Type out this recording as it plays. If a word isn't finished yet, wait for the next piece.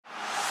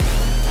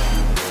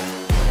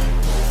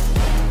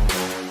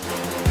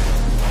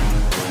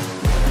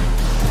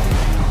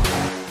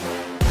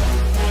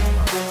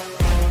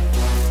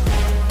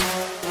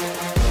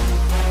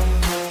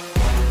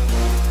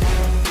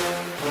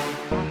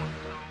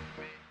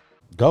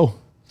Go.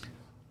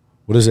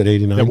 What is it,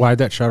 89? Yeah, why'd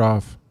that shut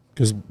off?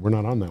 Because we're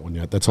not on that one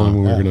yet. That's only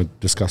when we're going to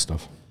discuss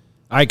stuff.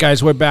 All right,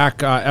 guys, we're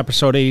back.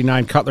 Episode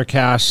 89, Cutler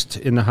Cast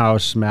in the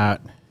house.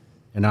 Matt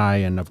and I,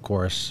 and of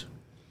course,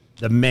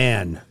 the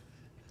man,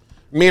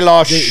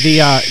 Milos.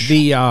 Let's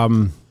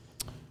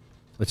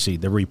see,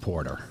 the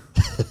reporter.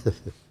 We're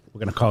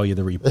going to call you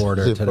the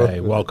reporter today.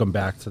 Welcome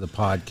back to the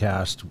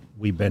podcast.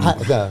 We've been...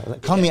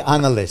 Call me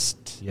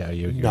analyst. Yeah,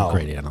 you're a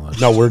great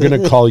analyst. No, we're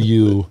going to call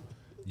you...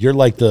 You're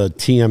like the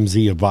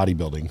TMZ of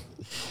bodybuilding.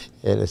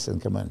 Hey, listen,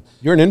 come on.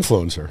 You're an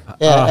influencer.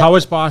 How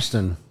was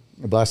Boston?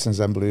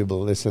 Boston's unbelievable.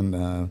 Listen...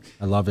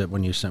 I love it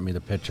when you sent me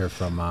the picture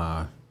from...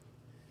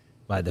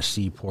 by the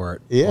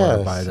seaport.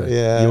 Yes,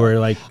 yeah. You were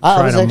like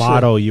trying to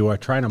model. You were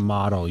trying to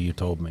model, you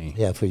told me.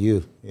 Yeah, for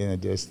you. Yeah,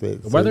 just the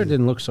weather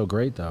didn't look so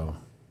great, though.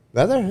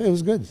 Weather? It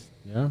was good.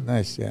 Yeah?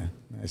 Nice, yeah.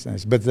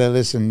 Nice. But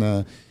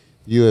listen,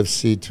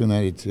 UFC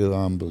 292,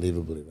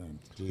 unbelievable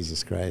event.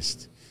 Jesus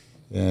Christ.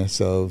 Yeah,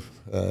 so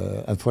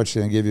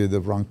unfortunately I gave you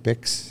the wrong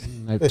picks.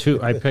 I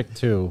picked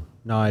two.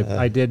 No,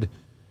 I did.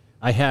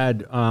 I had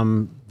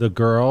the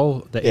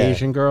girl, the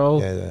Asian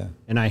girl,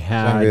 and I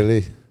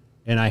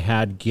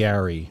had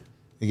Gary.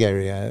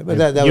 Gary, yeah. But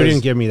that you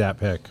didn't give me that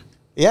pick.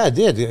 Yeah, I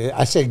did.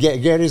 I said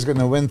Gary's going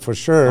to win for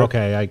sure.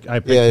 Okay, I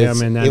picked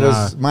him, and then... It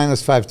was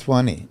minus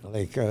 520.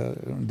 Like,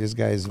 this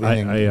guy is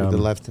winning with the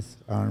left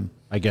arm.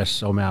 I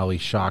guess O'Malley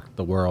shocked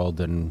the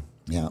world and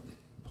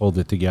pulled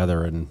it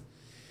together. And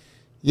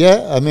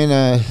yeah, I mean,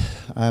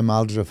 I'm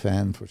Aljo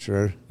fan for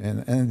sure.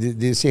 And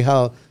do you see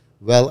how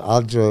well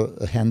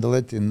Aljo handled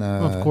it?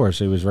 Of course,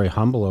 he was very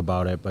humble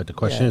about it. But the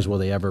question is, will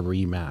they ever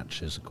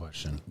rematch is the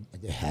question.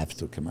 They have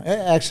to come on.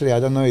 Actually, I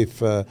don't know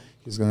if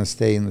he's going to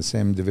stay in the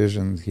same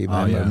division. He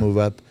might move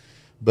up.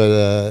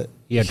 But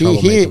he had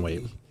trouble making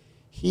weight.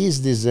 He's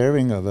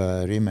deserving of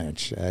a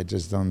rematch. I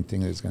just don't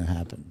think it's going to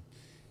happen.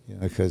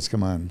 Because,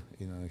 come on,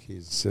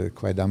 he's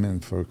quite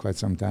dominant for quite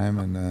some time.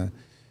 And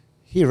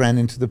he ran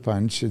into the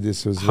punch.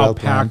 This was How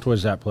packed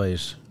was that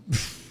place?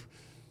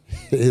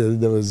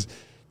 There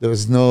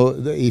was no...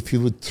 If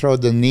you would throw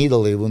the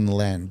needle, it wouldn't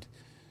land.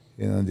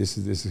 This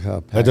is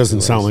how packed that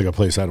doesn't sound like a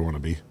place I'd want to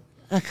be.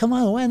 Come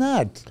on, why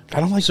not? I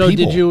don't like so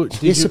people.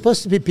 You're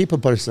supposed to be a people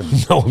person.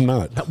 No, I'm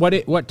not.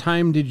 What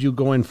time did you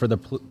go in for the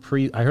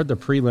pre? I heard the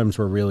prelims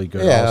were really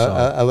good. Yeah, also.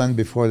 I went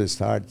before the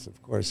start.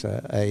 Of course,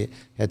 I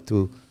had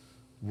to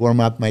warm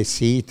up my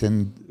seat,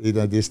 and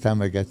this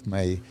time I got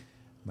my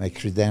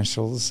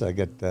credentials. I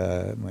got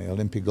my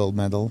Olympic gold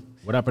medal.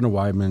 What happened to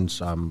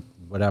Weidman's?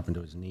 What happened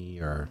to his knee?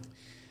 Or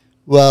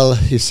well,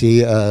 you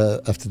see,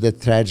 after that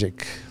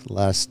tragic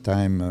last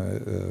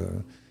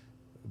time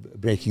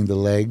breaking the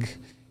leg.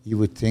 You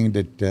would think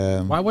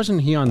that... why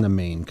wasn't he on the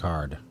main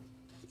card?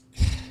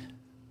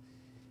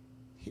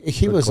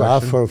 He was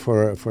off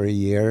for a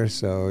year,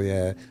 so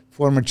yeah.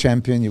 Former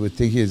champion, you would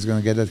think he was going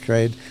to get that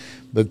credit.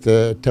 But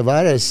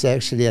Tavares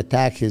actually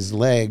attacked his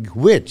leg,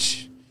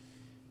 which,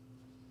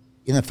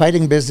 in a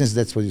fighting business,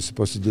 that's what you're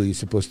supposed to do. You're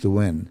supposed to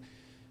win.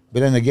 But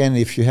then again,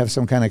 if you have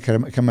some kind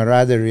of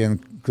camaraderie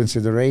and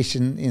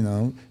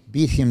consideration,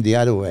 beat him the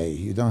other way.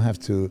 You don't have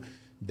to...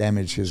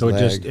 damage his leg.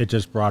 So it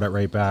just brought it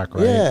right back,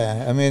 right?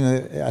 Yeah, I mean,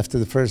 after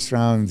the first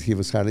round, he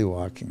was hardly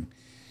walking,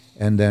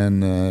 and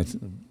then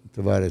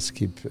Tavares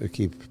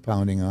keep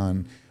pounding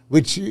on.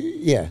 Which,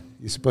 you're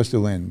supposed to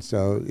win.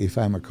 So if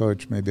I'm a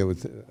coach, maybe I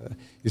would.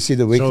 You see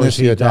the weakness.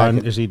 So is he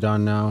done? Is he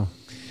done now?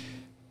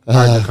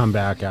 Hard to come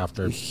back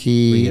after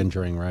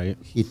re-injuring, right?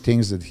 He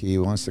thinks that he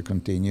wants to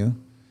continue.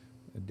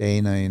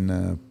 Dana in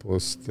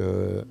post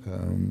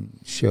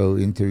show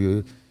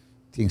interview.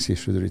 Thinks he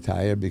should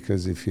retire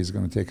because if he's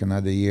going to take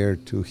another year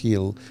to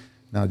heal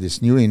now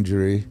this new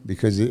injury,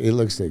 because it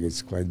looks like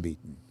it's quite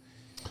beaten.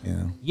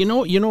 You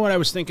know what I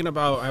was thinking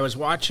about? I was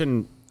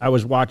watching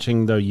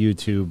the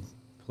YouTube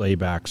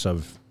playbacks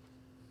of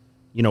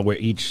where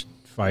each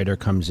fighter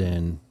comes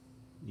in,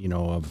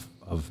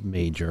 of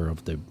major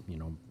of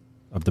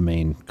the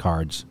main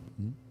cards.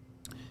 Mm-hmm.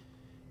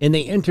 And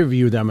they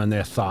interview them and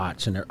their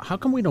thoughts and how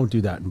come we don't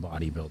do that in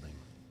bodybuilding?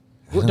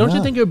 Don't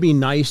you think it would be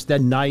nice the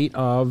night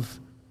of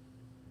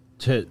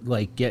to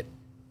get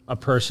a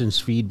person's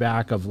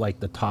feedback of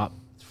the top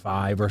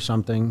 5 or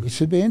something? It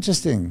should be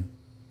interesting,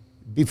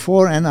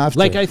 before and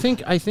after. I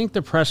think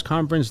the press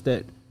conference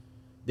that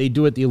they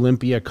do at the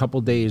Olympia a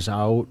couple days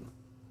out.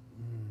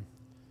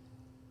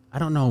 I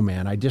don't know,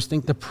 man. I just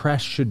think the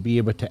press should be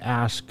able to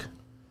ask.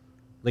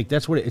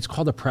 That's what it's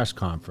called, a press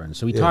conference.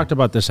 So we talked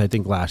about this, I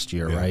think, last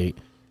year, right?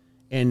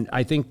 And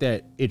I think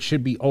that it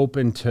should be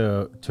open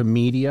to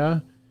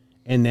media.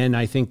 And then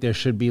I think there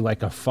should be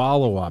a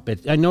follow-up.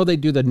 I know they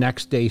do the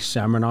next day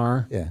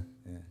seminar. Yeah.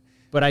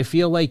 But I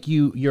feel like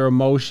your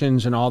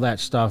emotions and all that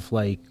stuff,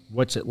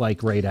 what's it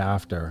like right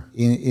after?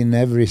 In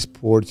every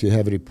sport, you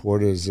have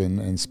reporters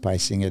and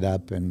spicing it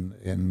up and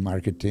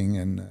marketing.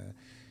 And,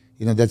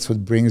 that's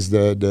what brings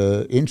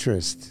the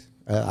interest.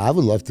 I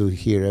would love to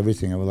hear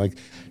everything. I would like,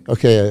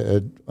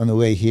 on the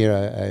way here,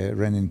 I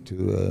ran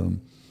into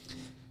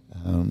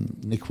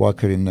Nick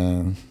Walker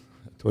in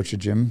Torture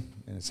Gym.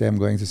 And say, I'm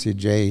going to see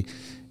Jay.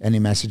 Any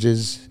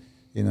messages?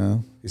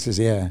 He says,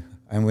 yeah,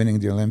 I'm winning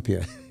the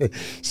Olympia.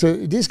 So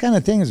these kind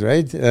of things,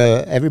 right?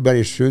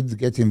 Everybody should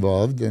get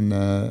involved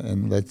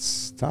and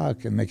let's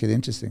talk and make it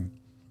interesting.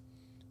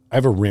 I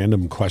have a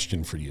random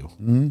question for you.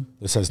 Mm-hmm.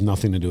 This has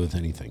nothing to do with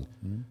anything.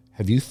 Mm-hmm.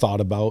 Have you thought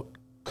about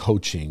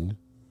coaching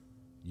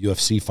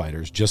UFC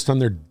fighters just on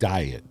their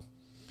diet?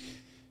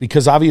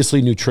 Because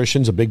obviously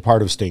nutrition's a big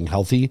part of staying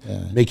healthy,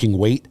 making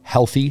weight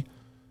healthy.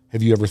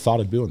 Have you ever thought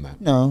of doing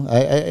that? No,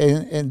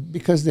 and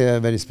because they are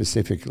very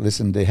specific.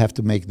 Listen, they have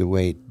to make the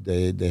weight.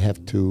 They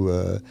have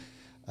to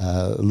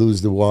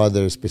lose the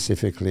water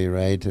specifically,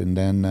 right? And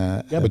then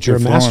but you're a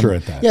master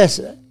at that. Yes,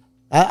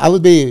 I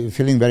would be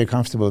feeling very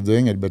comfortable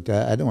doing it, but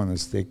I don't want to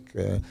stick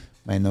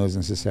my nose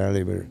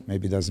necessarily where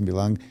maybe it doesn't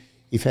belong.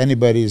 If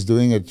anybody is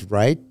doing it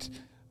right,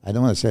 I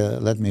don't want to say,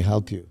 let me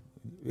help you.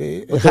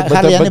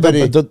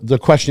 But the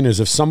question is,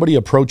 if somebody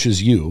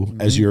approaches you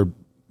as you're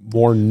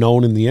more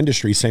known in the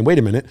industry saying, wait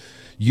a minute,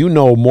 you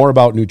know more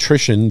about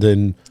nutrition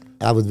than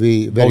I would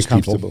be very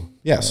comfortable. People.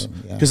 Yes,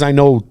 because I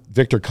know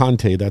Victor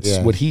Conte, that's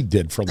what he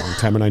did for a long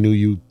time, and I knew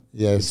you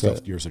years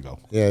ago.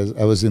 Yeah,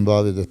 I was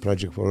involved with the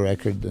Project for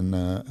Record, and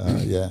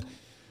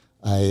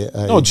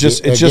it's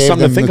just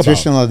something to think about.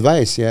 Nutritional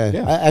advice,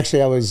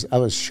 I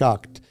was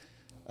shocked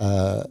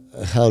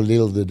how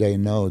little did they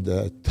know.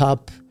 The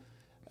top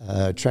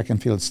track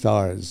and field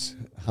stars,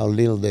 how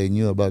little they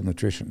knew about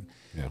nutrition.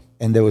 Yeah.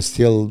 And they were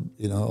still,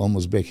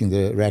 almost breaking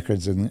the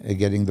records and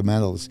getting the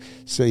medals.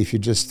 So if you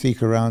just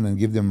tweak around and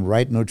give them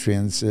right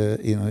nutrients,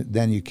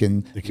 then you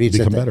can reach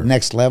the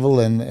next level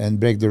and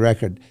break the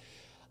record.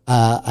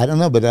 I don't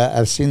know, but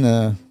I've seen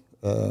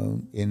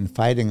in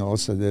fighting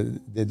also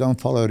that they don't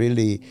follow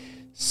really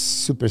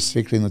super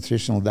strictly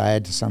nutritional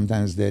diet.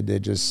 Sometimes they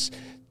just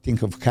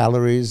think of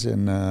calories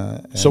and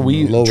so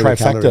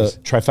Trifecta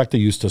Trifecta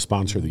used to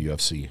sponsor the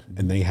UFC,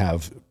 and they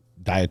have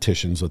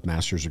dietitians with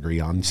master's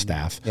degree on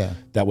staff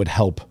that would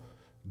help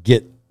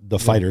get the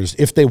fighters,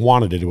 if they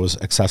wanted it, it was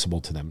accessible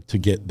to them to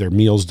get their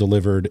meals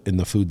delivered and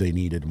the food they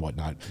needed and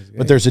whatnot.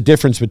 But there's a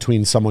difference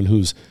between someone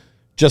who's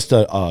just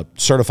a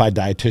certified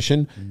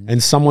dietitian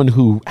and someone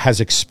who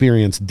has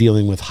experience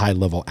dealing with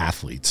high-level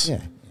athletes.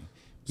 Yeah.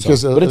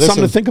 Because, but it's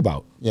something to think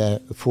about. Yeah,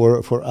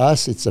 for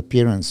us, it's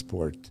appearance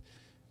sport.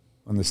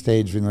 On the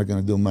stage, we're not going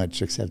to do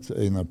much except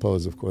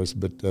pose, of course.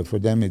 But for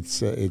them,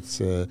 it's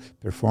a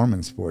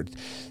performance sport.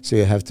 So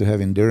you have to have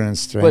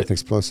endurance, strength,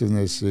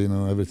 explosiveness,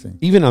 everything.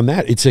 Even on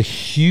that, it's a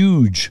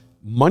huge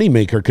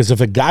moneymaker because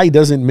if a guy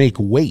doesn't make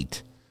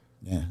weight,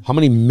 how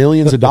many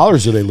millions of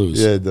dollars do they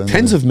lose?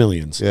 Tens of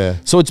millions. Yeah.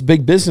 So it's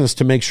big business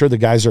to make sure the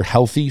guys are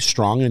healthy,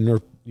 strong, and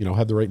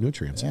have the right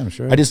nutrients. Yeah, I'm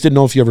sure. I just didn't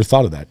know if you ever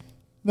thought of that.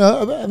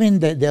 No, I mean,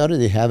 they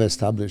already have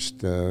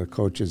established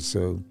coaches,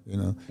 so,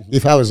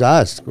 if I was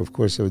asked, of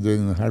course, I would do it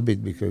in a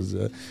heartbeat because...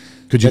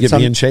 Could you get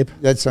me in shape?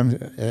 That's some...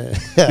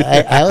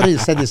 I already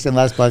said this in the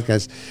last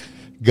podcast.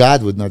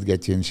 God would not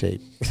get you in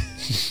shape.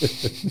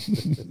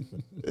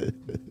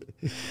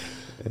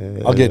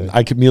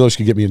 Milos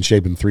could get me in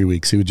shape in 3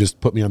 weeks. He would just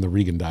put me on the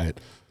Regan diet.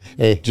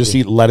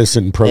 Eat lettuce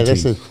and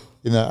protein.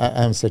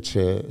 I'm such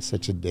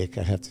a dick,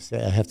 I have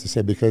to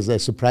say, because I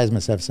surprise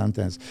myself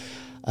sometimes.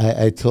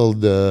 I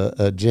told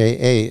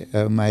Jay,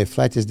 my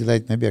flight is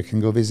delayed. Maybe I can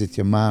go visit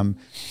your mom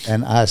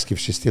and ask if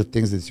she still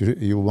thinks that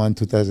you won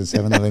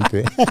 2007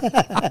 Olympia.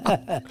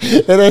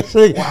 And I was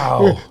like,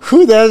 wow,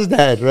 who does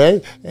that,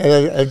 right?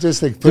 And I'm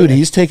just like, dude,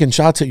 he's taking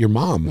shots at your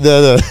mom.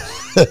 No,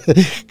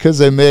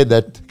 because I made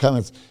that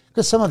comment.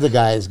 Because some of the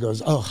guys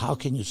goes, oh, how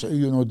can you say,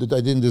 that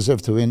I didn't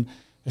deserve to win?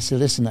 I said,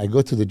 listen, I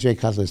go to the Jay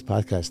Cutler's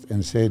podcast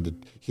and say that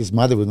his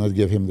mother would not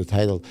give him the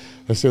title.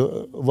 I said,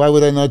 why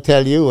would I not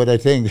tell you what I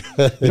think?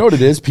 You know what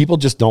it is? People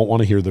just don't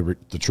want to hear the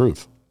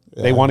truth.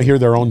 They want to hear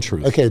their own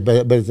truth. Okay,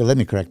 but let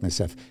me correct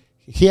myself.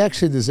 He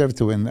actually deserved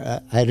to win.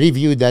 I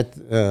reviewed that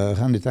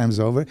 100 times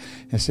over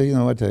and said, you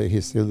know what, he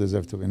still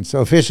deserved to win.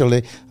 So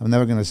officially, I'm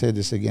never going to say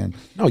this again.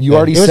 No, you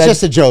already said. It was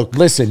just a joke.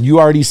 Listen, you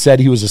already said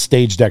he was a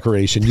stage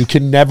decoration. You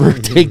can never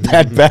take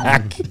that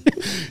back.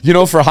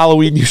 For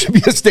Halloween, you should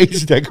be a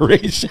stage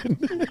decoration.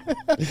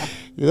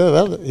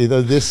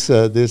 This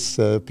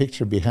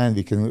picture behind,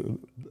 we can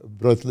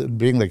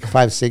bring like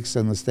 5, 6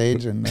 on the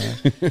stage. And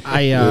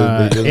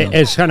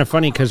it's kind of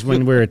funny because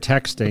when we were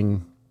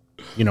texting,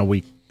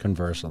 we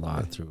converse a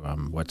lot through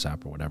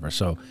WhatsApp or whatever.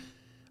 So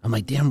I'm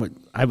like, damn,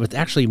 I was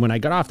actually, when I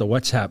got off the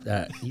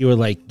WhatsApp, you were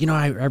like,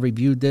 I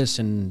reviewed this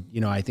and,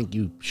 I think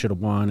you should have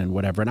won and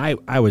whatever. And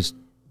I was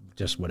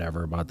just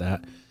whatever about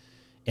that.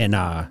 And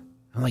I'm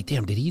like,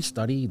 damn, did he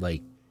study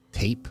like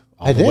tape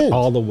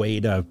all the way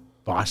to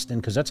Boston?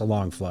 Because that's a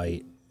long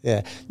flight.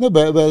 Yeah. No,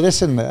 but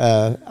listen,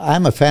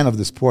 I'm a fan of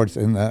the sport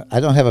and I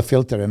don't have a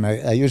filter and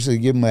I usually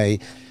give my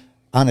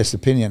honest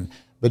opinion.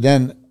 But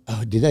then,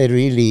 did I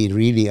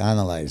really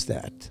analyze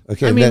that?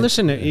 Okay. I mean,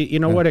 listen,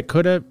 what it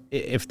could have,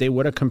 if they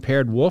would have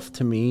compared Wolf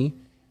to me,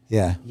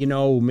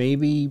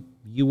 maybe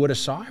you would have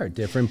saw her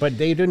different, but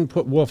they didn't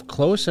put Wolf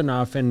close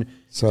enough. And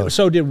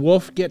so did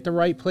Wolf get the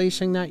right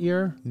placing that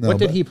year? No, what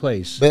did he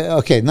place? But,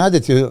 okay, now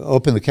that you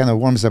open the can of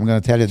worms, I'm going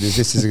to tell you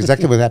this is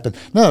exactly what happened.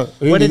 No,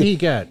 really, what did he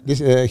get?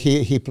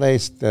 He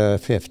placed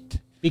 5th.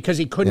 Because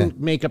he couldn't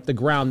make up the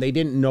ground. They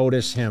didn't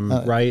notice him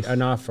right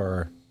enough,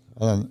 or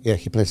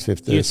he plays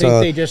fifth. Do you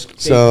think he was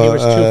too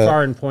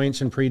far in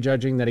points and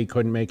prejudging that he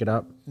couldn't make it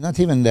up? Not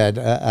even that.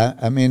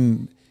 I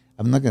mean,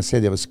 I'm not going to say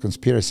there was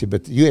conspiracy,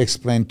 but you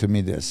explained to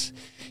me this.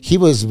 He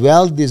was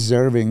well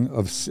deserving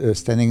of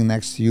standing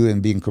next to you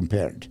and being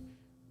compared,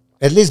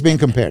 at least being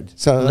compared.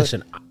 So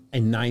listen,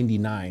 in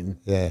 '99,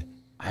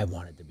 I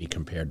wanted to be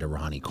compared to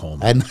Ronnie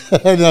Coleman.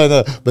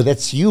 No, but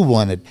that's you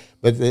wanted,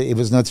 but it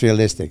was not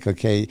realistic.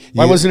 Okay,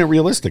 why wasn't it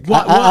realistic?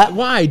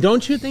 Why?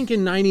 Don't you think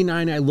in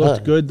 '99 I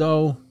looked good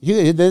though?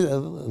 You did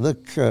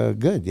look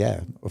good,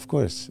 yeah, of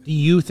course. Do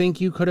you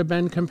think you could have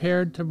been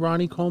compared to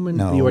Ronnie Coleman?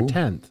 No, you were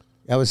 10th.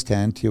 I was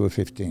 10th. You were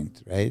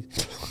 15th, right?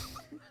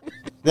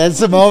 That's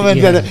the moment.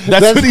 Yeah.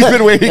 That's what he's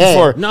been waiting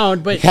for. No,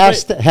 but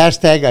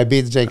hashtag I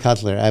beat Jay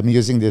Cutler. I'm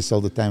using this all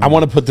the time. I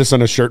want to put this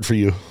on a shirt for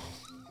you.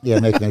 Yeah,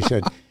 make me a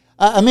shirt.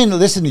 I mean,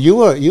 listen, you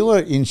were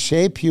in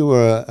shape. You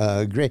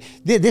were great.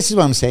 This is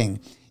what I'm saying.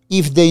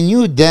 If they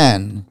knew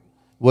then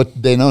what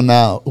they know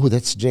now, oh,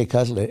 that's Jay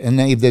Cutler. And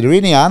then if they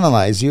really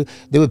analyze you,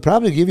 they would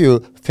probably give you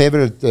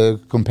favorite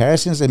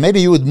comparisons, and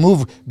maybe you would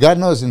move, God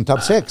knows, in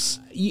top 6.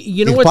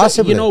 You know what?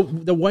 Possibly.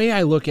 The way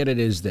I look at it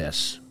is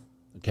this.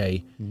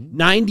 Okay,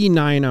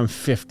 99, I'm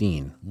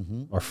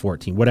 15 or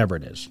 14, whatever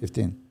it is.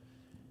 15.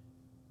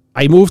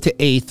 I moved to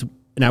 8th,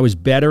 and I was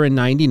better in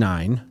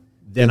 99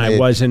 than I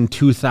was in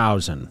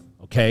 2000.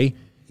 Okay.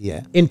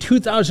 Yeah. In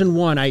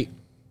 2001, I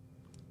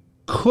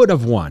could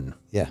have won.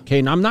 Yeah. Okay.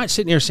 And I'm not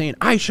sitting here saying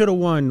I should have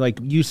won. Like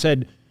you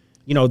said,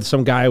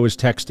 some guy was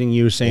texting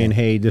you saying,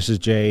 "Hey, this is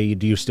Jay.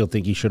 Do you still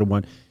think he should have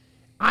won?"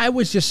 I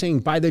was just saying,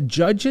 by the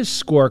judges'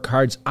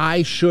 scorecards,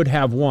 I should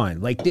have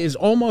won. Like it's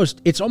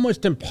almost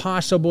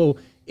impossible.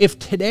 If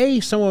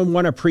today someone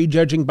won a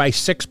prejudging by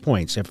 6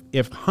 points,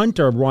 if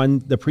Hunter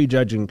won the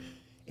prejudging,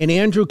 and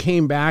Andrew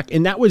came back,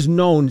 and that was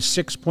known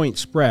 6-point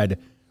spread,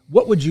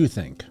 what would you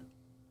think?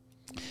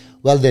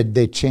 Well,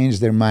 they changed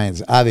their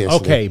minds, obviously.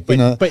 Okay,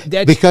 but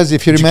that's, because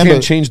if you remember, you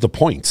can't change the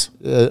points.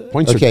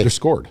 Points are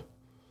scored.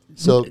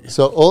 So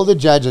all the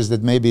judges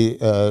that maybe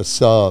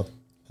saw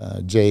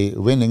Jay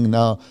winning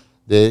now,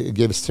 they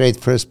gave straight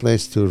first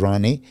place to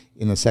Ronnie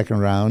in the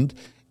second round,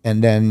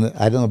 and then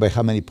I don't know by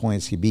how many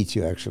points he beat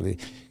you actually,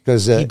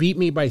 because he beat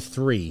me by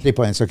 3. 3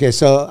 points. Okay,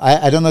 so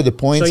I don't know the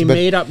points. So he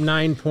made up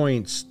 9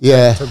 points.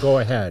 To go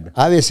ahead.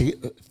 Obviously,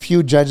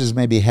 few judges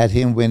maybe had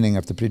him winning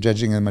after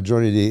prejudging, and the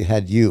majority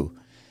had you.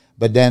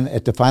 But then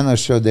at the final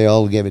show, they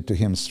all gave it to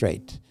him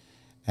straight,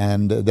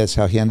 and that's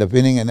how he ended up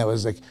winning. And it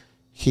was like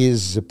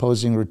his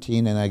posing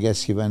routine, and I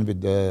guess he went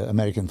with the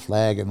American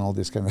flag and all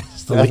this kind of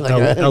stuff.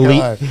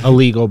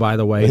 Illegal, by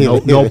the way.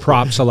 No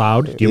props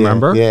allowed. Do you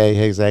remember? Yeah,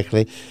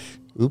 exactly.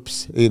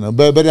 Oops.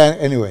 But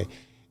anyway,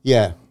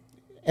 yeah,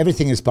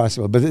 everything is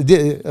possible. But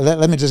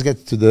let me just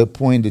get to the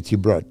point that you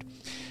brought.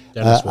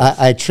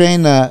 I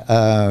trained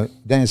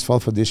Dennis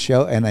Fall for this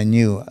show, and I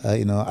knew,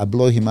 I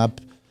blow him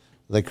up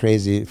like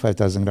crazy,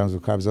 5,000 grams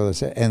of carbs, all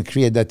this, and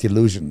create that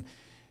illusion.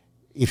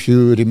 If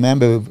you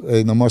remember,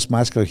 most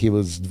muscular, he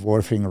was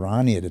dwarfing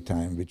Ronnie at the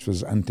time, which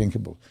was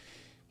unthinkable.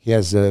 He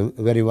has a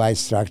very wide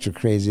structure,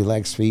 crazy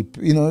leg sweep.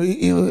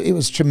 It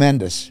was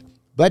tremendous.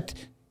 But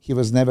he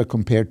was never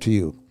compared to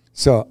you.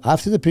 So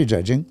after the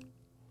prejudging,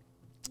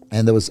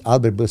 and there was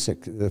Albert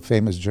Busek, the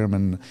famous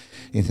German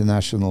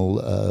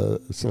international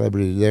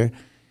celebrity there,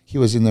 he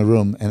was in the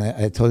room, and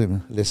I told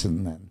him,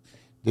 listen, man,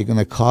 they're going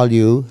to call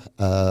you,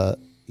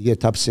 you're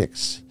top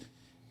 6.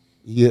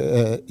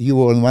 You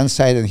were on one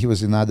side and he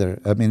was another.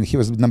 I mean, he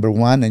was number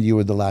 1 and you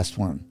were the last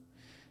one.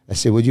 I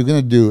said, what you're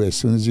going to do as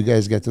soon as you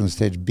guys get on the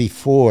stage,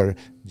 before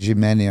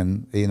Jim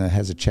Mannion,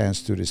 has a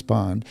chance to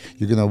respond,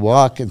 you're going to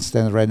walk and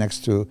stand right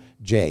next to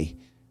Jay.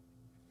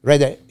 Right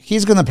there.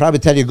 He's going to probably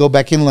tell you, go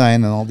back in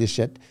line and all this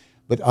shit.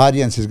 But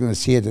audience is going to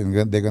see it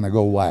and they're going to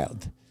go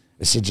wild.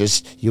 I said,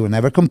 you were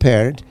never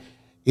compared.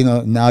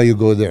 Now you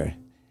go there.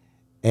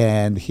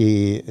 And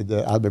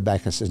Albert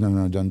Backus says,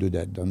 no, don't do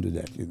that.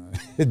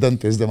 Don't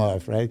piss them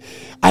off, right?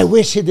 I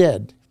wish he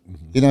did,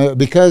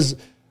 because,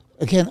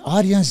 again,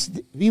 audience,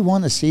 we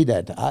want to see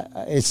that.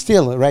 It's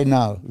still, right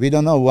now, we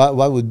don't know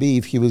what would be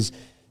if he was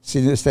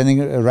standing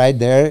right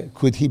there.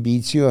 Could he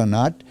beat you or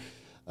not?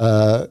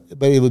 But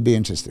it would be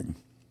interesting.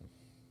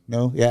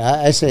 No?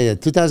 Yeah, I say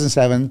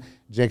 2007,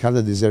 Jay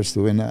Cutler deserves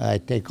to win. I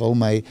take all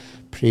my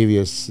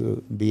previous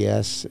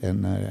BS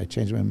and I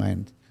change my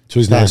mind.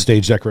 So he's not a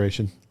stage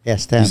decoration? Yeah,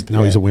 stamp.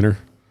 He's a winner.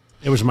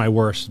 It was my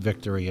worst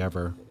victory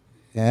ever.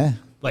 Yeah.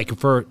 Like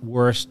for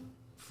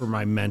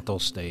my mental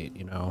state,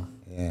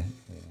 Yeah.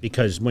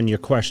 Because when you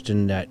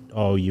question that,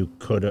 you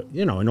could have,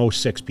 in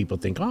 06 people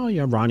think,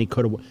 Ronnie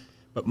could have,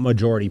 but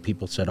majority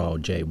people said,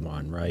 Jay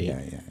won, right?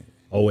 Yeah.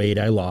 08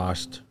 I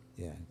lost.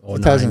 Yeah.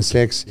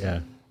 2006. Yeah.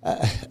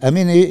 I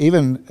mean,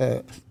 even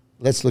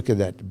let's look at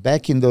that.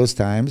 Back in those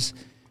times,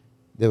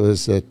 there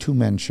was a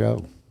 2-man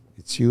show.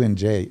 It's you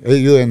and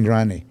you and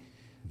Ronnie.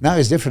 Now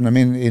it's different. I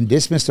mean, in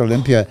this Mr.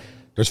 Olympia,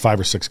 there's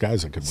 5 or 6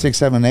 guys that could win. 6,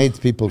 7, 8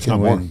 people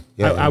can win.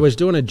 Yeah, I was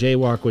doing a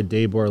jaywalk with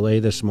Dave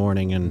Borlée this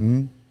morning,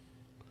 and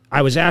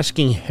I was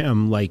asking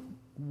him, like,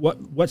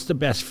 what's the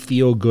best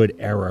feel good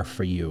era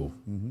for you?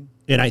 Mm-hmm.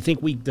 And I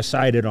think we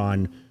decided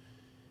on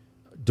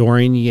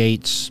Dorian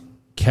Yates,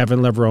 Kevin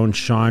Levrone,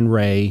 Sean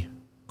Ray,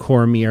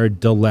 Cormier,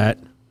 Dillette,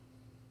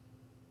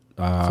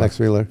 Flex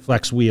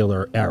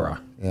Wheeler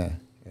era. Yeah.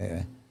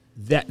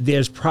 That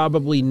there's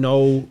probably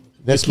no.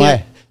 That's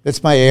my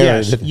era.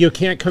 Yes, you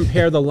can't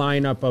compare the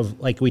lineup of,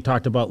 like we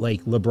talked about,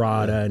 like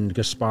Labrada and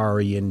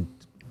Gaspari and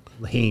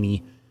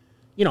Haney,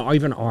 or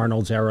even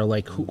Arnold's era.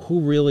 Like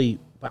who really?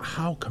 But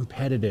how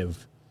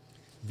competitive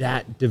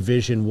that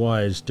division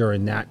was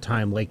during that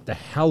time, like the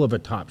hell of a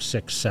top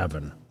 6,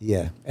 7.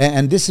 Yeah,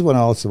 and this is what I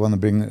also want to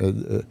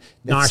bring.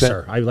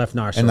 Nasser, I left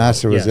Nasser. And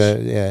Nasser was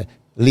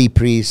Lee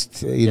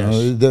Priest.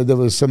 There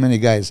was so many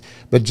guys.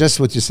 But just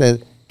what you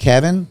said,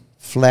 Kevin,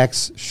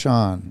 Flex,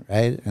 Sean,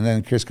 right, and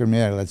then Chris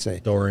Cormier. Let's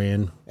say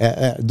Dorian.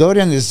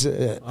 Dorian is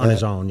on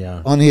his own.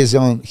 Yeah, on his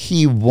own.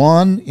 He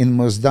won in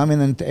most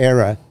dominant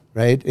era,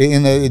 right?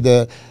 In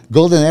the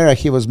golden era,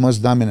 he was most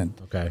dominant.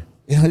 Okay.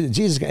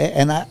 Jesus,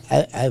 and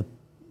I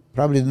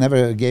probably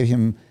never gave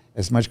him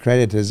as much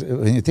credit as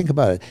when you think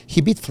about it.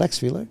 He beat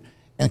Flex Wheeler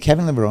and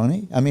Kevin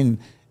Levrone. I mean,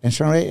 and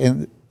Sean Ray.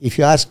 And if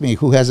you ask me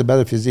who has a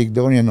better physique,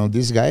 Dorian or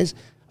these guys,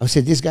 I would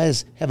say these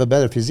guys have a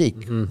better physique.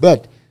 Mm-hmm.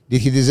 But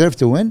did he deserve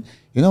to win?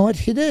 You know what?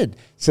 He did.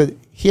 So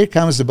here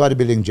comes the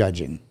bodybuilding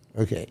judging.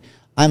 Okay.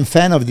 I'm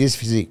fan of these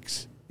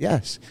physiques.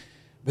 Yes.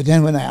 But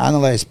then when I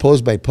analyze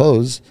pose by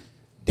pose,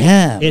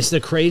 damn. It's the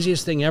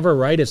craziest thing ever,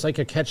 right? It's like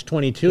a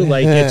catch-22.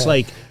 Like, it's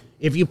like,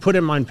 if you put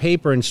them on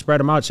paper and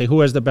spread them out, say, who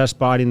has the best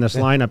body in this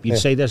lineup, you'd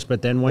say this.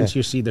 But then once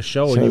you see the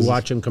show and you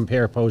watch them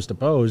compare pose to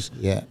pose,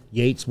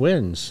 Yates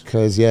wins.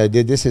 Because,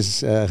 this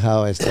is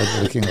how I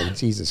started looking at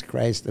Jesus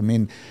Christ. I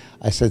mean,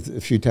 I said a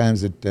few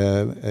times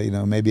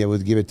that, maybe I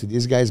would give it to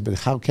these guys, but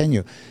how can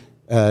you?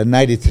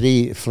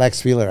 93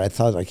 Flex Wheeler, I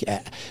thought,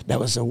 that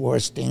was the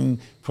worst thing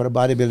for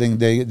bodybuilding.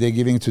 They're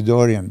giving to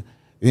Dorian.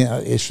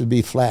 It should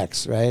be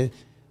Flex, right?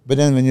 But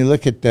then when you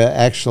look at the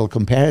actual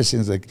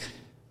comparisons, like,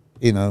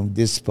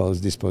 this pose,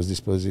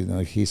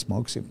 he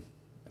smokes him.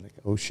 I'm like,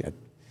 oh shit.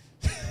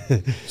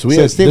 So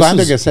Steve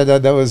Anderger said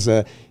that was,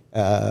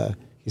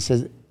 he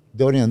says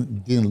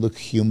Dorian didn't look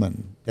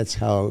human. That's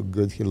how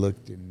good he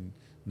looked in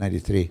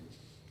 93.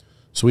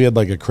 So we had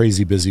like a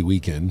crazy busy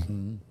weekend.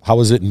 Mm-hmm. How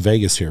was it in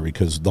Vegas here?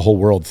 Because the whole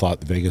world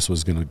thought Vegas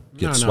was going to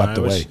get swept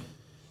away.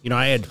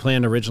 I had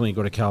planned originally to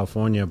go to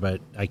California,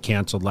 but I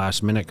canceled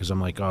last minute because I'm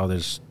like,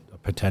 there's a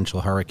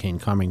potential hurricane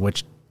coming,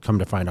 which come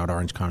to find out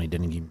Orange County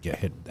didn't even get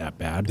hit that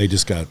bad. They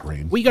just got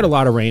rain. We got a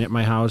lot of rain at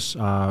my house.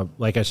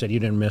 Like I said, you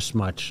didn't miss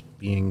much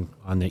being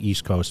on the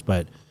East Coast,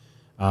 but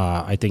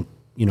I think,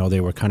 they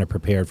were kind of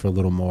prepared for a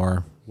little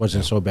more.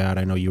 Wasn't so bad.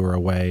 I know you were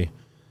away.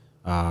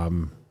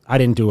 I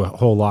didn't do a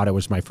whole lot. It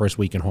was my first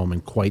weekend home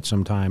in quite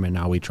some time, and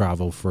now we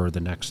travel for the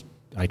next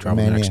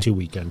 2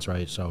 weekends,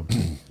 right? So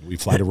we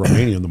fly to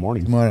Romania in the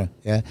morning. Tomorrow,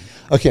 yeah.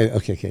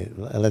 Okay.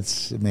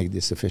 Let's make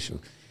this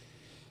official.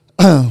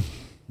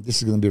 This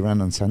is going to be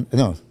run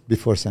on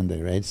before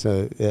Sunday, right?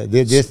 So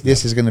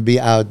this is going to be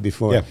out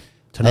before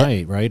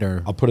tonight, right?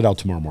 Or I'll put it out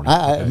tomorrow morning.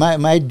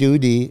 My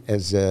duty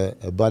as a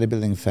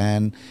bodybuilding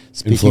fan,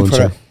 speaking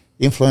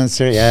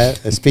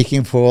influencer,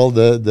 speaking for all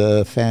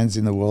the fans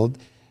in the world.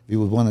 We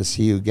would want to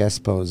see you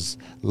guest pose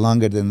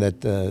longer than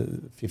that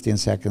 15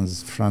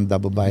 seconds front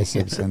double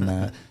biceps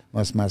and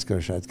most muscular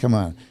shot. Come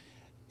on.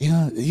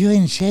 You're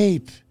in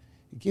shape.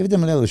 Give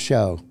them a little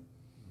show.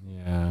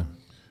 Yeah.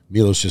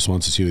 Milos just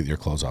wants to see you with your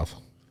clothes off.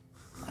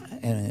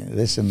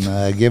 Listen,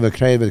 give a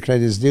credit, but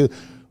credit is due.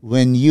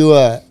 When you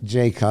are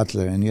Jay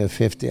Cutler and you're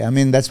 50, I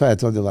mean, that's what I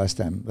told you last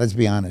time. Let's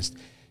be honest.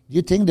 Do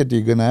you think that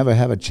you're going to ever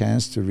have a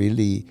chance to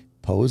really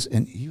pose?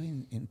 And you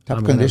in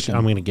top condition.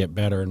 I'm going to get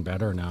better and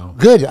better now.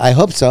 Good. I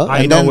hope so.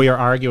 I know we were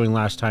arguing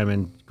last time,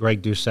 and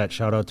Greg Doucette,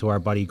 shout out to our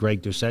buddy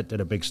Greg Doucette, did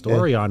a big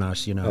story on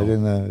us, I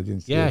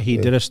didn't see it. He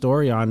did a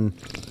story on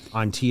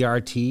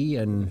TRT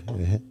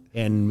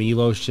and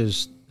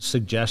Milos's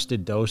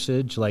suggested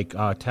dosage, like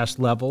test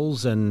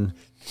levels and...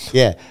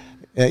 Yeah.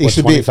 It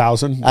should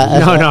 20,000? No.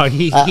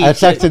 I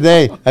talked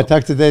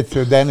today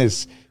to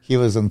Dennis. He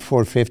was on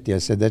 450. I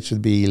said that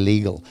should be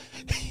illegal.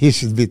 He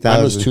should be 1,000.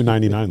 That was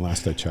 $299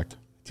 last I checked.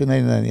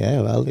 $299.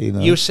 Yeah, well,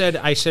 You said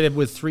I said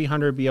would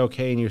 300 be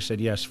okay, and you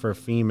said yes for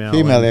female.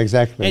 Female,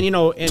 exactly. And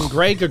and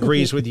Greg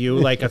agrees with you.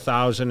 Like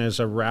 1,000 is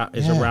a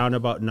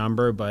roundabout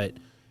number, but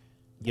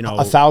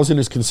 1,000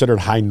 is considered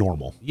high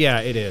normal.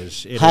 Yeah, it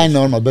is. High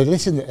normal, but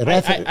listen,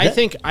 I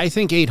think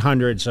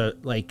 800's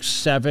like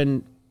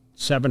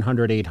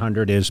 700,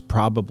 800 is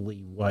probably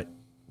what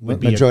would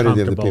be majority of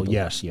the people.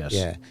 Yes.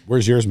 Yeah.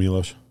 Where's yours,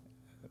 Milos?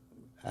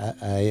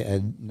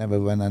 I never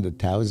went under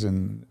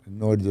 1,000,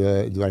 nor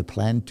do I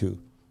plan to.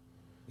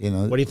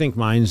 What do you think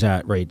mine's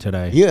at right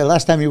today? Yeah,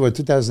 last time you were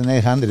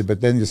 2,800, but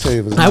then you said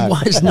it was I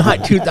was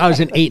not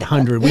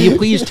 2,800. Will you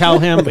please tell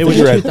him it was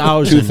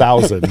 2,000?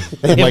 2,000.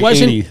 It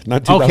wasn't 80,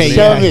 not 2,000.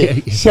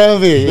 Okay, Show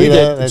me.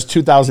 It's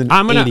 2,080.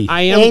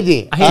 I am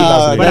 80. I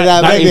am,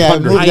 Maybe I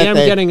moved I that am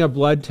day. getting a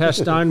blood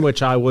test done,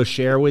 which I will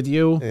share with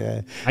you.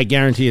 Yeah. I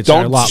guarantee it's a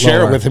Don't lot share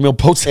lower. it with him. He'll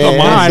post it Yeah,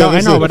 online.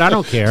 I know, but I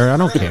don't care. I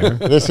don't care.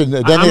 Listen,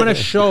 then I'm going to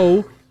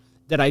show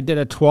that I did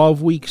a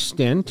 12-week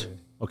stint.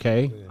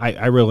 Okay,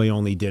 I really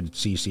only did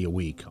CC a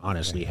week,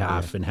 honestly,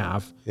 half and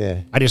half.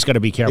 Yeah. I just got to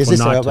be careful Is this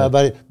not to.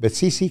 but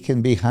CC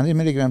can be 100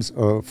 milligrams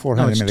or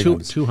 400 No, it's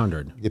milligrams.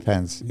 200.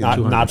 Depends.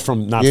 Not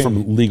from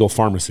legal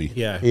pharmacy.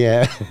 Yeah.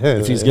 Yeah.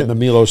 If he's getting the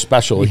Milos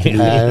special, he can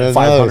do I don't know.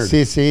 500.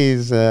 CC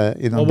is,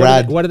 Well,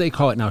 Brad. what do they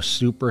call it now?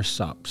 Super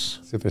subs.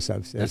 Super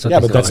subs. That's what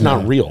Yeah, they but that's call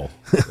it. not real.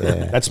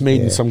 That's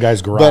made in some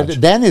guy's garage. But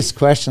Dennis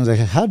questions like,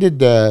 how did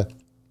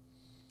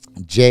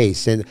Jay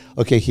said,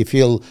 okay, he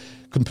feel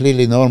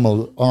completely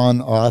normal,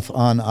 on,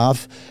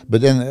 off. But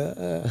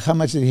then how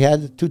much did he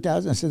have?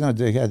 2,000? I said, no,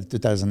 he had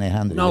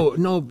 2,800.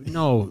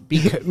 No.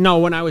 Because, no,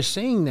 when I was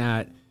saying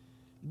that,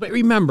 but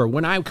remember,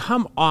 when I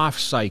come off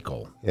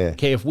cycle,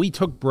 okay, if we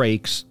took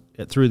breaks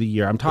through the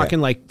year, I'm talking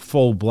like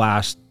full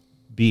blast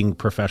being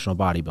professional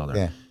bodybuilder.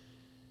 Yeah.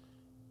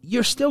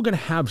 You're still going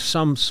to have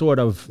some sort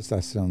of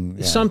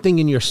Some, something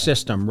in your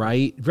system,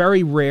 right?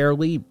 Very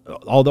rarely,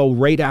 although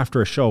right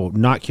after a show,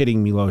 not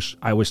kidding, Milos,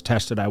 I was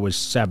tested, I was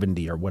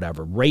 70 or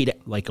whatever, right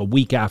like a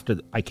week after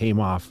I came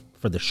off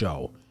for the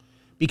show.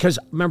 Because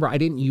remember, I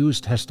didn't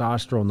use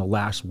testosterone the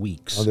last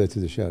weeks. All the way to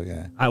the show,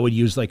 yeah. I would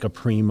use like a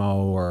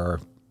Primo or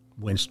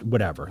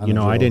whatever.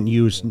 I didn't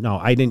use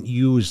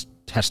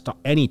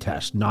any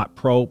test, not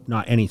pro,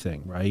 not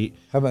anything, right?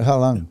 How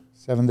long?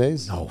 7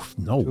 days?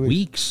 No,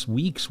 weeks,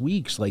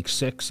 like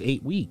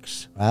 6-8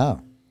 weeks. Wow.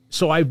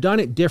 So I've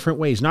done it different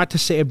ways. Not to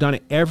say I've done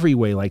it every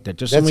way like that.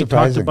 Just That's when we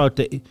talked surprising. about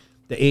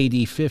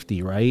the AD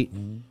 50, right?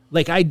 Mm-hmm.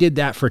 Like I did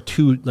that for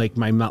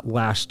my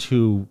last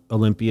two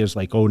Olympias,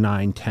 like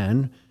 09,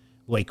 10,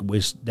 like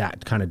was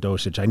that kind of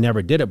dosage. I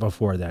never did it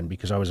before then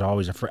because I was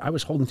always afraid. I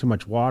was holding too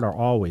much water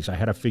always. I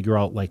had to figure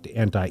out like the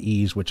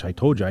anti-E's, which I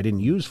told you I didn't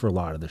use for a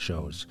lot of the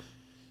shows.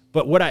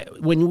 But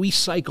when we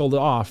cycled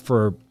off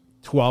for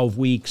 12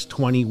 weeks,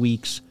 20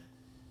 weeks,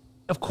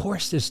 of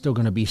course there's still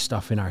going to be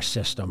stuff in our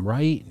system,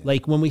 right? Yeah.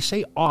 Like when we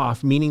say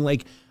off, meaning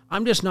like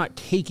I'm just not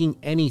taking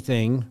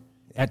anything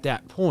at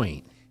that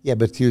point. Yeah,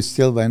 but you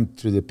still went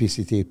through the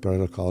PCT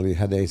protocol. You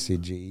had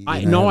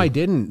ACG. No, I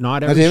didn't.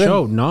 Not every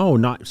show. No,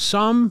 not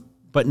some,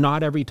 but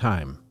not every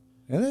time.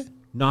 Really?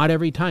 Not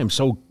every time.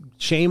 So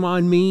shame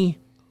on me.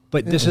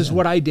 But this is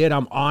what I did.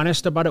 I'm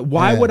honest about it.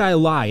 Why would I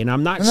lie? And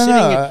I'm not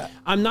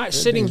I'm not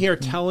sitting here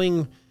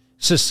telling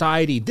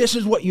society, this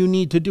is what you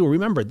need to do.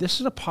 Remember, this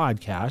is a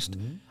podcast.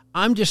 Mm-hmm.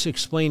 I'm just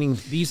explaining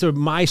these are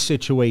my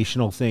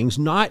situational things,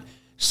 not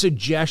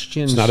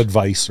suggestions. It's not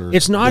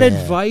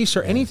advice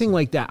or anything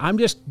like that. I'm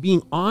just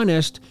being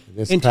honest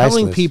and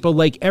telling people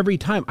like every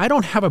time. I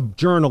don't have a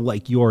journal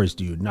like yours,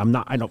 dude. And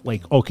I don't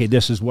like, okay,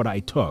 this is what I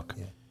took.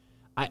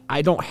 Yeah.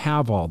 I don't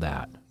have all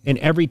that. And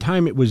every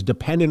time it was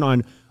dependent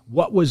on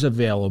what was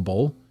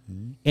available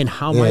and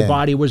how my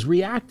body was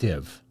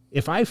reactive.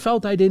 If I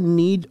felt I didn't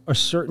need a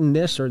certain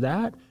this or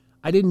that,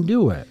 I didn't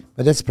do it.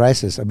 But that's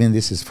priceless. I mean,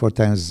 this is 4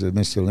 times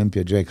Mr.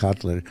 Olympia, Jay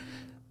Cutler,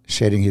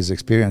 sharing his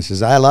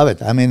experiences. I love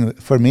it. I mean,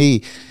 for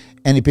me,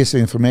 any piece of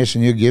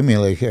information you give me,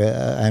 like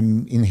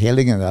I'm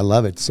inhaling it. I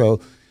love it.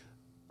 So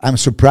I'm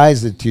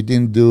surprised that you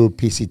didn't do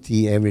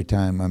PCT every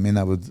time. I mean,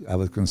 I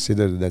would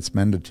consider that's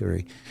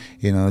mandatory,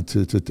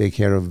 to take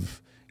care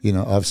of,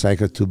 off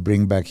cycle, to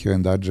bring back your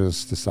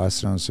endogenous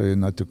testosterone so you're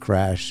not to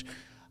crash.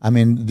 I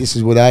mean, this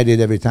is what I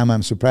did every time.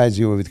 I'm surprised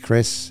you were with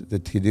Chris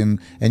that he didn't,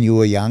 and you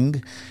were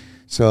young.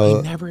 So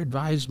he never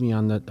advised me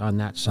on that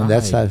side. On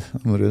that side,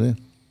 really.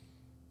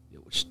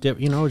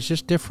 It's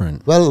just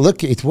different. Well,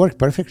 look, it worked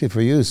perfectly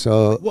for you.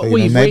 So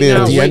maybe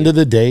at the end of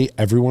the day,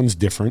 everyone's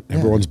different. Yeah.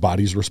 Everyone's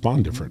bodies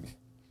respond different.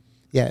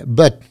 Yeah,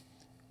 but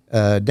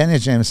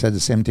Dennis James said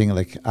the same thing.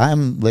 Like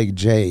I'm like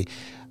Jay,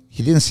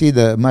 he didn't see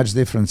the much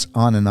difference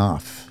on and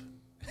off.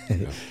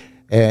 Yeah.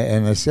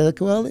 And I said,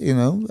 well,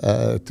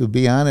 to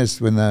be honest,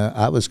 when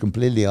I was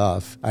completely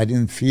off, I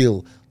didn't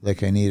feel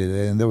like I needed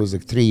it. And there was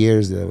like 3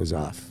 years that I was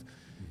off.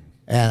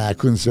 And I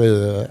couldn't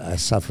say I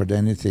suffered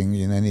anything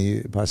in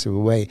any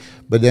possible way.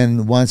 But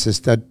then once I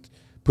started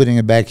putting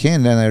it back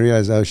in, then I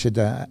realized, oh, shit,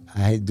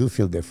 I do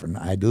feel different.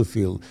 I do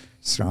feel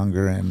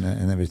stronger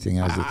and everything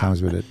else that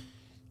comes with it.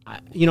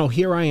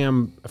 Here I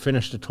am, I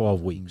finished the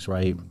 12 weeks,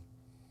 right?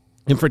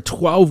 And for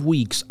 12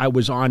 weeks, I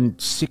was on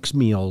 6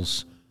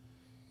 meals.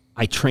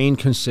 I trained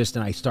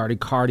consistent. I started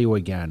cardio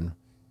again.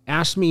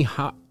 Ask me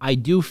how I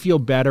do feel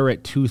better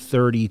at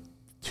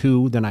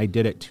 232 than I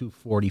did at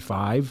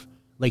 245.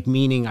 Like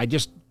meaning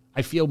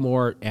I feel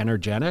more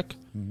energetic.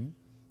 Mm-hmm.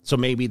 So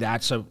maybe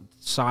that's a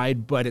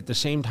side. But at the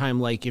same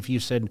time, like if you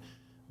said,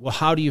 well,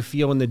 how do you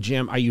feel in the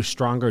gym? Are you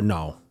stronger?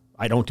 No,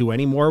 I don't do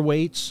any more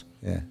weights.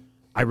 Yeah.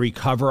 I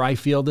recover. I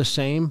feel the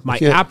same. My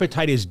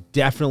appetite is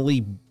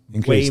definitely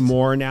way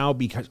more now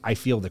because I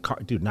feel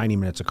 90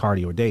 minutes of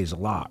cardio a day is a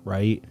lot,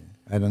 right?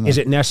 I don't know. Is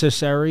it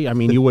necessary? I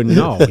mean, you wouldn't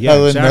know. Yeah, I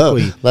wouldn't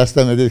exactly. know. Last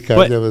time I did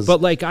cardio was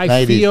but like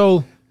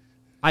 90s.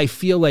 I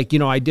feel like,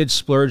 I did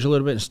splurge a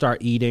little bit and start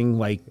eating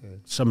like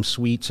some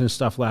sweets and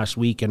stuff last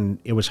week, and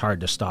it was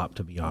hard to stop,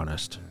 to be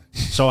honest.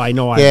 So I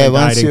know I've been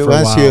dieting for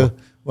a while.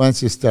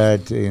 Once you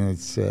start,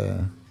 it's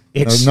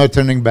no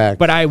turning back.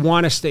 But I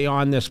want to stay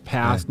on this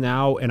path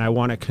now, and I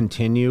want to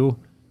continue.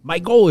 My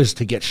goal is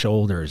to get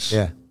shoulders.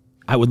 Yeah.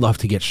 I would love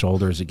to get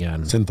shoulders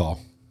again. Synthol.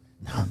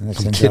 I'm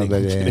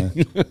kidding.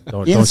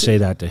 Don't say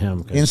that to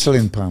him.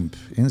 Insulin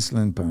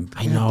pump.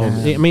 I know.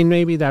 I mean,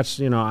 maybe that's,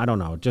 I don't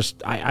know.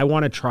 Just, I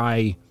want to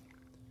try.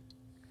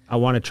 I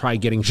want to try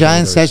getting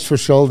giant shoulders. search for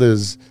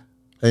shoulders,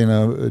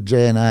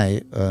 Jay and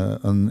I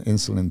on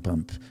insulin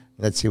pump.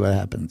 Let's see what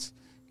happens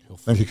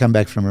when he come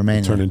back from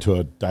Romania. Turn into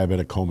a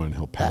diabetic coma and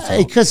he'll pass out.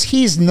 Because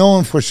he's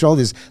known for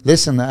shoulders.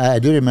 Listen, I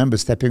do remember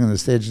stepping on the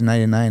stage in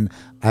 99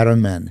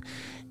 Ironman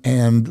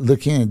and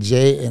looking at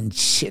Jay and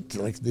shit,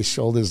 like the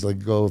shoulders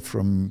like go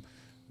from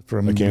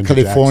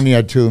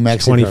California to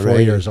Mexico.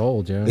 24 years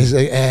old, yeah. It's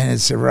like, and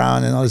it's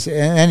around and all this.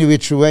 And any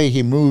which way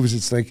he moves,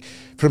 it's like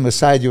from the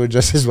side you were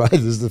just as wide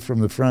as from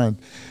the front.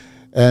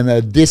 And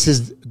this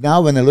is,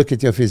 now when I look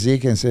at your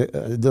physique and say,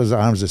 those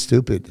arms are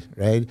stupid,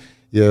 right?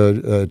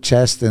 Your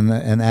chest and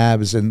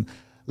abs and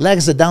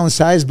legs are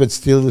downsized but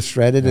still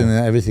shredded and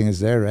everything is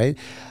there, right?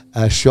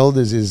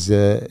 Shoulders is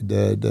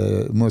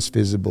the most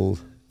visible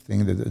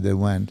thing that they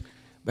went.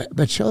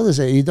 But shoulders,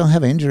 you don't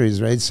have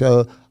injuries, right?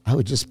 So I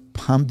would just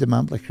pump them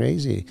up like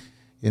crazy.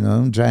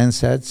 Giant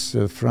sets,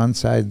 front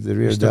side, the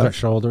rear You still delt. got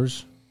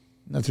shoulders?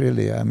 Not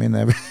really. I mean,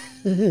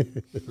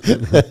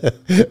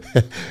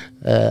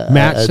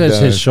 Matt says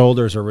his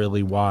shoulders are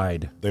really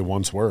wide. They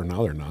once were,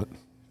 now they're not.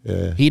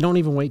 Yeah. He don't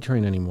even weight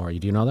train anymore.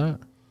 Do you know that?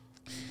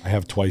 I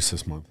have twice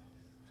this month.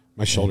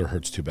 My shoulder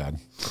hurts too bad.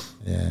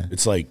 Yeah.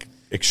 It's like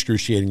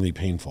excruciatingly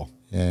painful.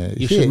 Yeah.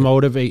 You should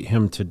motivate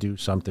him to do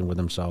something with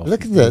himself.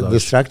 Look at the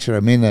structure.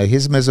 I mean,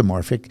 he's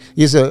mesomorphic.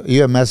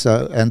 You're a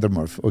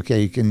mesoendomorph.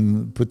 Okay, you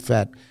can put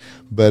fat,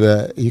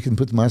 but you can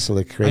put muscle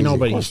like crazy. I know,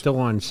 but he's still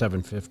on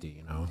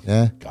 750,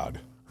 Yeah?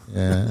 God.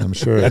 Yeah, I'm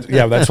sure.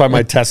 That's why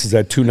my test is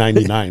at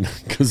 299.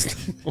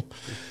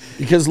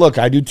 Because, look,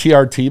 I do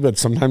TRT, but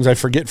sometimes I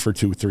forget for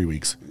 2-3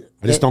 weeks.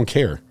 I just don't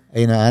care.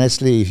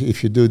 Honestly,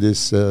 if you do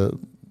this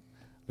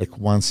like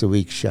once a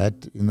week shot,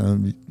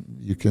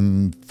 you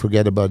can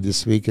forget about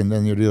this week, and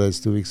then you realize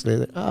 2 weeks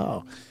later,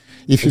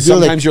 if you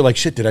sometimes you're like,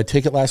 shit, did I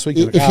take it last week?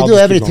 If you do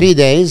every 3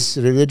 days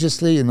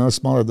religiously,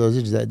 smaller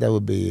dosage, that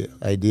would be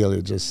ideal.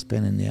 You're just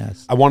pain in the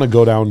ass. I want to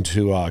go down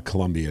to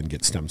Colombia and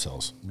get stem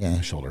cells in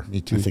my shoulder.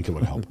 Me too. I think it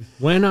would help.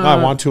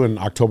 I want to in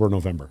October,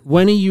 November.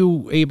 When are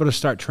you able to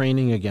start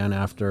training again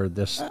after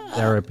this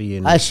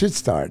therapy? I should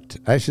start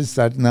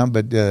now,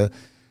 but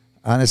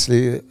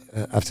honestly,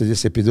 after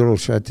this epidural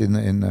shot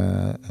in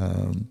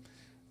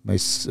my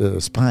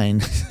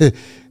spine,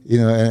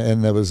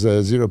 and there was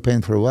zero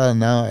pain for a while.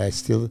 Now I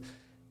still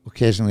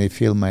occasionally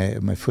feel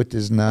my foot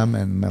is numb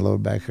and my lower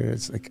back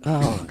hurts. Like,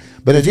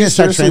 but I didn't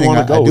start training.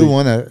 I do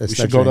want to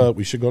start training.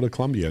 We should go to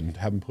Colombia and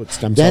have them put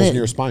stem cells in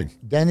your spine.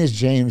 Dennis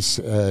James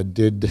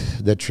did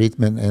the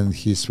treatment, and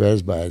he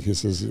swears by it. He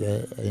says,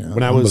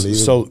 when I was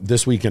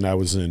this weekend, I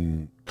was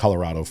in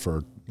Colorado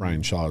for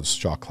Brian Shaw's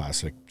Shaw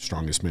Classic,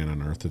 Strongest Man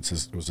on Earth.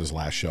 It was his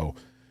last show.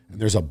 And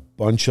there's a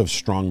bunch of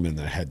strongmen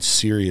that had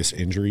serious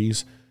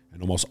injuries,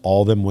 and almost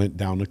all of them went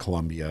down to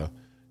Colombia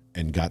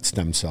and got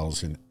stem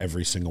cells, and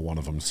every single one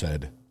of them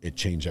said it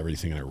changed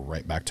everything and it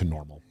right back to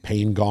normal.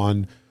 Pain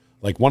gone.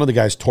 Like one of the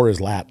guys tore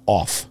his lat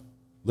off,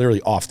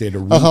 literally off. They had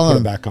to put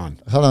him back on.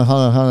 Hold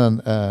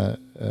on.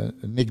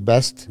 Nick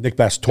Best? Nick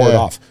Best tore it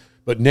off.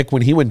 But Nick,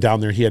 when he went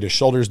down there, he had his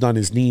shoulders done,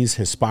 his knees,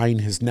 his spine,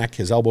 his neck,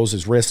 his elbows,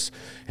 his wrists,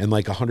 and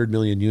like 100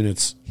 million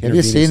units. Have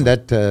you seen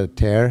that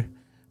tear?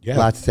 Yeah.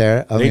 Lat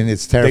tear. I mean,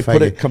 it's terrifying.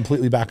 They put it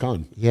completely back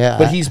on. Yeah.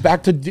 But he's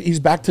back to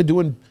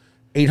doing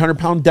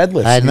 800-pound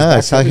deadlifts. I know.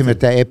 I saw him at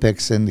the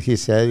Apex, and he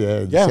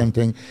said the same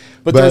thing.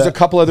 But there's a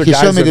couple other guys.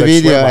 He showed me the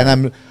video,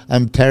 and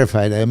I'm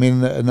terrified. I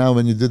mean, now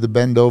when you do the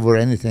bend over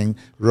anything,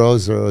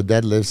 rows or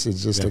deadlifts,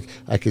 it's just like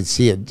I can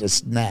see it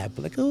just snap.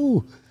 Like,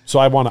 ooh. So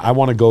I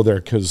want to go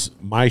there because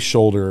my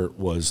shoulder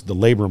was the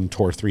labrum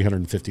tore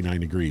 359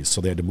 degrees.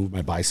 So they had to move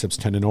my biceps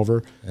tendon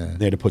over. Yeah.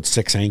 They had to put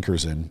 6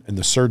 anchors in, and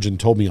the surgeon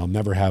told me I'll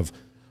never have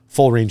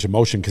full range of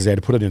motion because they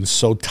had to put it in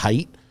so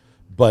tight.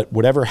 But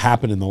whatever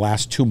happened in the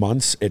last 2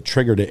 months, it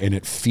triggered it, and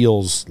it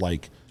feels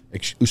like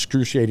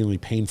excruciatingly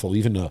painful.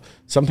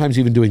 Sometimes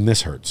even doing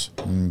this hurts.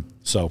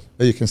 So,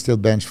 but you can still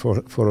bench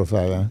 405,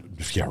 huh?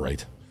 Yeah,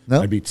 right.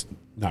 No,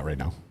 not right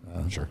now.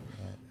 Sure,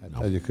 I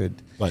thought you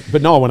could.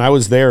 But no, when I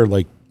was there,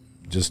 like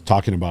just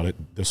talking about it,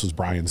 this was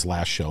Brian's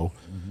last show,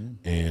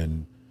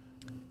 and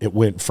it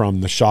went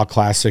from the Shaw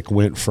Classic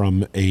went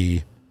from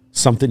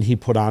something he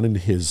put on in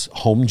his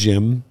home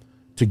gym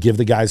to give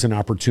the guys an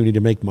opportunity to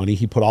make money.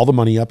 He put all the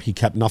money up. He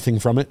kept nothing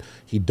from it.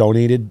 He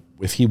donated.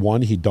 If he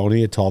won, he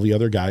donated to all the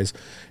other guys.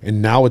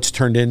 And now it's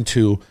turned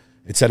into,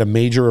 it's at a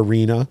major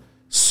arena.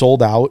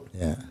 sold out.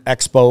 Yeah.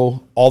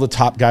 Expo, all the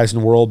top guys in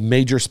the world,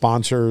 major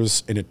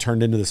sponsors, and it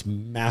turned into this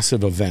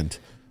massive event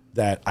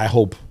that I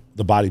hope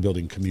the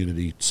bodybuilding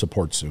community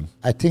supports soon.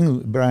 I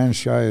think Brian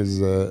Shaw is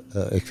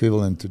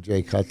equivalent to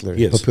Jay Cutler.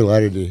 He is.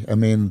 Popularity. I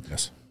mean,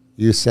 Yes.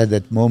 you said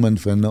that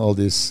moment when all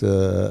these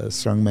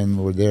strongmen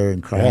were there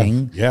and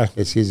crying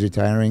as he's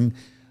retiring.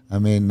 I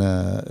mean,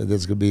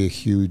 that's going to be a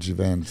huge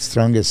event.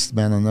 Strongest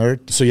man on earth.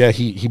 So, yeah,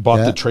 he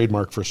bought the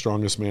trademark for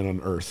Strongest Man on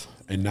Earth,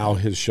 and now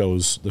his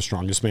show's The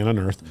Strongest Man on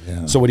Earth.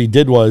 Yeah. So what he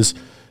did was,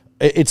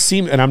 it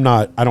seemed, and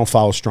I don't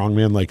follow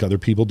strongman like other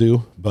people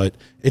do, but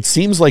it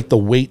seems like the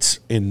weights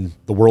in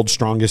the World's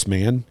Strongest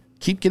Man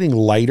keep getting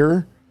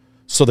lighter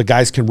so the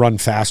guys can run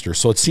faster.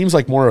 So it seems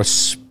like more a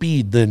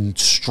speed than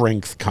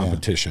strength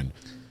competition.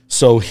 Yeah.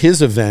 So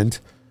his event,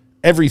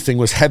 everything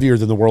was heavier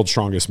than the World's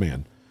Strongest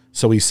Man.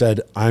 So he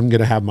said, I'm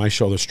going to have my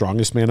show, The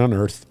Strongest Man on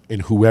Earth,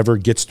 and whoever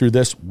gets through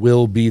this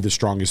will be the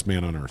strongest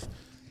man on earth.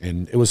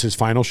 And it was his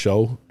final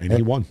show, and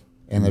he won.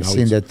 And I've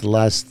seen that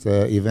last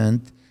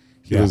event.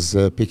 He was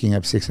picking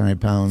up 600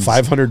 pounds.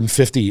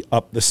 550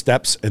 up the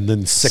steps, and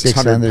then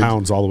 600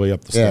 pounds all the way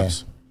up the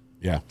steps.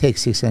 Yeah. Take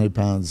 600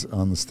 pounds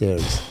on the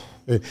stairs.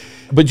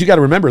 But you got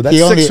to remember, that's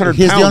 600 pounds.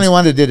 He's the only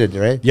one that did it,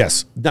 right?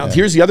 Yes. Now,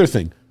 here's the other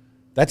thing.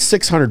 That's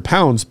 600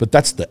 pounds, but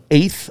that's the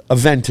 8th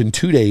event in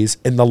 2 days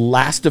and the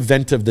last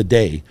event of the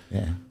day.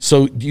 Yeah.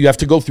 So you have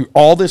to go through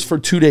all this for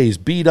 2 days,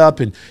 beat up,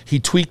 and he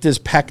tweaked his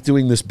pec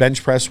doing this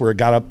bench press where it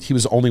got up. He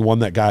was the only one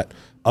that got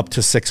up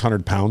to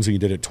 600 pounds, and he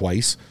did it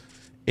twice.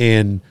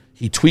 And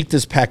he tweaked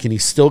his pec, and he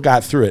still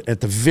got through it.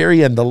 At the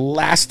very end, the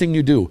last thing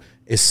you do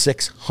is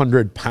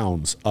 600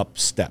 pounds up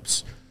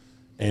steps.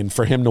 And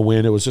for him to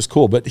win, it was just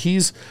cool. But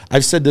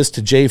I've said this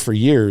to Jay for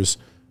years,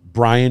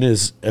 Brian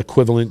is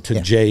equivalent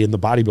to Jay in the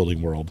bodybuilding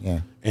world.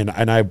 Yeah. And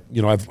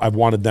I've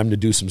wanted them to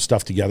do some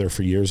stuff together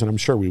for years, and I'm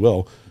sure we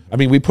will. I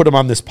mean, we put him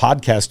on this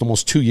podcast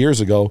almost 2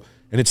 years ago,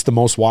 and it's the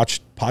most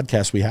watched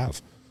podcast we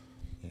have.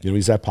 Yeah.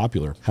 He's that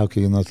popular. How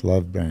can you not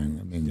love Brian?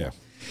 I mean,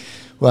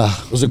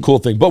 well, it was a cool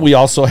thing. But we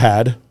also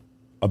had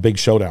a big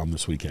showdown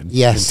this weekend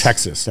in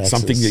Texas,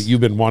 something that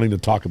you've been wanting to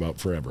talk about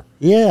forever.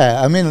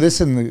 Yeah, I mean,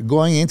 listen,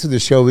 going into the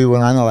show, we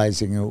were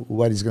analyzing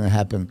what is going to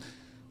happen.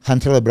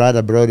 Hunter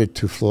Labrada brought it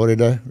to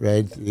Florida,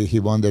 right?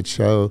 He won that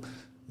show,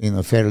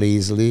 fairly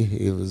easily.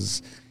 It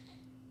was,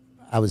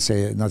 I would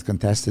say, not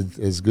contested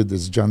as good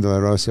as John De La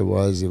Rosa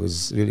was. It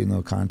was really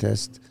no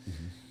contest.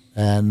 Mm-hmm.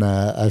 And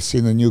I've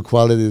seen the new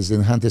qualities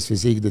in Hunter's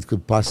physique that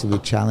could possibly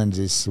challenge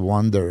this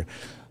wonder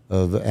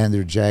of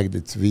Andrew Jack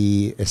that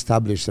we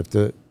established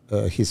after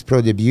his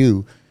pro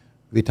debut.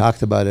 We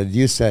talked about it.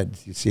 You said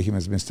you see him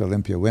as Mr.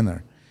 Olympia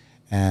winner.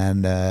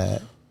 And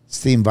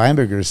Steve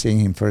Weinberger, seeing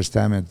him first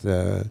time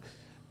at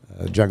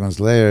Dragon's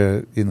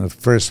Lair,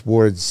 first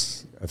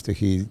words after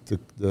he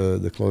took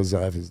the clothes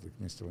off is like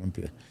Mr.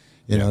 Olympia.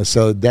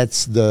 So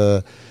that's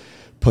the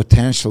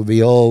potential.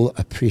 We all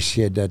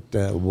appreciate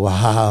that.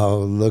 Wow,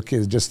 look,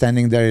 just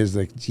standing there is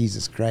like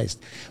Jesus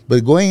Christ.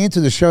 But going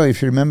into the show,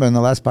 if you remember in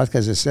the last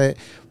podcast, I said,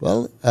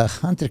 well,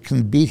 Hunter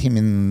can beat him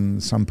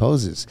in some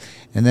poses.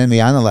 And then we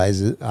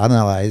analyzed,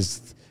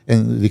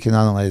 and we can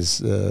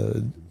analyze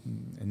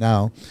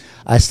now.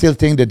 I still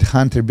think that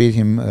Hunter beat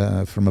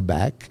him from a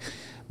back,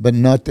 but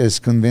not as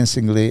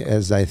convincingly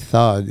as I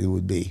thought it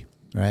would be,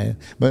 right?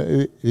 But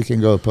we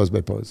can go pose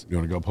by pose. You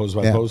want to go pose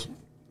by pose?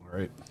 All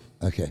right.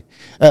 Okay.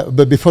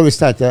 But before we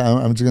start,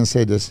 I'm just going to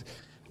say this.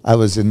 I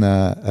was in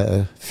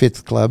a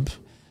fit club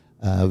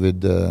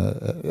with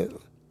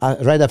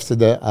right after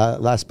the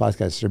last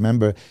podcast.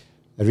 Remember,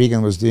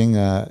 Regan was doing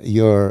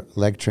your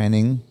leg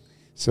training,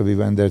 so we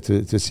went there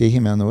to see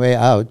him. On the way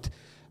out,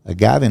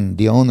 Gavin,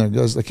 the owner,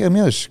 goes like, "Hey,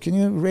 Milos, can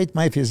you rate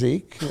my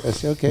physique?" I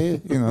said, "Okay,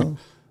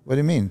 what do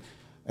you mean?"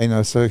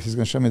 So he's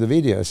going to show me the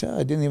video. I said,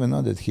 I didn't even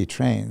know that he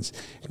trains.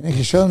 And then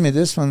he showed me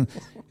this one,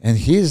 and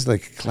he's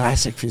like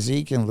classic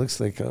physique and looks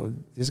like, oh,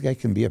 this guy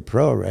can be a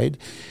pro, right?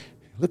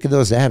 Look at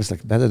those abs,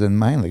 like better than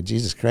mine, like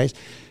Jesus Christ.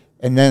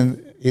 And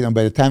then,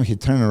 by the time he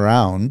turned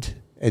around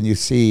and you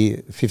see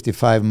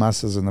 55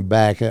 muscles on the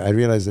back, I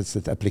realized that's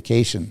that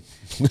application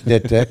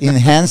that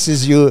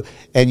enhances you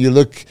and you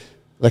look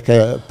like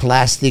a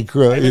plastic,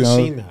 I haven't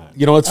seen that.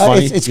 It's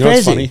funny. It's crazy.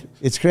 What's funny?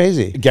 It's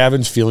crazy.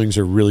 Gavin's feelings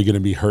are really going to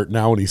be hurt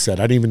now when he said,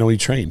 I didn't even know he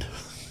trained.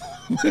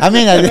 I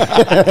mean,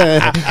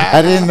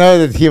 I didn't know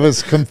that he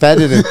was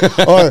competitive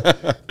or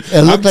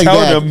it looked like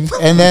that. Him.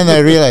 And then I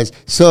realized.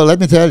 So let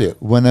me tell you,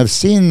 when I've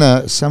seen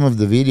some of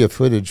the video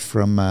footage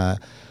from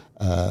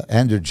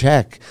Andrew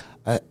Jack,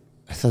 I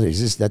thought,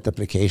 is this that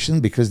application?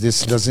 Because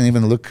this doesn't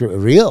even look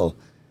real.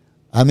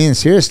 I mean,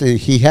 seriously,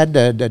 he had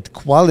that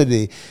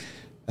quality.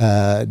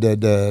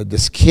 The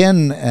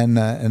skin and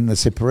the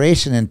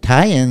separation and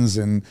tie-ins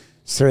and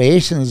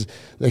striations,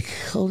 like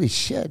holy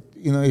shit,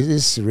 is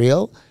this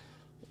real?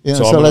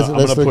 So I'm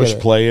gonna push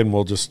play and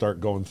we'll just start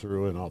going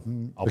through and I'll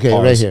okay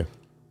pause. Right here.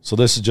 So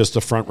this is just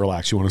a front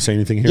relax. You want to say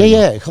anything here?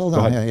 Yeah. Hold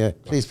on. Yeah.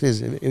 Please.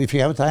 If you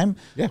have time,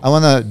 I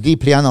want to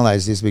deeply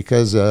analyze this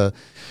because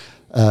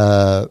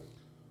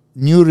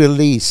new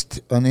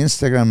released on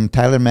Instagram,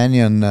 Tyler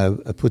Mannion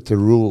put the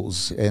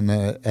rules, and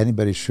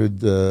anybody should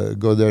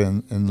go there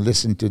and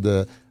listen to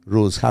the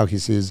rules, how he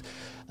sees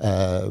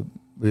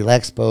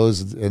relaxed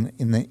pose, and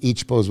in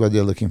each pose what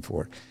they're looking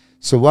for.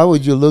 So what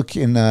would you look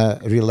in a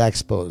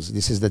relaxed pose?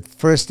 This is the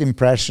first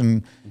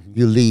impression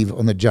you leave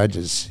on the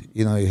judges.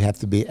 You know, you have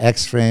to be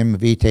X-frame,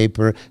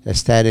 V-taper,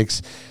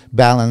 aesthetics,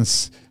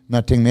 balance,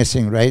 nothing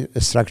missing, right?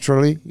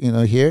 Structurally, you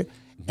know, here.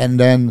 And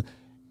then,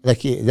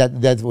 like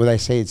that what I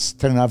say, it's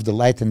turn off the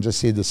light and just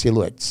see the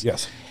silhouettes.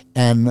 Yes.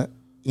 And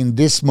in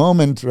this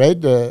moment, right,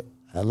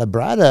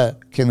 Labrada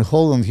can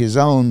hold on his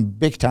own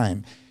big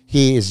time.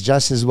 He is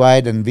just as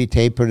wide and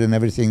V-tapered and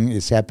everything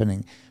is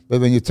happening.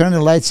 But when you turn the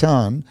lights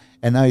on,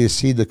 and now you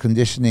see the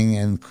conditioning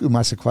and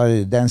muscle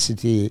quality,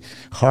 density,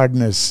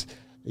 hardness,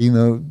 you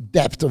know,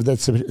 depth of that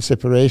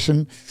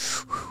separation.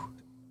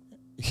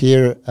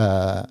 Here,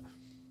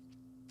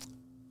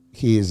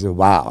 he is a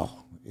wow.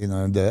 You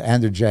know, the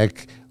Andrew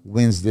Jack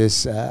wins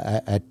this,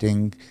 I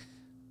think,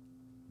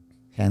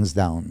 hands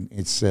down.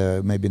 It's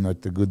maybe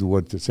not a good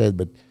word to say,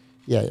 but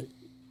yeah,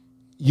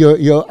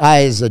 your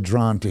eyes are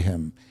drawn to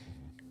him.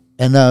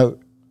 And now,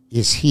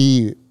 is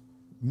he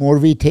more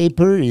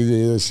V-taper?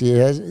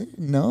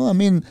 No, I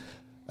mean,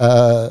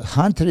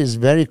 Hunter is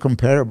very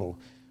comparable,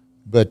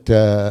 but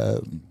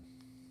Andrew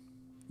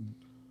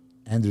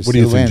what do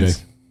you still think, wins.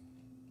 Jay?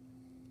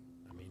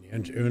 I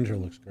mean, Andrew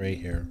looks great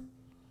here.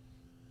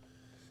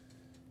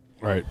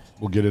 All right,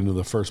 we'll get into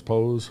the first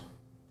pose.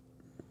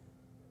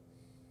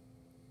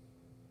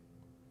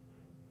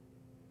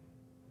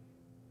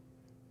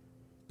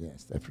 Yeah,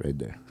 step right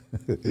there.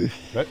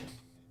 Right.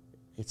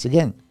 It's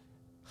again,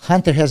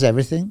 Hunter has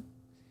everything.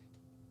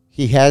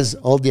 He has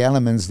all the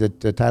elements that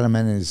Tyler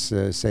Mann is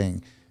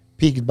saying.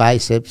 Peaked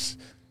biceps,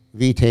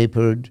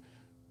 V-tapered,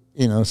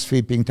 you know,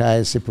 sweeping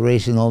thighs,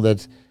 separation, all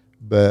that.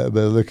 But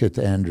look at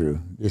Andrew.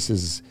 This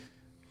is,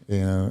 you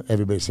know,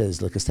 everybody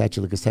says, look a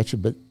statue,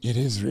 but it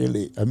is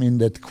really, I mean,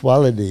 that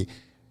quality,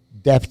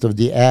 depth of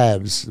the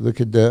abs. Look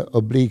at the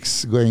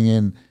obliques going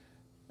in,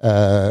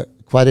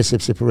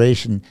 quadricep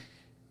separation.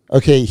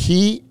 Okay,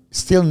 he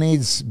still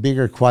needs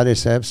bigger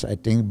quadriceps, I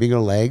think, bigger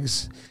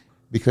legs,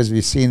 because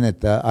we've seen at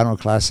the Arnold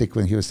Classic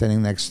when he was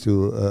standing next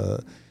to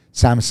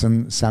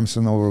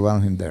Samson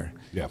overwhelmed him there.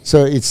 Yeah.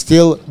 So it's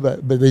still,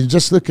 but when you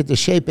just look at the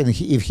shape, and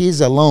if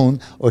he's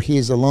alone, or he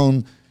is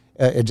alone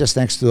just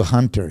next to a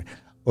Hunter,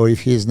 or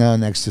if he's now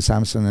next to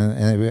Samson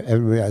and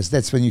everybody else,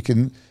 that's when you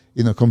can,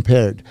 you know,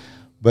 compare it.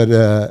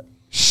 But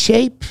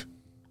shape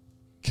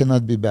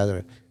cannot be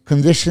better.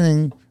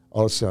 Conditioning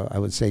also, I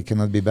would say,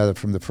 cannot be better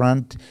from the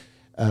front.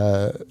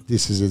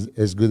 This is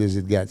as good as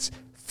it gets.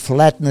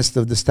 Flatness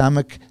of the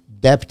stomach,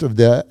 depth of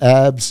the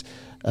abs,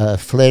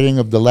 flaring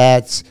of the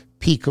lats,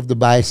 peak of the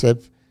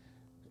bicep.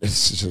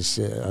 It's just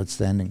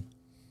outstanding.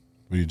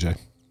 What do you, Jay?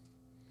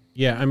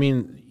 Yeah, I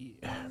mean,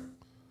 how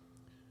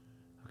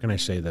can I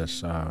say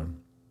this? A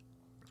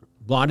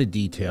lot of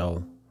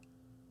detail.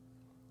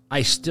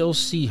 I still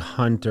see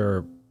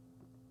Hunter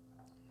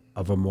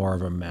of a more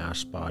of a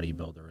mass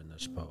bodybuilder in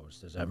this pose.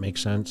 Does that make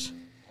sense?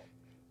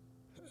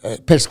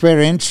 Per square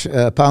inch,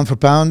 pound for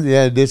pound,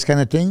 yeah, this kind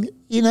of thing.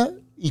 You know,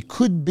 it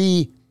could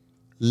be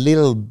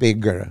little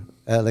bigger,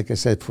 like I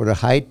said, for the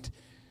height.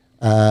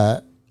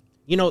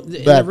 You know, and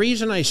the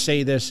reason I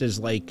say this is,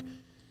 like,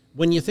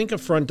 when you think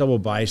of front double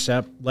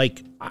bicep,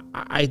 like,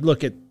 I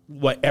look at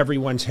what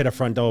everyone's hit a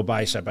front double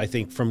bicep. I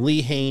think from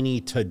Lee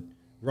Haney to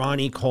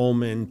Ronnie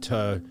Coleman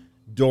to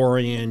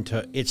Dorian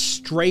to, it's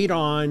straight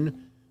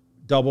on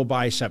double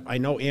bicep. I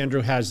know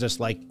Andrew has this,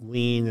 like,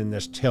 lean and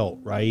this tilt,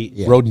 right?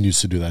 Yeah. Roden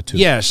used to do that too.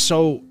 Yeah,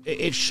 so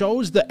it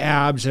shows the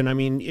abs, and I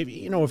mean,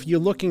 if you're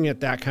looking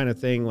at that kind of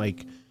thing,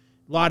 like,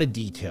 a lot of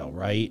detail,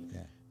 right? Yeah.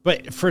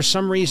 But for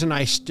some reason,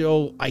 I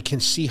can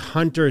see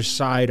Hunter's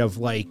side of,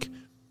 like,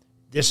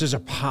 this is a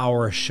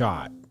power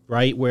shot,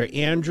 right? Where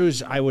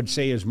Andrew's, I would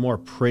say, is more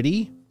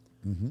pretty,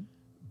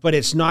 but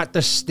it's not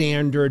the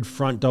standard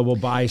front double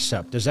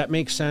bicep. Does that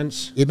make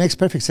sense? It makes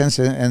perfect sense.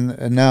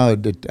 And now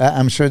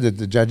I'm sure that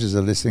the judges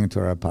are listening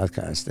to our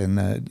podcast,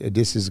 and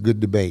this is good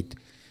debate.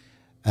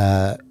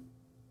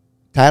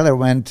 Tyler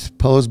went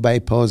pose by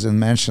pose and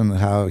mentioned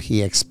how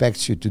he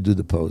expects you to do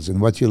the pose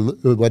and what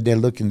they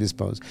look in this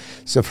pose.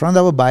 So front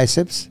double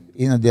biceps,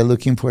 you know, they're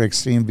looking for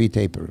extreme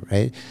V-taper,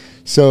 right?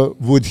 So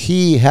would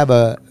he have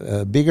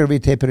a bigger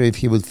V-taper if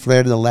he would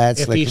flare the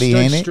lats if like Lee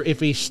Haney?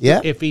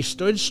 If he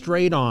stood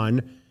straight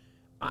on,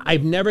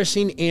 I've never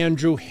seen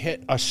Andrew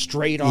hit a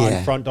straight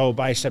on front double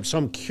bicep, so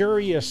I'm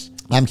curious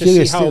to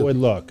see how it would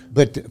look.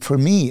 But for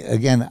me,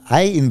 again,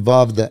 I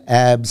involve the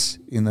abs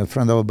in the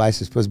front double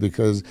biceps pose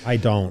because I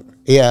don't.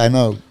 Yeah, I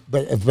know.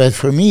 But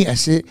for me, I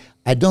see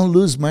I don't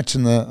lose much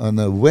on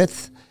the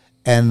width,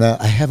 and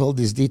I have all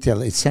this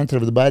detail. It's center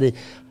of the body.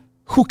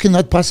 Who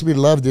cannot possibly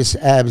love this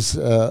abs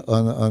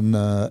on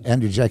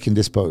Andrew Jack in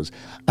this pose?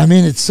 I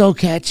mean, it's so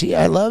catchy.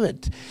 I love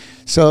it.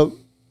 So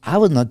I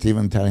would not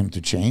even tell him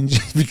to change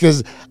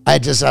because I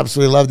just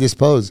absolutely love this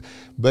pose.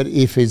 But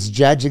if it's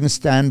judging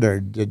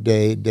standard, that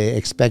they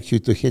expect you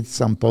to hit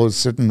some pose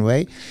certain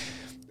way,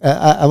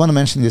 I want to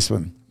mention this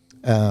one.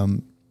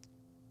 when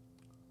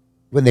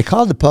they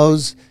call the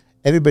pose,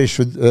 everybody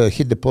should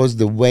hit the pose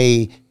the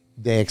way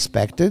they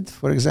expected,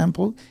 for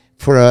example,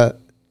 for a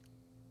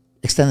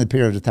extended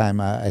period of time.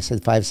 I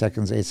said 5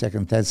 seconds, 8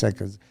 seconds, 10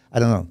 seconds. I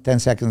don't know, 10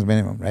 seconds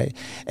minimum, right?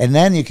 And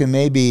then you can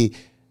maybe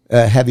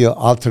have your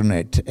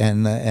alternate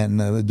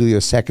and do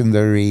your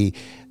secondary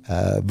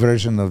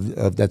version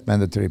of that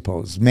mandatory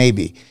pose.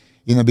 Maybe.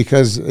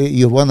 Because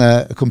you want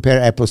to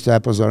compare apples to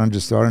apples,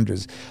 oranges to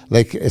oranges.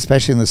 Like,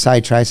 especially in the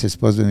side triceps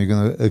pose, when you're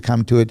going to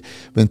come to it,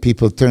 when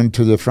people turn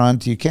to the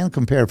front, you can't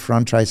compare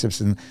front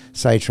triceps and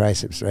side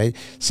triceps, right?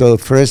 So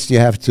first you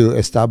have to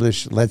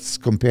establish, let's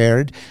compare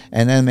it,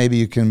 and then maybe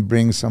you can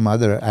bring some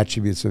other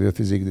attributes of your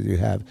physique that you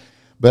have.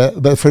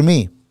 But for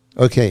me,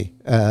 okay,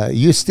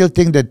 you still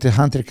think that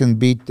Hunter can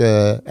beat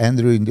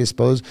Andrew in this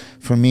pose?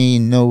 For me,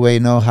 no way,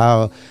 no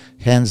how,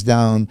 hands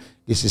down.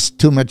 This is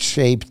too much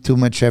shape, too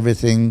much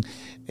everything.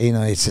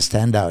 It's a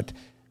standout.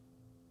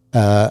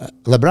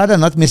 Labrada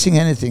not missing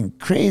anything.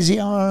 Crazy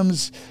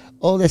arms,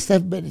 all that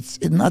stuff, but it's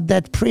not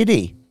that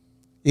pretty.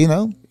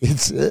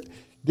 It's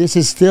this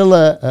is still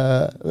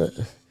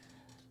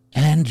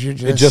Andrew.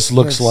 It just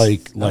looks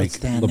like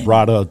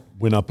Labrada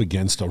went up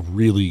against a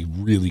really,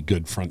 really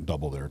good front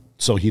double there.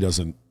 So he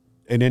doesn't.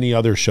 In any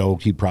other show,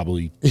 he would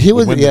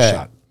win the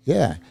shot.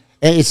 Yeah,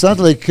 and it's not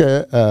like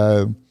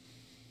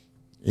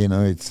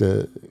it's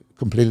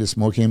completely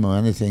smoking him or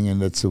anything,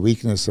 and that's a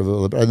weakness of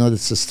Labrada. I know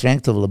that's the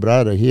strength of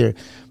Labrada here,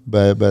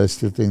 but I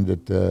still think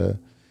that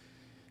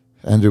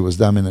Andrew was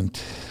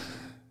dominant.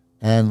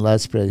 And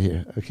last spread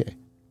here. Okay.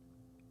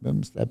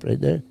 Boom, stop right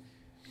there.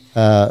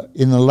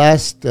 In the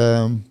last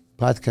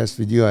podcast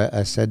with you,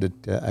 I said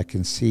that I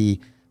can see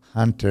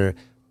Hunter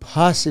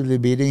possibly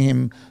beating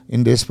him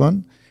in this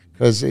one,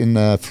 because in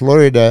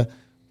Florida,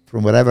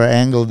 from whatever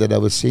angle that I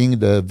was seeing,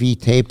 the V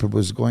taper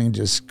was going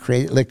just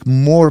crazy, like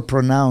more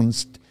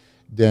pronounced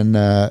than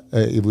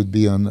it would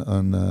be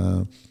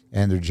on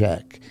Andrew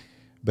Jack,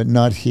 but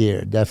not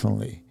here,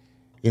 definitely.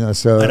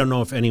 So I don't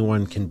know if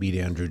anyone can beat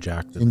Andrew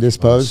Jack in this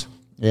pose.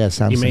 Yeah,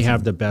 he may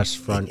have the best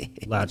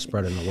front lat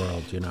spread in the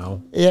world.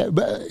 Yeah,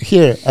 but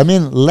here,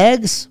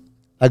 legs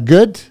are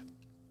good.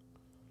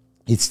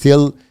 It's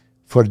still,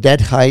 for that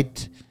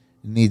height,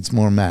 needs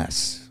more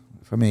mass.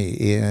 For me,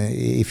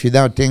 if you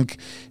now think,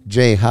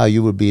 Jay, how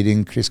you were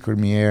beating Chris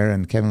Cormier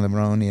and Kevin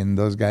Lebroni and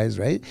those guys,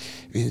 right?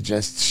 It's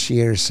just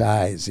sheer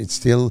size. It's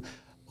still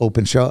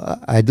open show.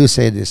 I do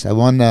say this. I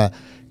want a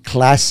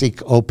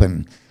classic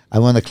open. I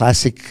want a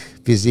classic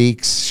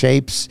physiques,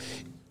 shapes,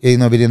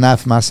 with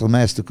enough muscle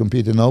mass to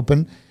compete in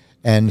open.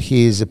 And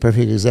he is a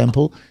perfect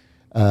example.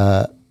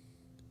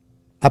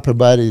 Upper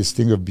body is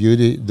thing of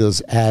beauty.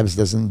 Those abs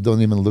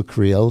don't even look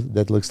real.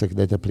 That looks like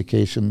that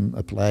application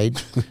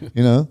applied,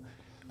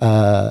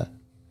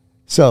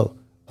 So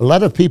a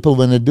lot of people,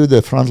 when they do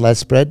the front lat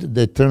spread,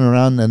 they turn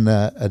around and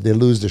they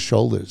lose the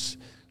shoulders,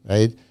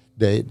 right?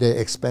 They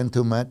expand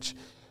too much.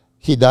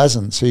 He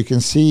doesn't. So you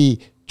can see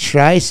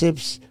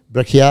triceps,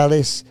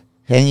 brachialis,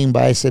 hanging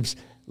biceps,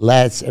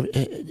 lats.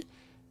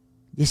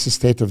 This is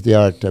state of the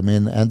art.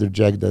 Andrew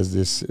Jack does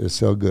this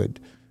so good.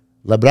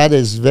 Labrada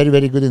is very,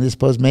 very good in this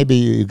pose. Maybe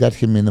you got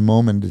him in a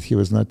moment that he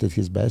was not at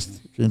his best.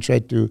 You can try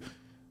to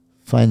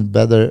find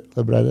better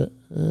Labrada.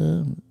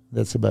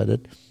 That's about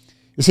it.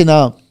 You see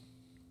now,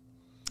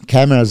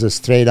 cameras are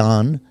straight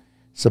on,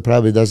 so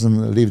probably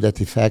doesn't leave that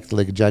effect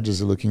like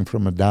judges are looking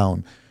from a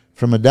down.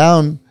 From a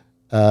down,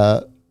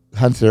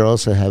 Hunter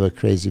also have a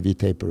crazy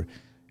V-taper.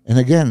 And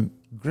again,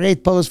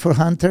 great pose for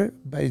Hunter,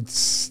 but it's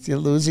still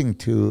losing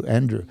to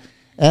Andrew.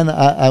 And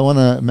I want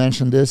to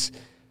mention this.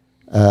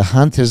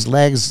 Hunter's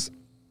legs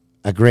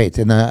are great.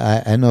 And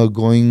I know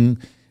going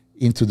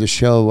into the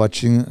show,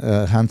 watching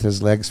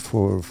Hunter's legs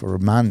for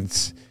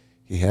months,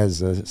 he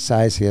has a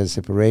size, he has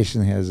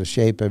separation, he has a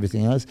shape,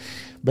 everything else.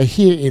 But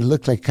here it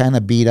looked like kind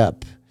of beat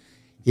up.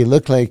 It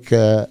looked like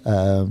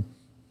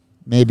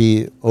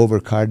maybe over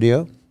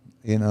cardio,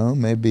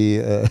 maybe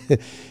a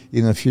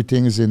few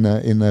things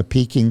in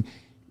peaking.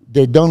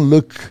 They don't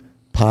look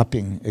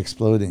popping,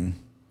 exploding.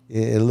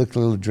 It looked a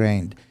little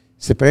drained.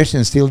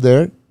 Separation is still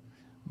there,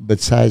 but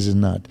size is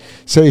not.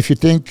 So if you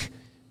think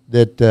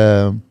that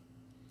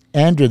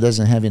Andrew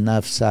doesn't have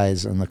enough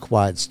size on the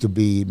quads to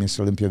be Mr.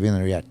 Olympia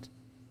winner yet,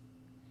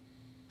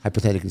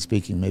 hypothetically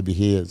speaking, maybe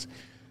he is.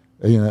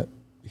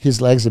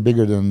 His legs are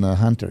bigger than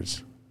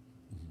Hunter's.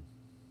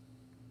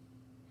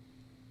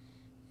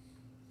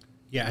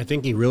 Yeah, I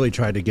think he really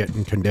tried to get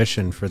in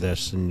condition for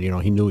this, and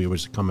he knew he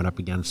was coming up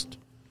against,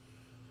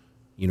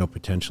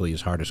 potentially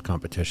his hardest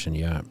competition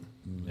yet.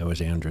 That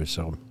was Andrew.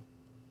 So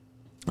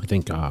I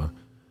think,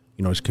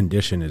 his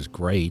condition is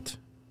great.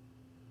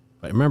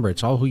 But remember,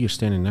 it's all who you're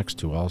standing next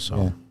to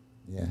also.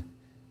 Yeah.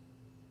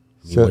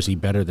 So, was he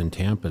better than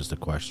Tampa is the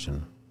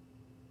question.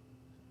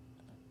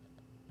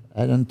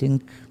 I don't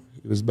think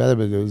it was better,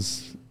 but it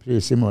was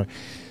pretty similar.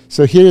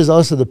 So here is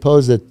also the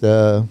pose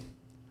that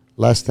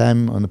last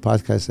time on the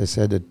podcast I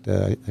said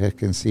that I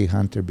can see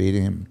Hunter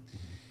beating him.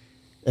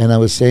 And I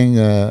was saying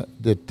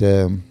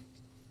that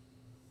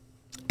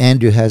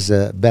Andrew has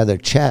a better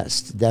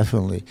chest,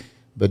 definitely.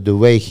 but the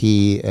way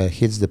he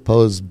hits the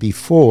pose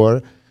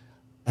before,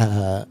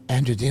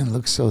 Andrew didn't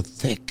look so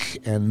thick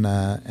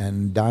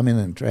and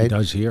dominant, right? He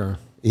does here.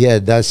 Yeah,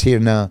 it does here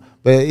now.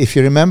 But if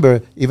you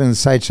remember, even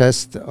side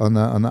chest on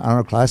the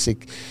Arnold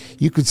Classic,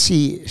 you could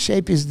see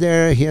shape is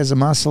there. He has a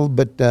muscle,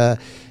 but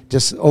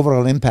just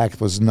overall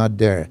impact was not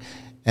there.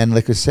 And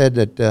like I said,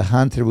 that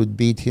Hunter would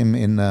beat him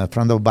in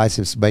frontal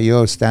biceps by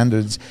your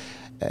standards,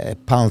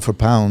 pound for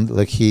pound.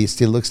 Like he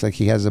still looks like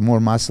he has a more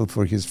muscle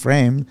for his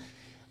frame.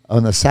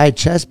 On a side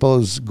chest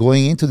pose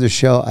going into the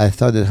show, I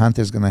thought that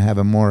Hunter's going to have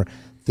a more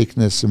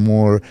thickness, a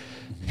more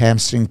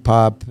hamstring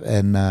pop,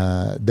 and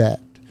that.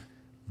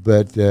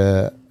 But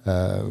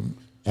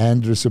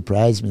Andrew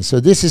surprised me. So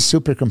this is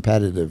super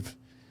competitive.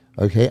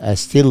 Okay, I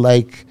still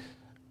like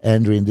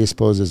Andrew in this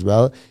pose as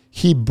well.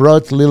 He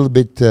brought a little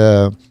bit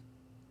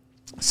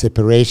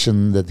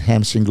separation, that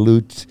hamstring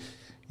glute.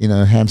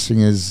 Hamstring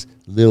is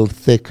a little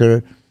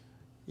thicker.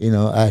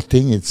 I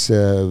think it's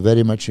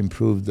very much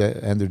improved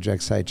the Andrew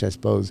Jack side chest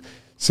pose.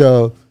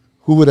 So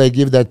who would I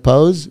give that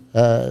pose?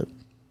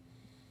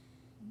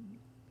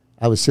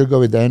 I would still go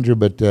with Andrew,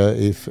 but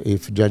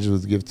if judges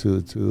would give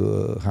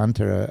to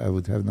Hunter, I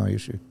would have no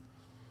issue.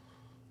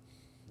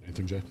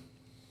 Anything, Jay?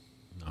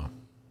 No.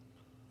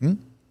 No,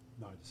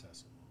 I just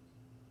asked.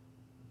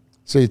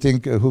 So you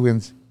think who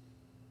wins?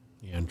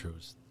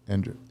 Andrews.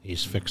 Andrew.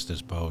 He's fixed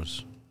his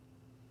pose.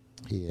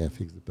 Yeah,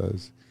 fixed the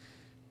pose.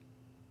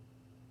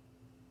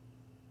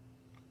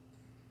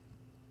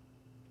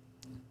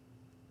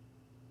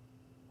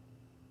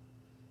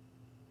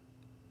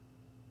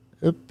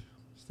 Up,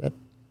 step.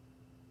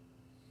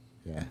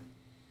 Yeah.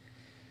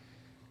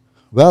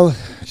 Well,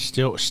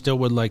 Still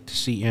would like to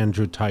see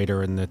Andrew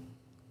tighter in the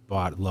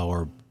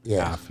lower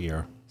half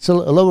here.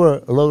 So a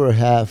lower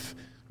half,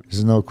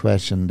 there's no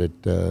question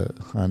that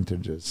Hunter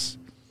just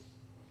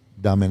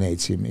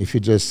dominates him. If you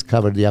just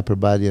cover the upper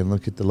body and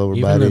look at the lower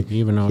body,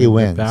 even though he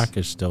wins. The back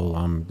is still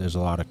there's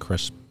a lot of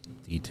crisp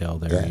detail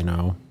there.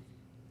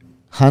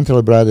 Hunter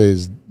Labrada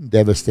is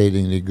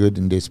devastatingly good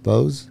in this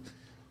pose,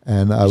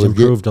 and He's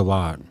improved a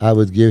lot. I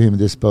would give him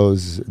this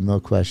pose,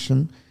 no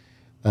question.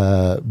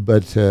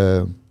 But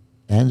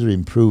Andrew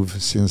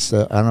improved since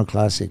Arnold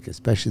Classic,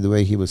 especially the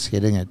way he was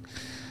hitting it.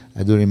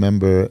 I do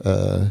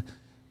remember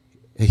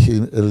he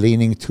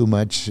leaning too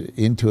much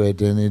into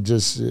it, and it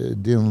just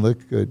didn't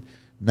look good.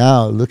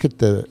 Now look at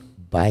the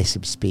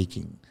biceps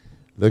peaking.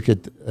 Look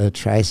at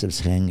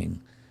triceps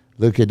hanging.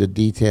 Look at the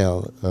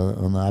detail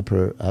on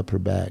the upper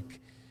back.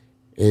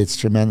 It's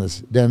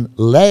tremendous. Then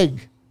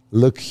leg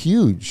look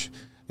huge.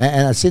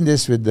 And I've seen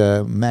this with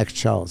Max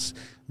Charles.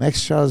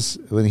 Max Charles,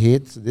 when he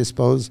hits this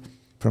pose,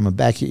 from the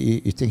back,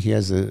 you think he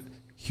has the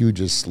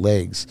hugest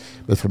legs.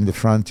 But from the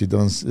front, you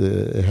don't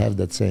have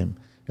that same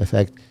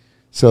effect.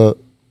 So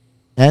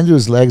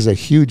Andrew's legs are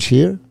huge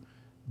here,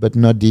 but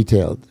not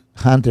detailed.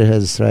 Hunter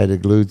has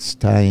striated glutes,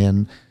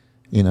 tie-in,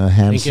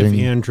 hamstring. I think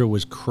if Andrew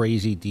was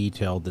crazy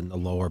detailed in the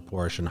lower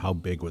portion, how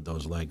big would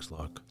those legs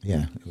look?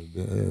 Yeah,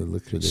 it would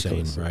look ridiculous.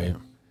 Insane, right?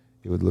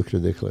 It would look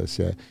ridiculous,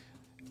 yeah.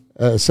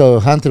 So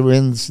Hunter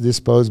wins this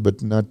pose,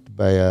 but not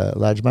by a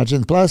large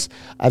margin. Plus,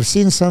 I've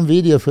seen some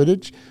video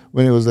footage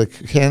when it was like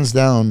hands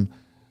down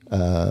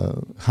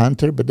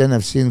Hunter, but then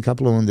I've seen a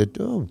couple of them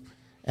that,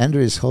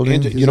 Andrew is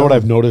holding. You know what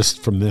I've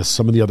noticed from this?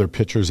 Some of the other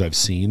pictures I've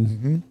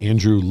seen,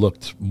 Andrew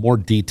looked more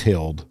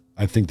detailed.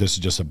 I think this is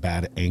just a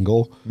bad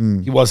angle.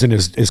 He wasn't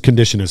as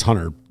conditioned as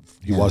Hunter.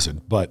 He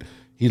wasn't, but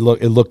it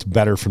looked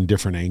better from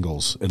different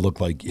angles. It looked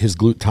like his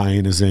glute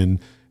tie-in is in.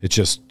 He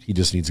just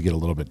needs to get a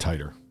little bit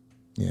tighter.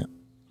 Yeah.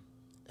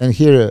 And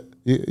here,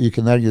 you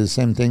can argue the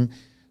same thing,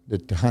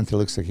 that Hunter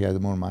looks like he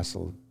had more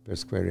muscle per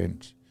square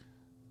inch.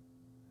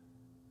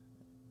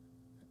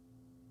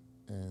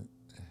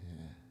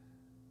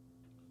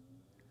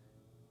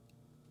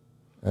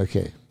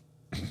 Okay.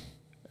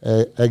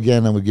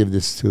 Again, I would give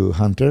this to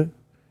Hunter.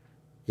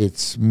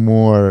 It's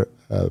more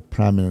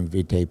prominent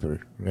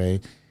V-taper,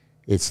 right?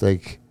 It's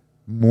like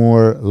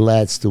more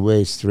lats to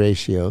waist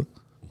ratio.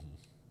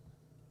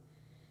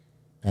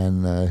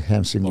 And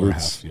hamstring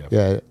glutes.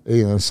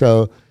 Yeah,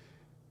 so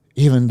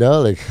even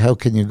though, like, how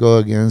can you go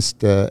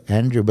against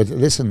Andrew? But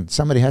listen,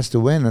 somebody has to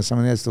win and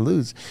somebody has to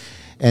lose.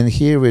 And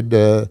here with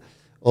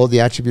all the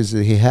attributes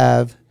that he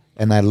have,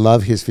 and I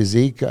love his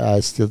physique,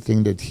 I still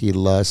think that he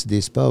lost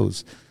this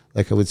pose.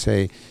 Like I would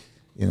say,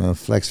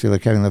 flex filler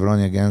Kevin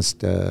Levroni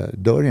against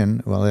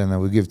Dorian. Well, then I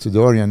would give to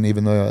Dorian,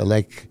 even though I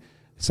like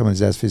someone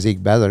that has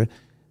physique better.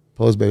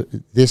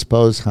 This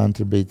pose,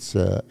 Hunter beats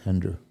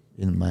Andrew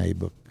in my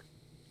book.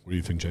 What do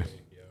you think, Jay?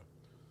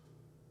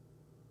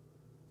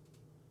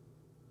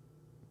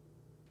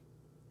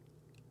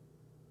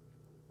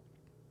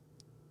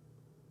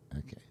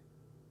 Okay.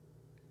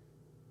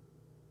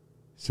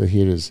 So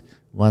here is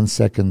 1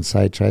 second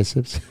side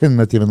triceps,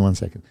 not even 1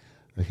 second.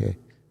 Okay.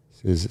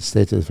 So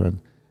stay to the front.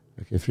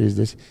 Okay, freeze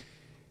this.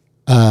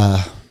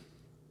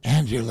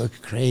 Andrew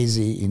looked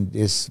crazy in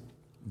this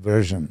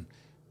version,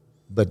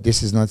 but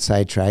this is not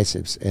side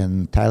triceps.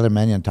 And Tyler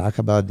Mannion talked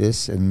about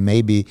this, and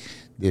maybe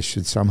this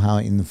should somehow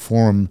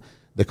inform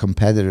the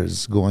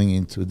competitors going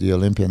into the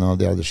Olympia and all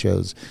the other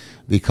shows.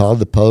 We call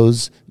the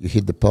pose, you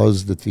hit the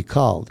pose that we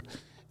called.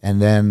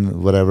 And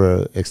then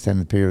whatever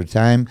extended period of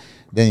time,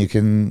 then you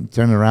can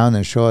turn around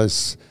and show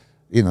us,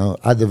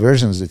 other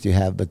versions that you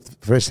have. But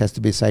first has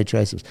to be side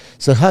triceps.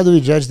 So how do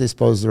we judge this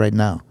pose right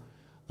now?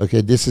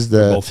 Okay, this is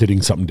They're both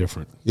hitting something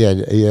different. Yeah,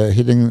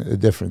 hitting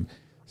different.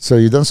 So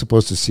you don't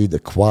supposed to see the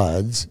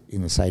quads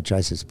in a side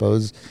triceps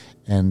pose,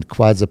 and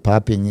quads are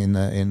popping in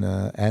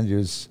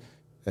Andrew's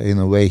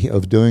way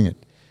of doing it.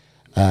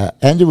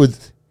 Andrew would.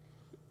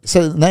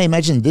 So now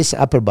imagine this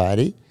upper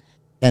body,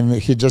 and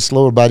he just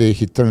lower body.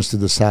 He turns to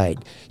the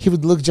side. He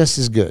would look just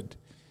as good.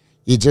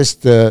 He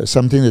just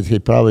something that he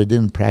probably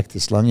didn't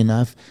practice long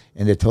enough,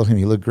 and they told him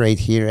he looked great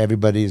here.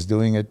 Everybody is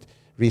doing it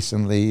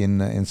recently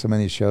in so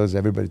many shows.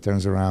 Everybody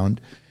turns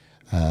around.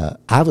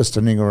 I was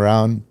turning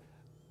around.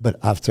 But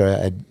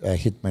after I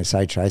hit my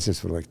side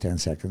triceps for like 10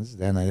 seconds,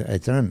 then I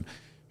turn,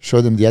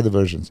 show them the other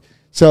versions.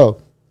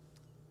 So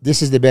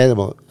this is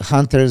debatable.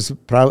 Hunter's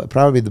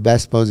probably the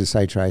best pose is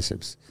side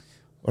triceps,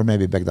 or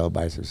maybe back dog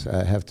biceps.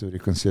 I have to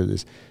reconsider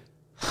this.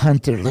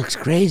 Hunter looks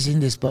crazy in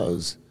this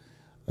pose,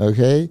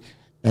 okay?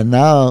 And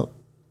now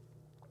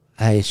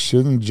I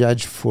shouldn't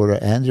judge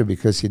for Andrew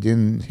because he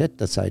didn't hit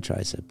the side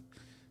tricep.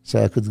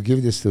 So I could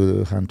give this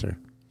to Hunter.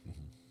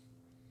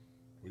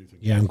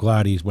 Yeah, I'm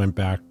glad he went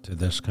back to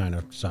this kind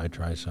of side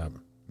tricep.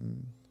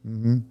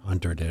 Mm-hmm.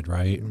 Hunter did,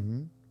 right?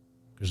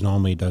 Because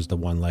normally he does the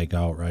one leg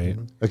out, right?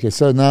 Okay,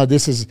 so now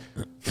this is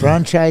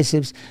front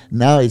triceps.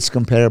 Now it's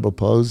comparable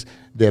pose.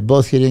 They're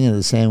both hitting in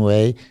the same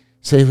way.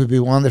 So it would be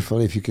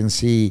wonderful if you can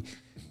see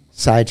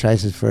side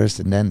triceps first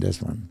and then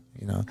this one.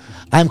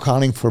 I'm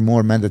calling for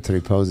more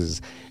mandatory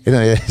poses.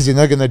 As you're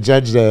not going to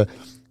judge the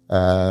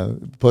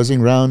posing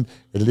round,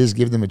 at least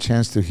give them a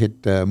chance to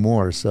hit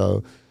more.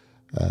 So.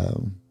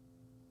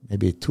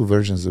 Maybe 2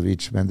 versions of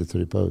each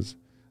mandatory pose.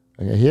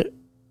 Okay, here.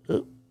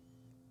 Oh.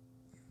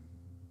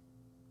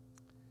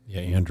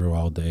 Yeah, Andrew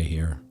all day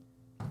here.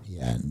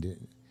 Yeah,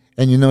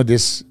 and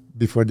this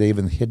before they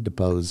even hit the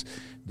pose,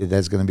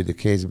 that's going to be the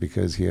case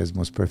because he has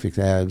most perfect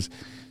abs,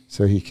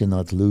 so he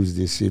cannot lose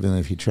this even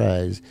if he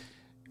tries.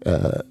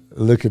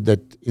 Look at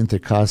that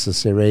intercostal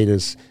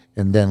serratus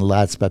and then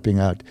lats popping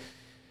out.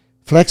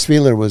 Flex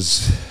Wheeler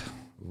was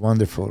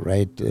wonderful,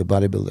 right?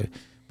 Bodybuilder.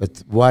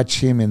 But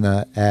watch him in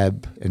an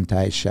ab and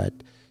thigh shot.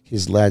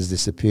 His lats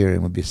disappear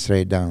and will be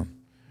straight down.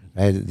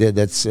 Right?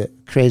 That's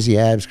crazy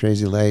abs,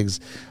 crazy legs,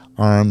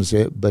 arms,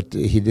 but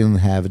he didn't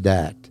have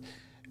that.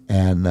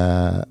 And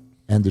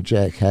Andrew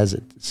Jack has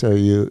it. So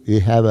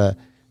you have a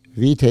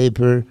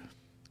V-taper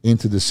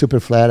into the super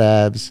flat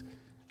abs,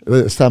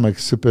 stomach,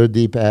 super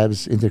deep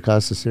abs,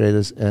 intercostal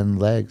serratus, and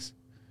legs.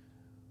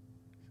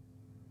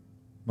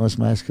 Most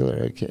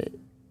muscular, okay.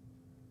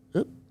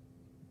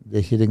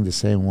 They're hitting the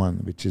same one,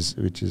 which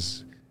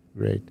is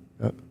great.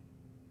 Oh.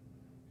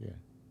 Yeah.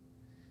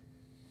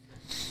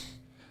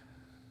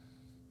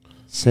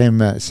 Same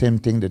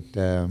thing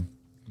that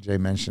Jay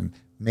mentioned.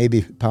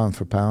 Maybe pound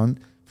for pound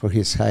for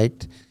his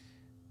height.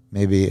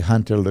 Maybe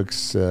Hunter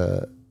looks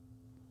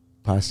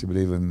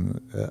possibly even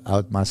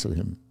out-muscle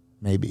him.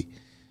 Maybe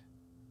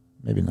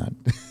not.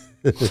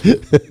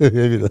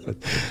 Maybe not.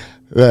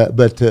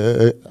 But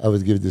I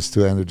would give this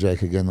to Andrew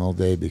Jack again all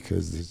day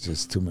because it's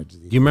just too much. Do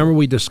you remember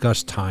we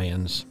discussed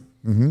tie-ins?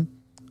 Mm-hmm.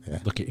 Yeah.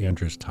 Look at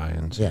Andrew's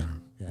tie-ins. Yeah.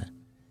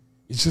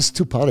 It's just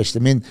too polished. I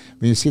mean,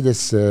 when you see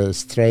this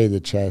straight the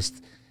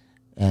chest,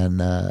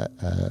 and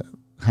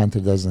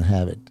Hunter doesn't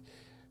have it.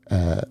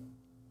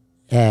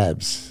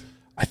 Abs.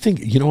 I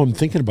think I'm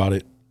thinking about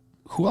it.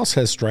 Who else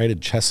has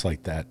striated chests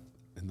like that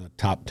in the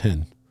top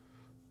 10?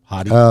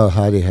 Hadi. Oh,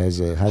 Hadi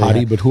has a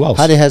Hadi, but who else?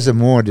 Hadi has a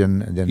more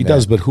than he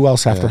does, but who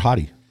else after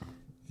Hadi?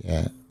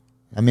 Yeah,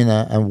 I mean,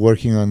 I'm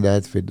working on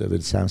that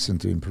with Samson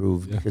to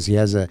improve because he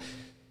has a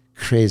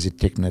crazy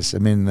thickness. I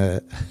mean,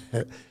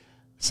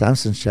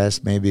 Samson's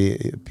chest,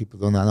 maybe people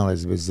don't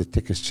analyze, but it's the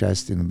thickest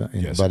chest in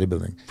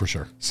bodybuilding for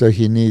sure. So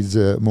he needs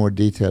more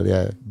detail.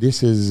 Yeah,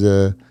 this is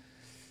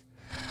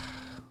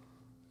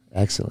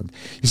excellent.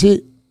 You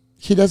see,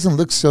 he doesn't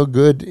look so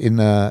good in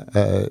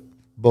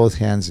both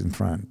hands in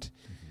front.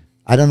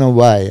 I don't know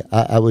why.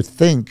 I would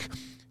think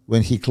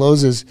when he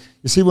closes,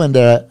 you see when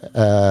there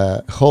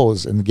are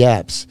holes and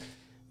gaps,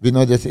 we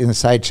know that in the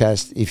side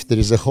chest, if there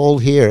is a hole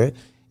here,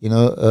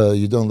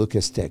 you don't look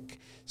as thick.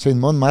 So in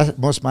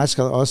most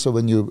muscular, also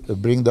when you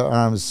bring the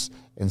arms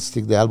and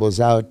stick the elbows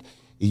out,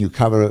 and you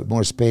cover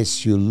more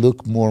space, you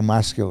look more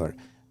muscular.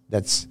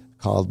 That's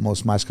called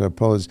most muscular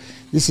pose.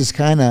 This is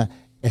kind of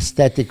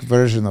aesthetic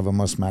version of a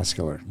most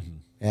muscular,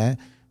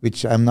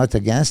 which I'm not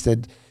against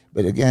it.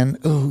 But again,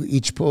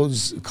 each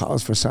pose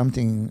calls for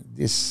something.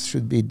 This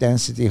should be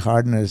density,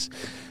 hardness,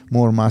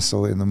 more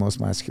muscle in the most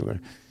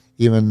muscular.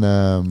 Even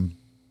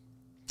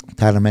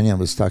Tyler Mannion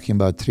was talking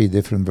about 3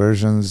 different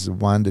versions.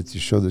 One that you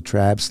show the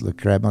traps, the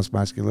crab most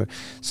muscular.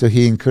 So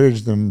he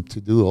encouraged them to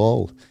do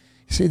all.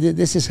 See,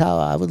 this is how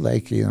I would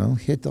like,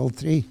 hit all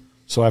 3.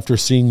 So after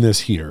seeing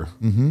this here,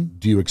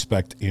 do you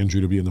expect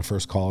Andrew to be in the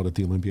first call out at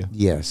the Olympia?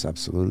 Yes,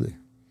 absolutely.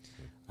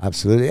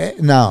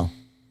 Absolutely. Now,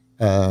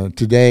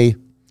 today,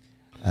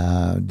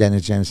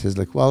 Dennis James says,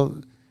 like, well,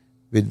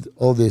 with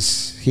all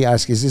this, he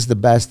asked, is this the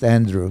best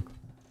Andrew?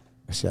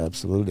 I said,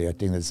 absolutely. I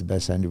think that's the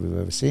best Andrew we've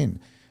ever seen.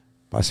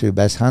 Possibly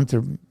best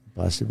hunter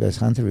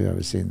we've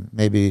ever seen.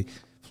 Maybe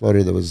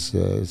Florida was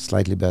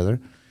slightly better.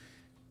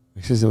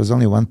 He says there was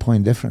only 1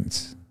 point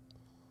difference.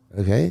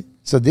 Okay?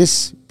 So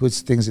this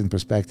puts things in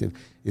perspective.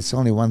 It's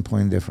only 1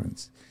 point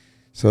difference.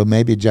 So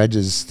maybe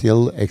judges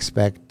still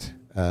expect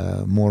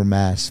more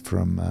mass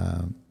from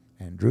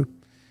Andrew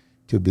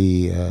to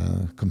be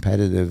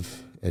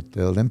competitive at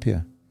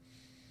Olympia.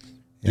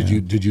 Yeah.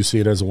 Did you see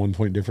it as a 1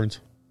 point difference?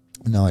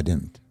 No, I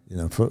didn't.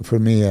 For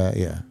me,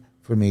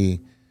 For me,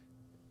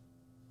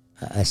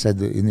 I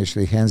said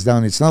initially, hands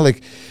down. It's not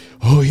like,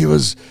 he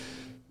was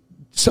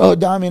so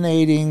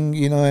dominating,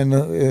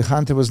 and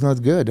Hunter was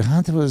not good.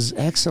 Hunter was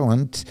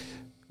excellent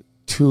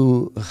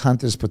to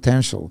Hunter's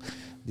potential.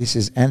 This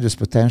is Andrew's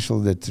potential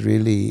that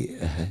really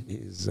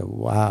is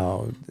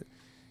wow.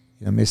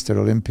 Mr.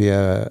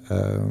 Olympia.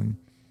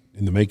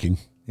 In the making.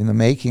 In the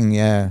making,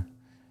 yeah.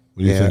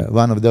 What do you think?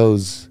 One of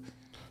those.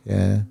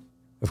 Yeah.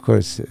 Of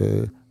course,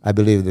 I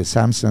believe that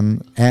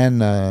Samson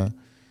and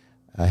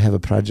I have a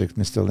project,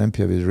 Mr.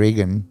 Olympia, with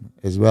Regan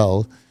as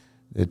well.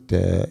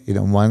 That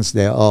once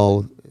they're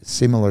all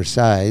similar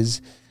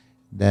size,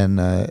 then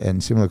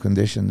and similar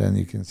condition, then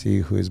you can see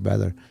who is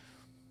better.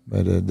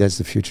 But that's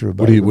the future of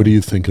bodybuilding. What do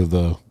you think of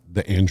the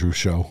Andrew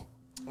show?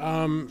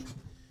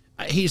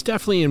 He's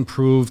definitely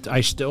improved.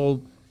 I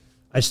still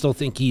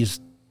think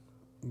he's,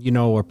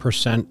 a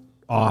percent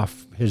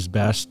off his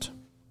best.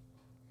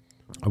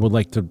 I'd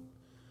like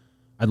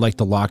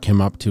to lock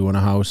him up in a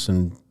house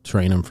and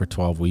train him for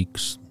 12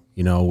 weeks.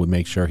 Would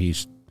make sure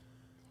he's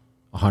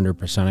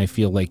 100%. I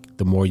feel like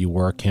the more you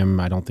work him,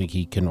 I don't think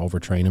he can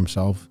overtrain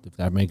himself, if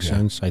that makes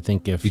sense. I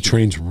think if he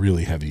trains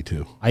really heavy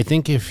too. I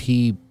think if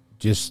he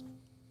just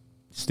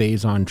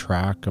stays on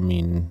track, I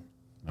mean,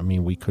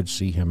 we could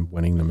see him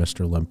winning the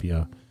Mr.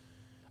 Olympia.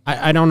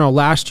 I don't know.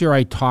 Last year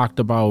I talked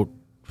about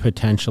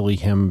potentially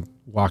him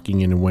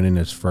walking in and winning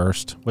his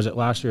first. Was it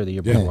last year or the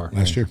year before?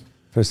 Last year.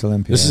 First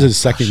Olympia. This is his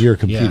second year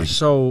competing. Yeah,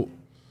 so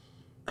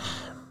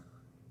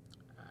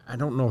I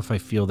don't know if I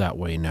feel that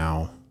way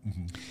now.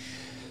 Mm-hmm.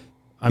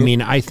 I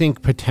mean, I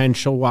think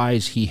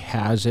potential-wise he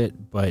has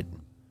it, but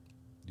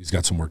he's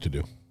got some work to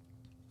do.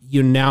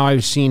 Now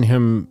I've seen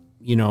him,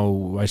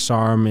 I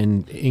saw him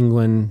in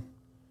England,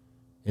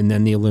 and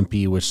then the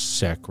Olympia was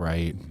sick,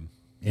 right? Mm-hmm.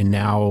 And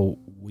now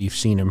we've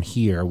seen him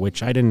here,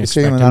 which I didn't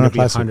expect him to be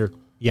 100.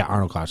 Yeah,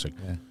 Arnold Classic.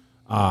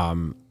 Yeah.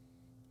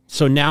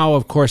 So now,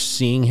 of course,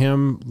 seeing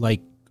him, like,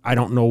 I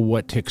don't know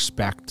what to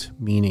expect,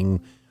 meaning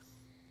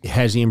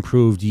has he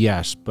improved?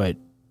 Yes, but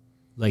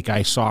like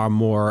I'm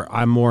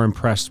more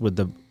impressed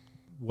with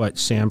what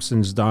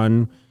Samson's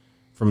done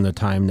from the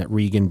time that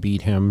Regan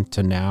beat him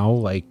to now,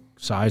 like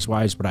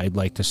size-wise, but I'd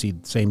like to see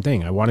the same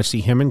thing. I want to see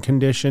him in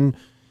condition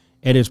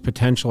at his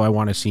potential. I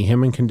want to see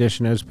him in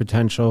condition at his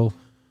potential.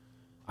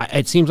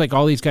 It seems like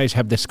all these guys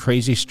have this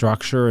crazy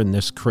structure and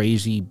this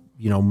crazy,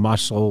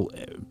 muscle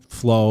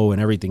flow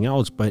and everything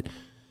else, but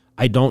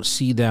I don't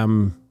see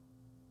them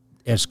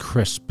as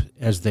crisp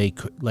as they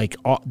could. Like,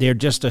 they're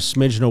just a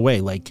smidgen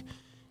away. Like,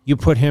 you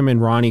put him in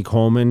Ronnie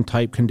Coleman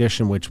type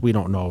condition, which we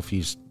don't know if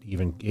he's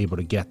even able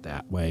to get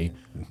that way,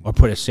 or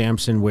put a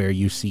Samson where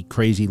you see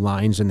crazy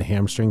lines in the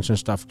hamstrings and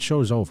stuff.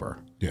 Show's over.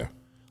 Yeah.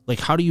 Like,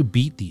 how do you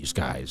beat these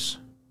guys?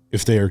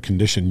 If they are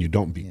conditioned, you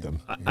don't beat them.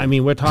 I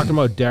mean, we're talking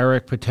about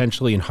Derek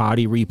potentially and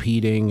Hottie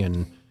repeating,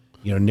 and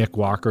Nick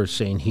Walker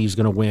saying he's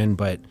going to win,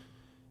 but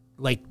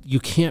like,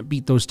 you can't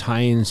beat those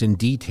tie-ins in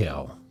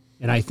detail.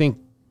 And I think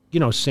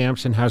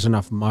Samson has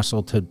enough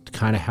muscle to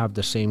kind of have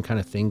the same kind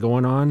of thing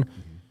going on.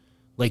 Mm-hmm.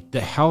 Like,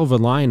 the hell of a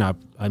lineup.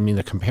 I mean,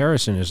 the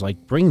comparison is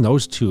like, bring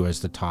those two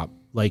as the top.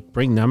 Like,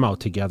 bring them out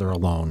together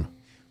alone.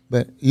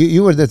 But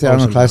you were at the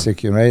Arnold Classic,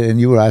 right? And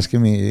you were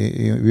asking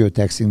me, we were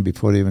texting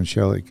before the even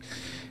show, like,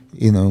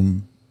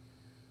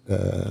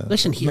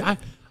 listen,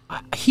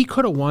 he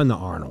could have won the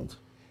Arnold.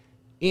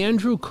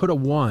 Andrew could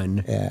have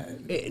won. Yeah.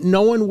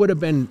 No one would have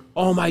been,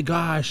 oh my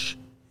gosh.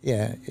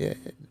 Yeah.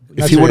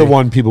 If he would have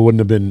won, people wouldn't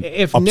have been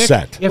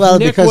upset. If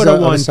Nick would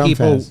have won,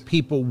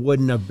 people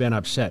wouldn't have been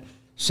upset.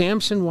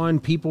 Samson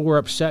won, people were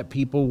upset,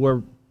 people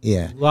were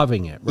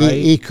loving it, right?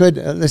 He could,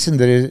 listen,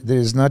 there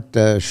is not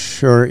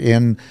sure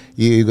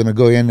you're going to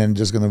go in and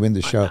just going to win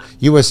the show.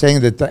 You were saying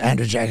that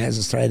Andrew Jack has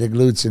a striated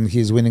glutes and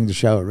he's winning the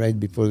show, right,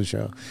 before the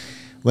show.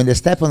 When they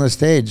step on the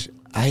stage,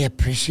 I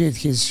appreciate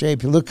his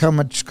shape. Look how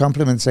much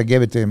compliments I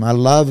gave it to him. I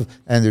love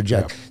Andrew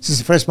Jack. Yeah. This is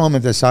the first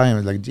moment I saw him, I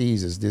was like,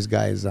 Jesus, this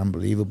guy is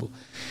unbelievable.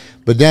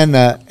 But then,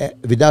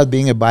 without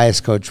being a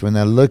bias coach, when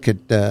I look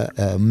at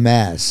the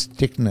mass,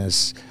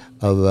 thickness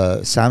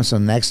of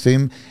Samson next to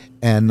him,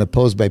 and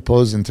pose by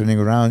pose and turning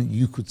around,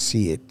 you could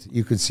see it.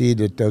 You could see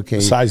that,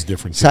 okay. Size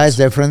difference.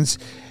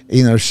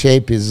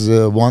 Shape is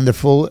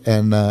wonderful,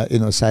 and,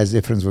 size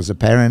difference was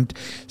apparent.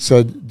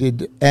 So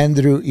did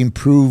Andrew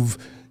improve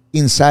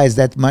in size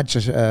that much?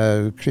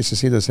 Chris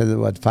Aceto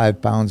said,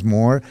 5 pounds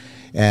more.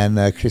 And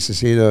Chris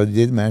Aceto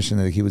did mention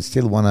that he would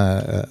still want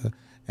to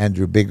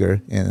Andrew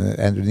bigger.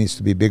 Andrew needs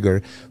to be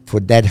bigger for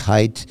that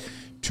height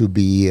to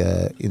be,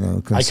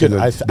 considered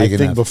I big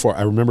think enough. before,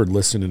 I remembered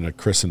listening to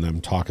Chris and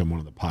them talk on one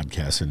of the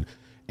podcasts, and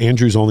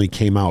Andrews only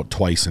came out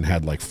twice and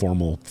had like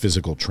formal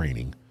physical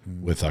training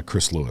with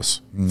Chris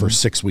Lewis for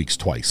 6 weeks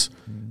twice.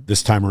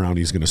 This time around,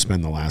 he's going to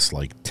spend the last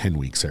like 10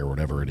 weeks there,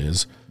 whatever it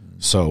is.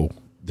 So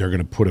they're going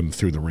to put him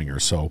through the ringer.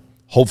 So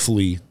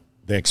hopefully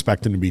they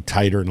expect him to be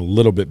tighter and a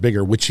little bit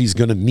bigger, which he's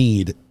going to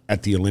need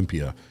at the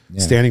Olympia.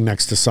 Yeah. Standing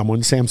next to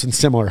someone, Samson's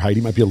similar height.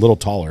 He might be a little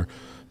taller,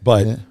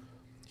 but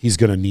he's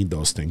going to need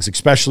those things,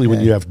 especially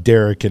when you have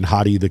Derek and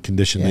Hadi, the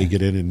condition they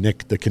get in, and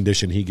Nick, the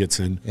condition he gets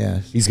in.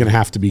 He's going to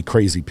have to be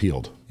crazy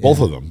peeled. Both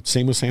of them.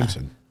 Same with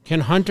Samson.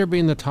 Can Hunter be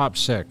in the top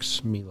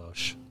 6,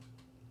 Milos?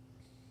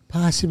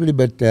 Possibly,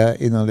 but,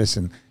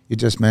 listen, you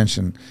just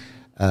mentioned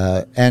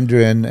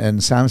Andrew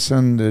and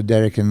Samson,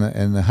 Derek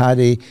and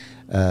Hadi,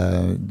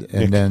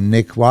 and then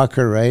Nick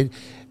Walker, right?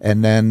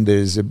 And then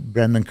there's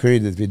Brandon Curry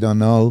that we don't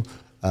know.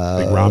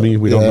 Big Ramy,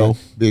 we don't know.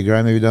 Big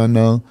Ramy, we don't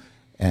know.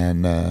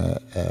 And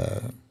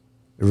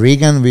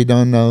Regan, we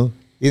don't know.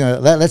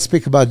 Let's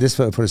speak about this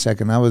for a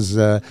second. I was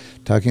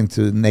talking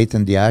to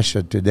Nathan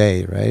Diasha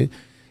today, right?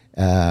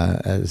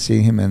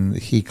 Seeing him, and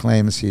he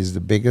claims he's the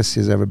biggest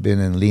he's ever been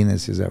and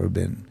leanest he's ever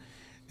been.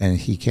 And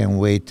he can't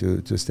wait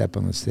to step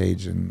on the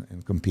stage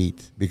and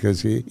compete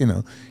because he's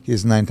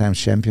 9-time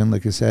champion,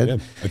 like you said. Yeah,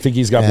 I think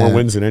he's got more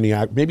wins than any.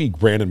 Maybe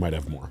Brandon might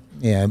have more.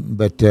 Yeah,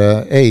 but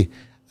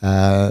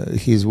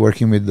he's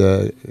working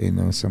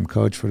with some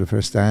coach for the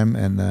first time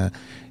and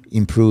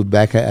improved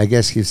back. I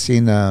guess he's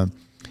seen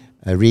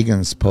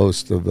Regan's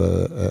post of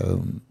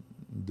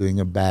doing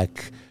a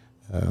back.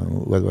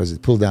 What was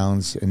it? Pull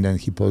downs, and then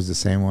he posed the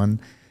same one.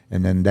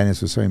 And then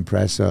Dennis was so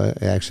impressed. So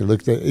I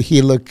actually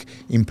he looked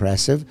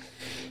impressive.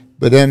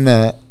 But then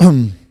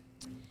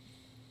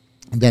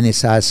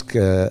Dennis asked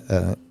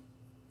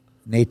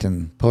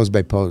Nathan, pose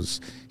by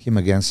pose, him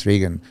against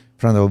Regan,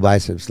 front of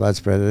biceps, lat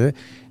spreader.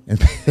 And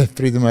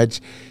pretty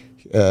much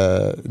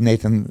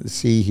Nathan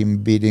see him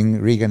beating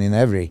Regan in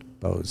every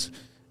pose.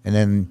 And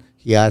then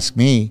he asked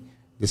me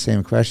the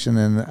same question,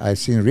 and I've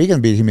seen Regan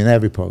beat him in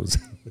every pose.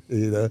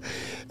 And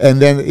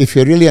then if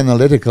you're really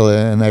analytical,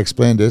 and I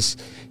explained this,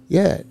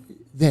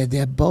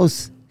 they're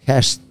both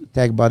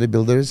hashtag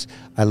bodybuilders.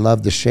 I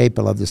love the shape,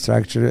 I love the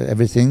structure,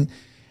 everything.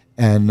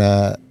 And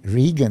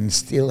Regan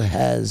still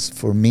has,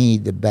 for me,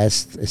 the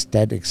best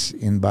aesthetics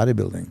in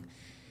bodybuilding.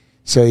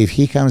 So if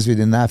he comes with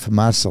enough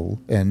muscle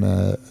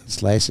and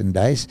slice and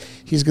dice,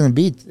 he's going to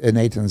beat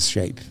Nathan's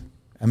shape.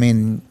 I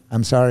mean,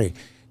 I'm sorry.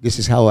 This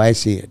is how I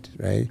see it,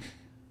 right?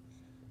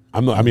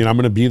 I'm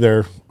going to be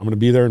there. I'm going to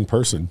be there in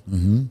person.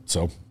 Mm-hmm.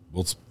 So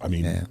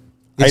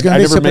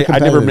I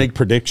never make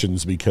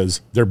predictions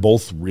because they're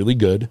both really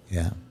good.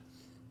 Yeah.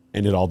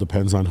 And it all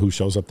depends on who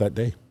shows up that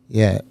day.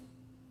 Yeah.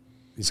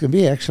 It's going to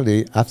be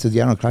actually, after the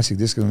Arnold Classic,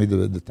 this is going to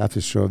be the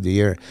toughest show of the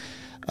year.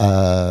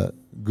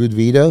 Good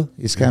Vito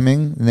is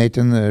coming,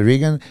 Nathan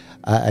Regan.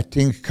 I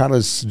think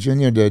Carlos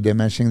Jr., they're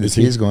mentioning that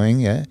he's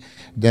going, yeah.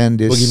 Then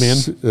this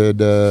Boogeyman.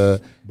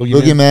 The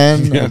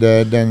Boogeyman,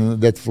 then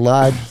that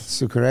Vlad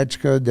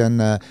Sukarechko,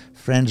 then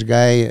French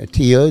guy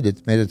Tio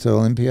that made it to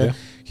Olympia. Yeah.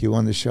 He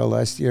won the show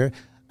last year.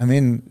 I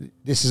mean,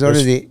 this is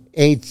already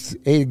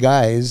eight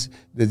guys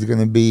that's going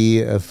to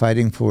be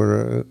fighting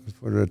for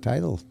a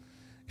title,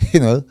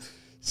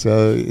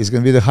 So it's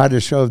going to be the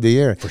hardest show of the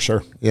year. For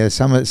sure. Yeah,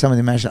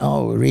 somebody mentioned,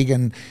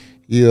 Regan,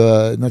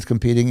 you're not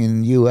competing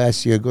in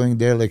U.S., you're going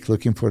there like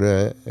looking for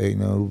the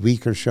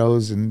weaker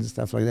shows and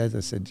stuff like that.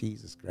 I said,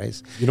 Jesus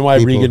Christ. You know why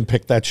Regan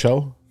picked that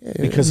show? Yeah,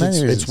 because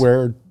it's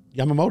where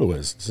Yamamoto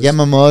is.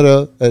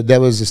 Yamamoto,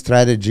 that was a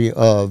strategy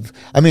of,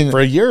 for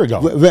a year ago.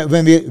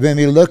 When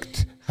we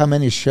looked, how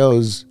many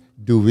shows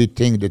do we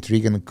think that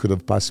Regan could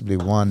have possibly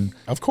won?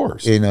 Of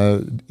course.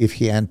 If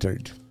he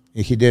entered.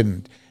 He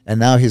didn't. And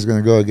now he's going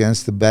to go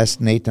against the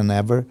best Nathan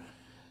ever.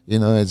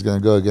 It's going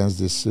to go against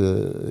this,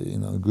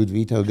 good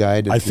Vito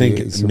guy. I think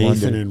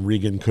Nathan and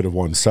Regan could have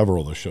won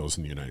several of the shows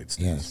in the United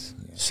States.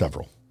 Yes.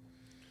 Several.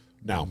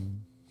 Now,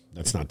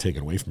 that's not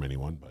taken away from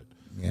anyone, but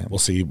we'll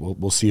see.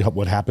 We'll see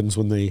what happens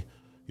when they,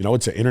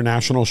 it's an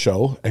international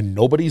show and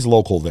nobody's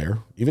local there.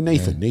 Even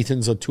Nathan. Yeah.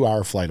 Nathan's a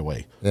 2-hour flight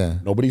away. Yeah.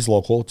 Nobody's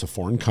local. It's a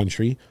foreign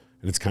country,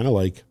 and it's kind of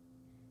like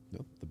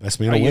the best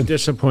man. Are you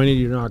disappointed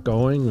you're not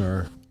going,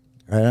 or?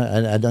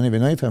 I don't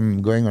even know if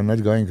I'm going or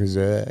not going because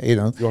You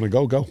want to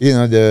go? Go.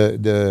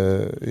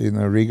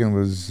 Regan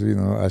was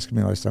asking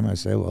me last time. I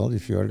said, well,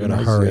 if you are going to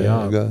hurry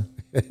up, go.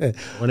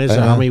 When is it?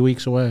 How many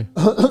weeks away?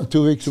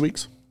 2 weeks. 2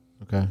 weeks.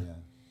 Okay.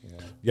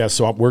 Yeah.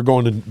 So we're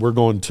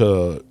going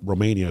to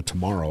Romania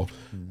tomorrow,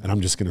 and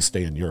I'm just going to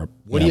stay in Europe.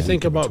 What do you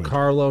think about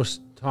Carlos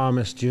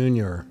Thomas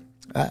Jr.?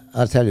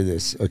 I'll tell you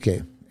this,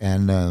 okay,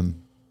 and.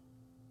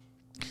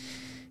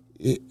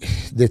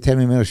 They tell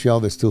me, Milos, you're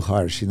always too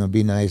harsh,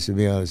 be nice,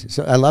 be honest.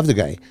 So I love the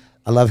guy.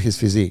 I love his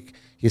physique.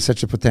 He's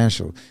such a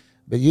potential.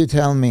 But you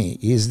tell me,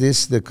 is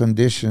this the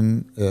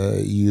condition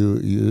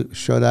you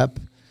showed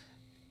up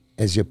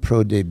as your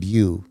pro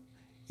debut?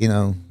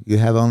 You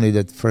have only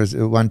that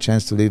one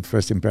chance to leave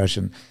first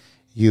impression.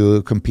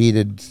 You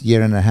competed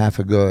year and a half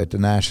ago at the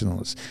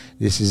Nationals.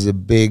 This is a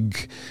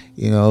big,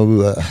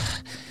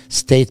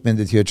 statement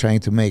that you're trying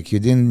to make. You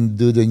didn't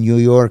do the New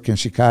York and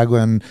Chicago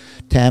and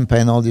Tampa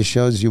and all these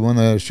shows. You want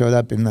to show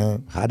up in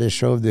the hottest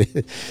show of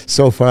the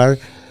so far.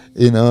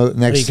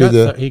 Next to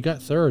the he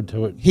got third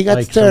to it. He got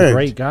like third. Some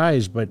great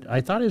guys, but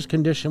I thought his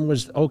condition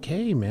was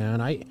okay,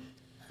 man. I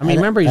mean,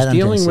 remember he's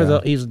dealing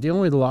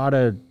with a lot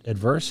of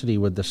adversity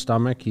with the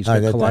stomach. He's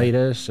got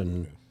colitis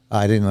and.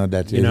 I didn't know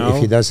that.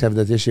 If he does have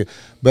that issue,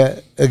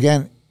 but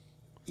again,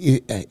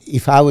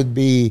 if I would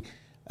be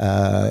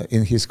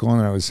in his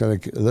corner, I would say,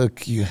 like,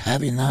 look, you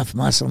have enough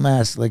muscle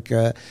mass, like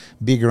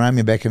Big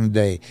Ramy back in the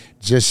day.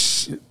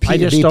 I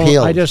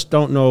just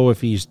don't know if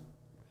he's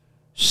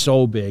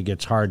so big.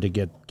 It's hard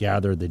to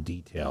gather the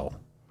detail.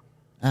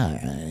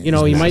 He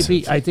might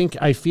be.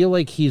 I feel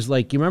like he's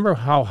like. You remember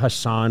how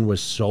Hassan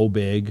was so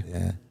big?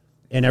 Yeah.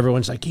 And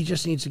everyone's like, he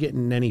just needs to get,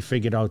 and then he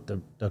figured out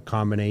the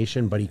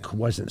combination, but he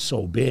wasn't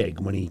so big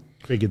when he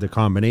figured the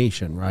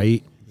combination,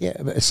 right?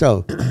 Yeah.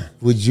 So,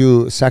 would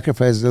you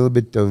sacrifice a little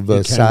bit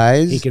of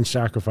size? He can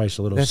sacrifice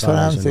a little size. That's what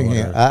I'm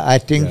thinking. I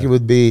think it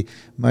would be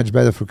much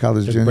better for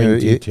Carlos Jr.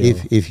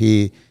 if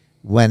he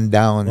went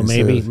down. Well,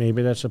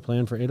 maybe that's a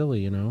plan for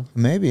Italy,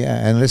 Maybe,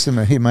 yeah. And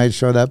listen, he might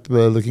show up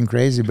looking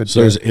crazy. But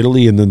so there's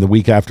Italy, and then the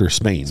week after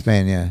Spain.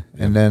 Spain, yeah.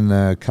 And then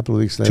a couple of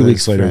weeks later. 2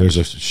 weeks later, there's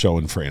a show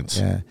in France.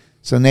 Yeah.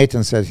 So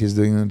Nathan said he's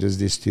doing just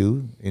these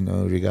two,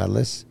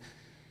 regardless.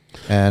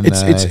 And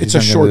it's a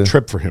short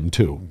trip for him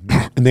too,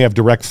 and they have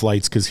direct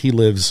flights because he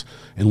lives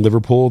in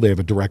Liverpool. They have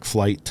a direct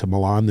flight to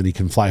Milan, then he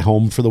can fly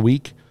home for the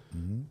week,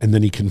 and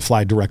then he can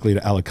fly directly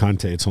to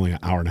Alicante. It's only an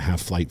hour and a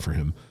half flight for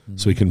him,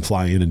 so he can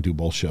fly in and do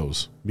both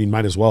shows. I mean,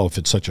 might as well if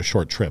it's such a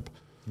short trip.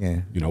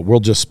 Yeah, we'll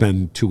just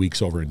spend 2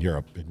 weeks over in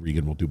Europe, and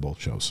Regan will do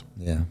both shows.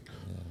 Yeah.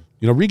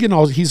 Regan,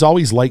 he's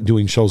always liked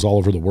doing shows all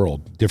over the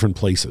world, different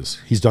places.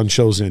 He's done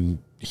shows in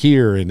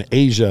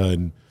Asia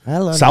and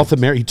South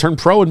America. He turned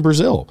pro in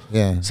Brazil,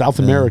 South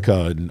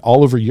America, and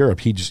all over Europe.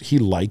 He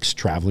likes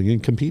traveling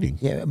and competing.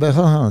 Yeah, but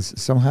hold on.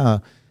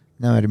 Somehow,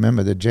 now I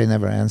remember that Jay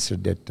never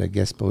answered that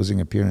guest posing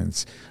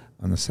appearance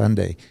on a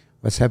Sunday.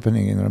 What's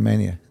happening in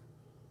Romania?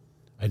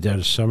 I did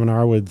a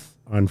seminar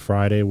on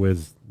Friday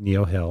with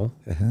Neil Hill.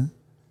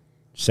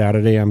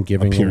 Saturday, I'm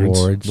giving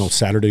awards. No,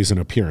 Saturday's an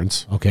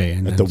appearance. Okay,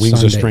 and at the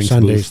Wings of Strength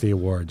Sunday's booth. the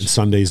awards. And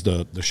Sunday's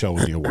the show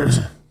and the awards.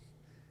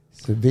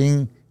 So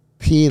being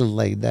peeled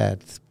like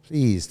that,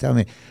 please tell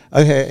me.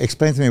 Okay,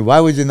 explain to me,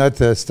 why would you not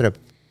strip?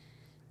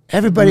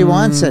 Everybody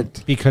wants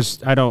it.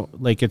 Because I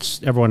don't, like,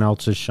 it's everyone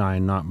else's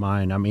shine, not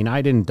mine. I mean,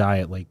 I didn't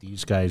diet like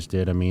these guys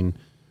did. I mean...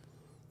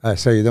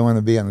 so you don't want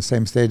to be on the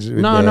same stage?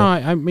 No.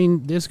 I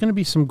mean, there's going to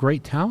be some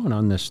great talent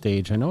on this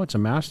stage. I know it's a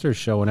Masters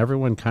show, and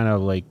everyone kind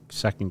of like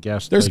second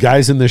guessed. There's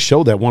guys in this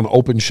show that won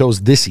open shows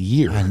this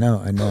year. I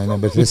know.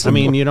 But listen, I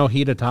mean,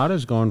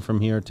 Hidetada's going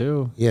from here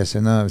too. Yes,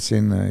 I know. I've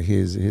seen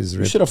his.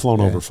 You should have flown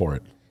over for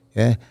it.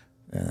 Yeah.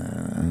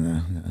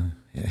 No.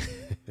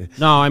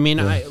 No, I mean,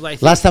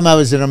 last time I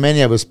was in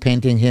Romania, I was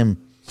painting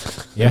him.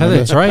 Yeah,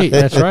 that's right.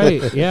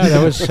 Yeah,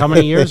 that was, how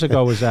many years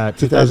ago was that?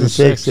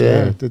 2006,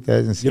 yeah.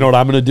 2006. You know what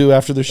I'm going to do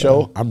after the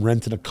show? I'm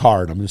renting a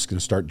car, and I'm just going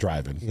to start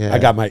driving. Yeah. I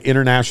got my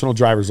international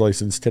driver's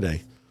license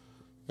today.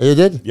 You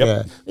did?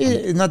 Yep.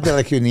 Yeah. Not that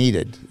like you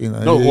needed.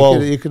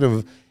 No, you could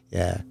have,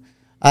 yeah.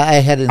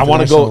 I had I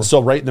want to go,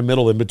 so right in the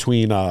middle, in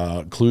between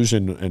Cluj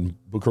and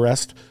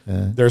Bucharest,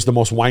 there's the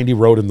most windy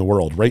road in the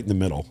world, right in the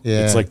middle.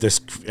 Yeah. It's like this,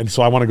 and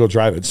so I want to go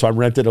drive it. So I'm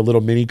rented a little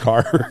mini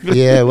car.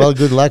 Yeah, well,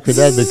 good luck with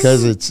that,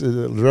 because it's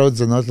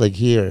roads are not like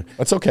here.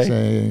 That's okay. So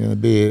it's going to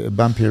be a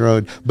bumpy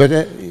road.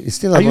 But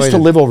still, I used to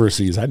live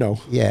overseas, I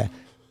know. Yeah.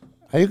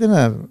 Are you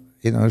going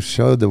to,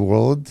 show the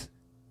world,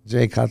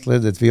 Jay Cutler,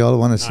 that we all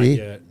want to see?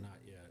 Not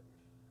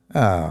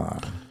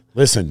yet.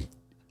 Listen.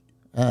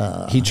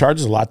 He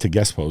charges a lot to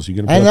guest pose. You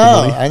gonna?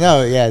 I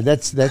know. Yeah,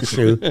 that's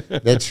true.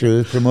 That's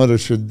true. Promoter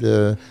should,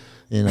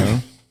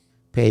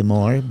 pay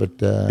more. But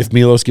if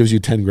Milos gives you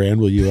 $10,000,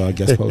 will you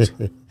guest pose?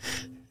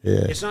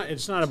 Yeah.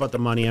 It's not about the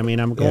money. I mean,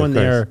 I'm going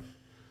there.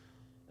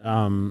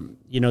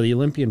 The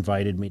Olympia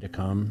invited me to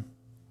come,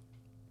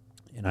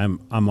 and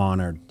I'm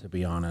honored, to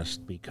be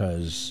honest,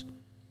 because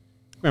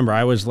remember,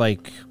 I was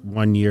like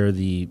 1 year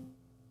the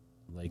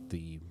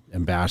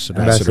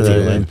ambassador for the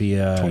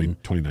Olympia,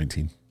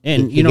 2019.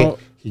 And he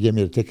gave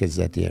me the tickets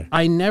that year.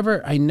 I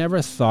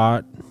never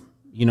thought,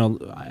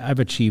 I've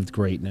achieved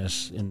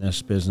greatness in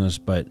this business,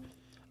 but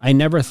I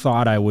never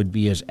thought I would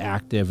be as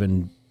active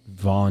and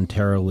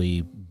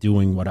voluntarily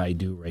doing what I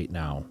do right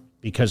now,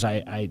 because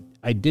I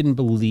didn't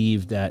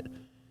believe that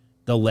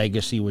the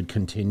legacy would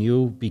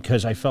continue,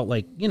 because I felt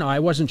like, I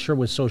wasn't sure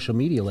with social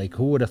media, like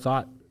who would have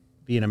thought,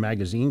 being a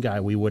magazine guy,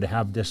 we would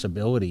have this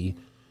ability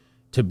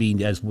to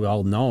be as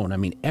well known. I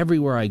mean,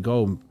 everywhere I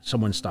go,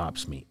 someone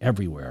stops me,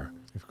 everywhere.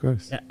 Of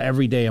course.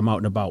 Every day I'm out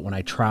and about when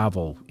I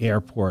travel,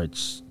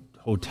 airports,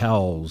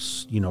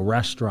 hotels,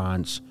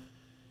 restaurants.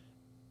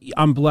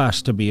 I'm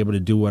blessed to be able to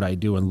do what I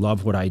do and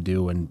love what I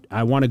do. And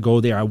I want to go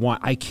there.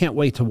 I can't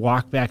wait to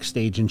walk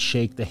backstage and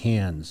shake the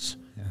hands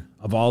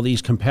of all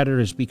these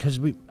competitors, because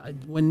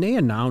when they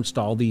announced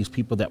all these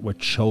people that were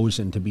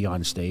chosen to be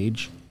on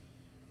stage,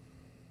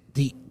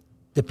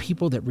 the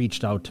people that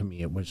reached out to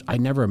me, I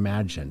never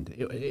imagined.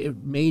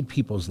 It made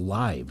people's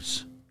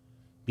lives,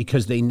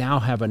 because they now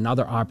have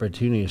another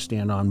opportunity to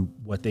stand on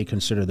what they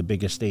consider the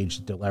biggest stage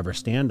that they'll ever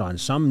stand on.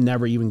 Some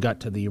never even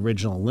got to the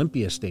original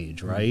Olympia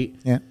stage, right?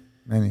 Yeah,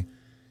 many.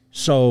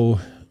 So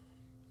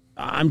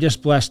I'm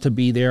just blessed to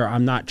be there.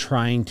 I'm not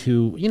trying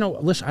to,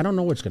 listen, I don't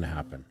know what's going to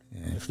happen.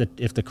 Yeah.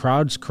 If the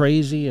crowd's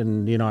crazy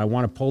and, I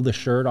want to pull the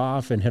shirt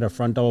off and hit a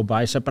front double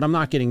bicep, but I'm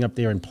not getting up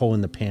there and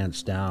pulling the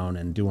pants down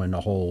and doing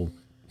the whole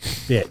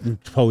bit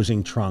and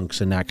posing trunks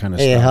and that kind of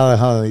stuff.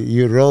 How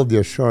you rolled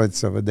your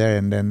shorts over there,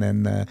 and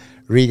then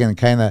Regan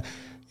kind of,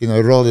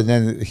 rolled it, and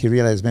then he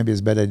realized maybe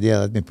it's a bad idea.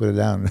 Let me put it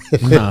down.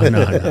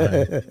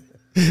 No.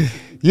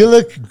 You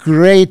look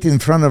great in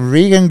front of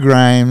Regan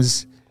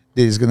Grimes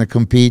that is going to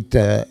compete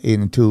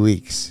in 2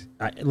 weeks.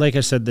 Like I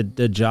said,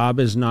 the job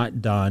is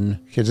not done.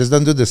 Okay, just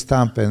don't do the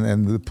stump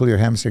and pull your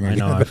hamstring again.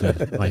 I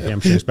know. My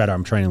hamstring's better.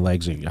 I'm training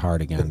legs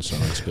hard again, so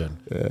it's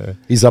good.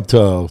 He's up to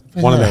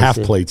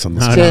 1.5 plates on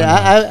the scale. Okay,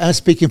 I'm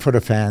speaking for the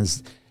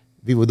fans.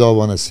 We would all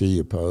want to see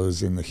you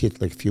pose and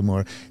hit like a few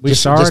more. We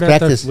saw it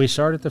at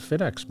the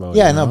Fit Expo.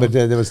 Yeah, no, but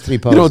there was 3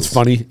 poses. It's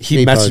funny?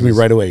 He messaged me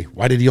right away.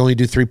 Why did he only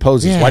do 3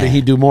 poses? Yeah. Why did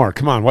he do more?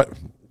 Come on, what?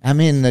 I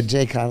mean, the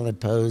Jay Cutler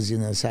pose,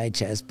 side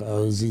chest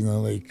pose,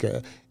 like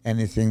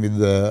anything with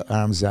the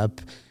arms up.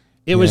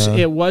 It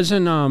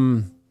wasn't.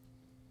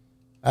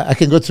 I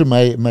can go through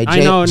my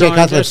Jay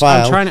Cutler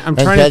file. I'm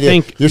trying to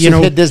think. He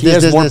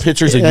has more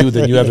pictures of you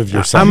than you have of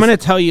yourself. I'm going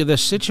to tell you, the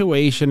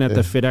situation at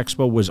the Fit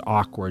Expo was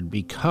awkward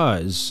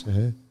because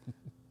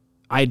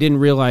I didn't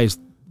realize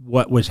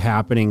what was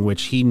happening,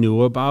 which he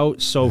knew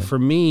about. So for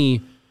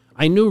me,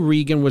 I knew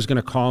Regan was going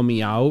to call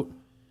me out,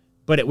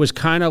 but it was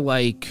kind of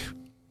like,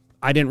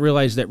 I didn't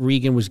realize that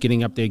Regan was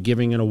getting up there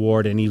giving an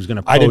award and he was going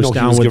to pose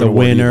down with the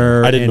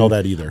winner. I didn't know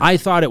that either. I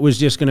thought it was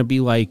just going to be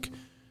like,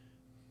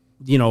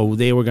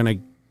 they were going to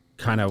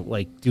kind of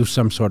like do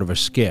some sort of a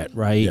skit,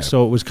 right? Yeah.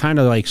 So it was kind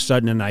of like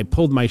sudden, and I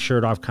pulled my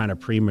shirt off kind of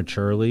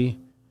prematurely.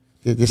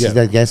 This is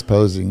that guest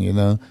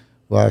posing,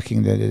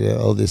 walking,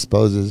 all these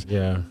poses.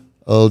 Yeah.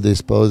 All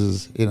these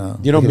poses,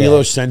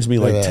 Milos sends me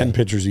like 10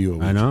 pictures of you a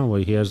week. I know.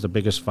 Well, he has the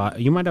biggest file.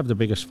 You might have the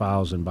biggest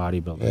files in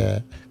bodybuilding.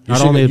 Yeah.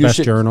 Not only the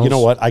best journals. You know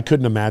what? I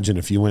couldn't imagine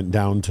if you went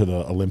down to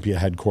the Olympia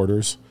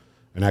headquarters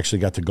and actually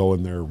got to go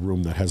in their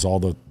room that has all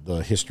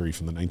the history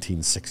from the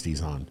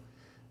 1960s on.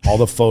 All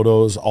the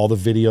photos, all the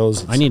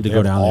videos. I need to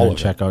go down there and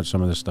check out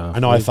some of the stuff. I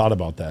know. I thought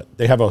about that.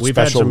 They have a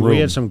special room. We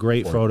had some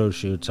great photo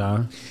shoots,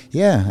 huh?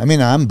 Yeah. I mean,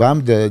 I'm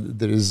bummed that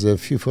there is a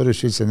few photo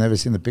shoots. I've never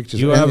seen the pictures.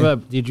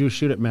 Did you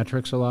shoot at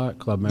Metrics a lot?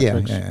 Club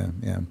Metrics?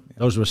 Yeah.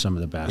 Those were some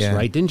of the best,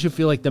 right? Didn't you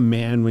feel like the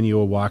man when you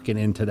were walking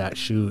into that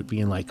shoot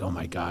being like, oh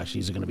my gosh,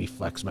 these are going to be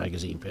Flex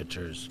Magazine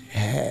pictures?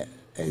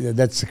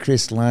 That's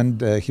Chris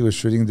Lund. He was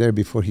shooting there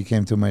before he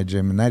came to my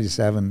gym in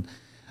 97.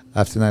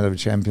 After Night of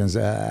Champions,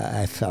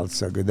 I felt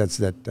so good. That's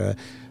my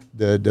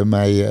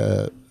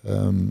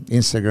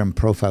Instagram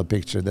profile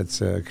picture. That's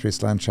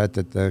Chris Lund shot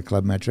at the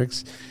Club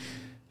Metrics.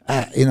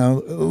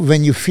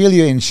 When you feel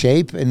you're in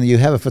shape and you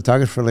have a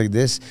photographer like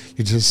this,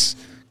 you just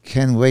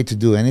can't wait to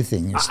do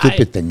anything,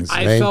 stupid things.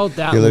 I felt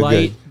that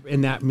light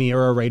in that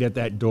mirror right at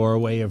that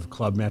doorway of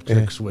Club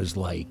Metrics was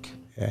like...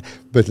 Yeah.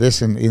 But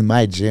listen, in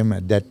my gym,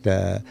 that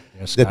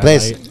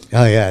place,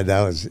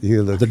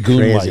 you look the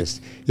goon light.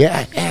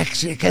 Yeah,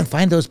 actually, I can't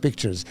find those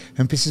pictures.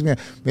 And pisses me off.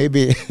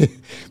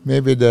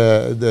 Maybe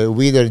the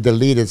Weeder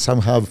deleted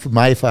somehow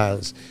my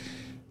files.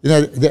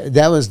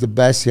 That was the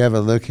best you ever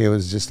look. It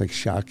was just like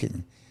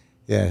shocking.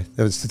 Yeah,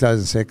 that was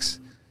 2006.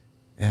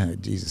 Yeah,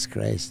 Jesus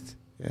Christ.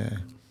 Yeah.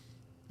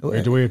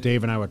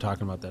 Dave and I were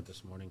talking about that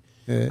this morning.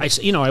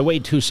 I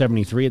weighed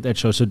 273 at that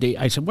show. So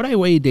I said, what I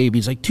weigh, Dave?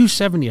 He's like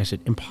 270. I said,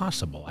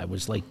 impossible. I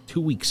was like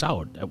 2 weeks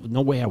out.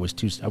 No way I was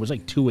I was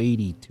like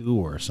 282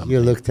 or something.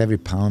 You looked every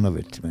pound of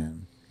it,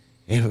 man.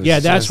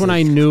 That's when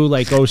I knew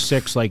like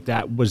 06, like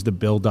that was the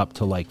build up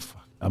to like,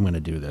 fuck, I'm going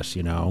to do this,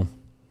 Yeah.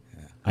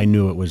 I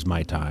knew it was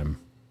my time.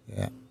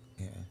 Yeah.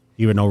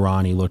 Even though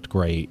Ronnie looked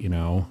great,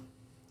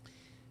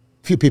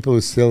 Few people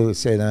would still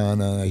say,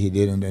 no, he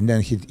didn't. And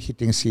then he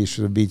thinks he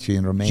should have beat you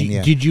in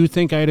Romania. Did you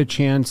think I had a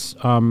chance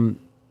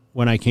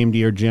when I came to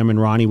your gym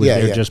and Ronnie was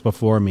there just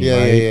before me,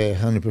 right? Yeah,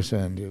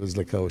 100%. It was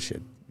like, oh,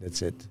 shit,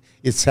 that's it.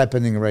 It's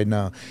happening right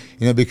now.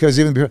 Because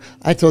even before,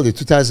 I told you,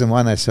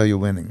 2001, I saw you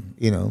winning,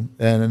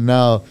 And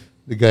now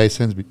the guy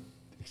sends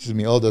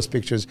me all those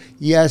pictures.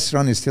 Yes,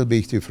 Ronnie still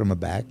beat you from a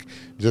back.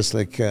 Just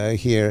like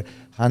here,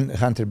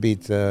 Hunter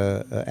beat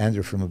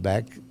Andrew from a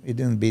back. He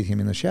didn't beat him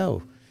in a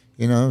show.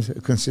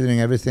 Considering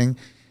everything.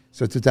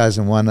 So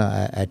 2001,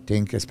 I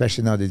think,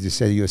 especially now that you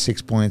said you're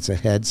 6 points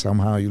ahead,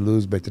 somehow you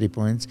lose by 3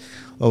 points.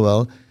 Oh,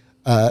 well,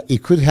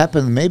 it could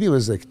happen. Maybe it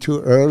was like too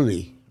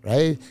early,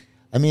 right?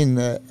 I mean,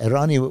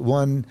 Ronnie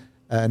won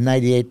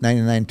 98,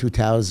 99,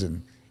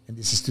 2000. And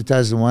this is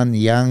 2001,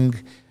 young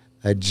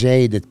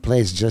Jay that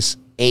plays just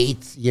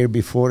 8 year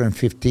before and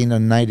 15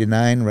 on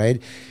 99, right?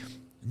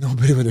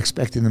 nobody would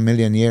expect in a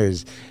million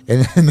years.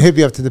 And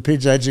maybe after the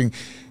prejudging,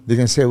 they're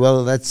going to say,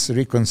 well, let's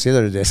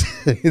reconsider this.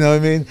 You know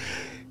what I mean?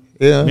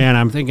 Yeah. Man,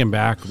 I'm thinking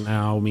back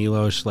now,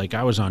 Milos, like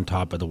I was on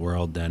top of the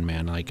world then,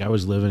 man. Like I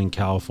was living in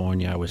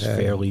California. I was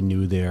fairly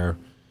new there.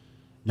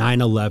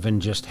 9/11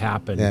 just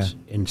happened,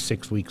 and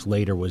 6 weeks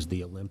later was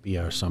the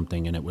Olympia or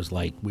something, and it was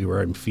like we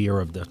were in fear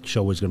of the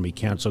show was going to be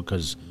canceled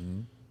because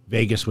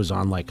Vegas was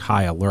on like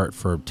high alert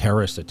for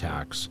terrorist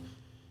attacks.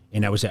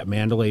 And I was at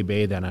Mandalay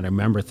Bay then, and I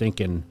remember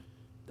thinking,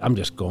 I'm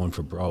just going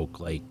for broke.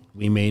 Like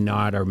we may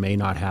or may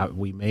not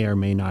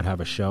have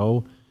a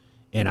show.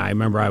 And I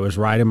remember I was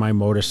riding my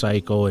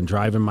motorcycle and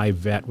driving my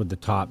vet with the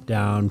top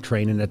down,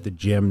 training at the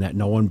gym that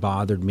no one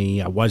bothered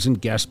me. I wasn't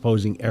guest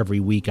posing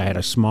every week. I had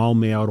a small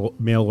mail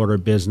order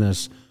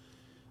business.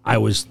 I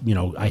was,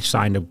 I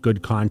signed a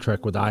good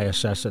contract with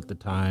ISS at the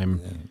time.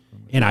 Yeah.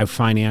 And I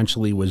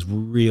financially was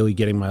really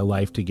getting my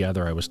life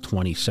together. I was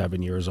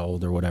 27 years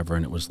old or whatever.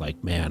 And it was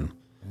like, man.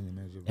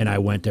 And I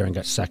went there and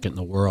got second in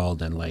the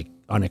world and like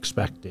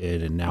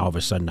unexpected. And now all of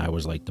a sudden I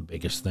was like the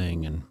biggest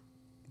thing. And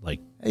like,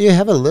 you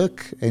have a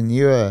look, and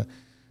you're a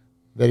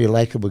very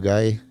likable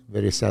guy,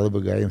 very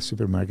sellable guy in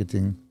super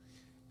marketing.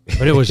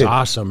 But it was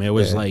awesome. It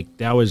was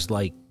that was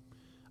like,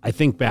 I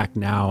think back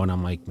now and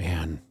I'm like,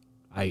 man,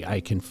 I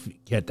can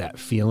get that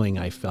feeling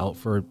I felt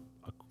for a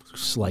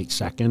slight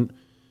second.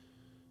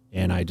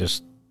 And I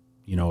just,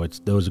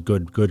 those are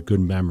good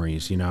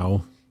memories,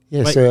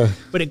 Yeah,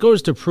 but it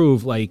goes to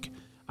prove like,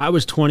 I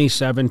was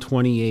 27,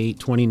 28,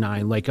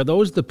 29. Like, are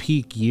those the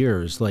peak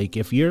years? Like,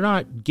 if you're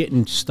not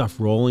getting stuff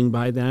rolling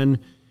by then,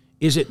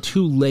 is it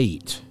too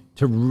late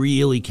to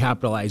really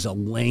capitalize a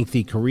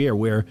lengthy career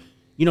where,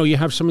 you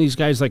have some of these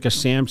guys like a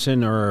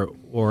Samson or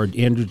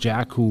Andrew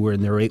Jack who were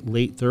in their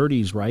late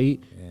 30s, right?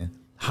 Yeah.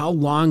 How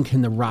long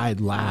can the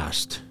ride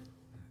last?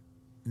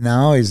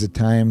 Now is the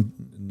time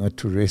not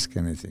to risk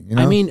anything.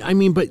 I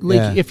mean, but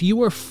like if you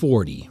were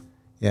 40.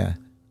 Yeah.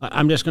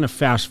 I'm just going to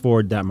fast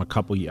forward them a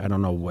couple years. I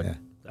don't know what. Yeah.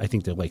 I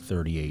think they're like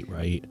 38,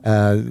 right?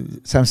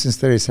 Samson's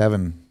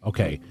 37.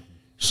 Okay.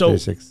 So,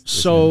 36,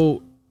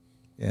 so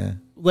yeah.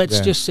 Let's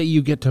just say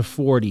you get to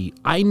 40.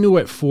 I knew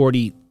at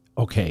 40,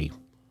 okay,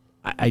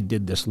 I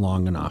did this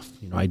long enough.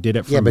 I did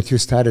it from... Yeah, but you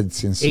started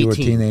since 18, you were a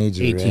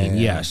teenager. 18, right?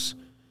 Yes.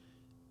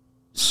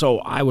 So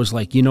I was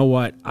like, you know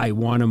what? I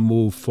want to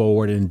move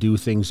forward and do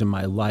things in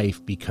my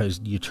life because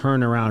you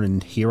turn around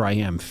and here I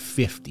am,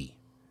 50.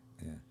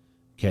 Yeah.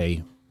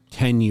 Okay.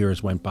 10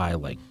 years went by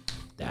like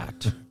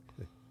that.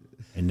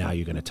 And now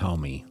you're going to tell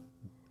me,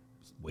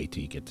 wait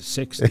till you get to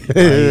 60.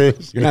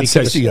 Right? You're not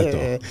 60 yet,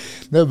 though.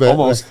 No, but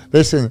almost.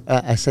 Listen,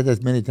 I said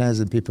that many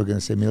times, and people are going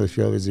to say, Milos,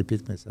 you always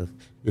repeat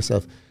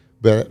yourself.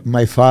 But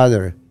my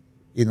father,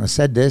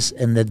 said this,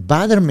 and that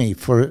bothered me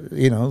for,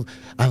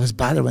 I was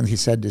bothered when he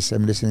said this.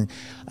 I'm listening.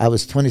 I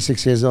was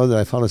 26 years old.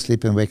 I fall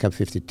asleep and wake up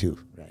 52.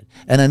 Right?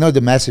 And I know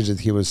the message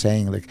that he was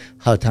saying, like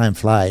how time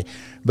fly.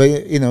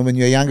 But, when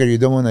you're younger, you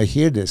don't want to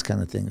hear this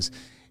kind of things.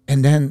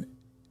 And then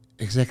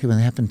exactly when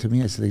it happened to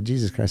me, I said, like,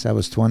 Jesus Christ, I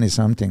was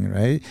 20-something,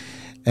 right?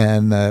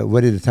 And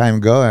where did the time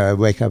go? I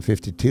wake up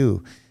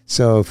 52.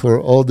 So for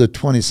all the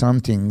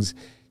 20-somethings,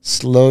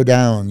 slow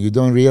down. You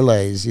don't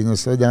realize,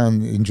 slow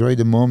down, enjoy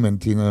the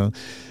moment,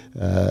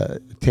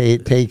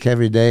 take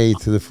every day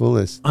to the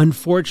fullest.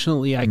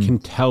 Unfortunately, I can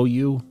tell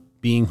you,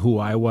 being who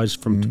I was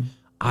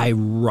I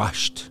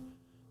rushed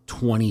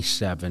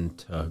 27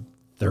 to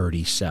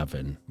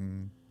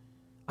 37.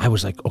 I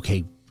was like,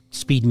 okay,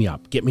 speed me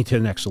up, get me to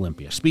the next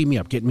Olympia. Speed me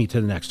up, get me to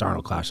the next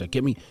Arnold Classic.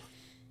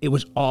 It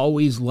was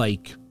always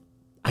like,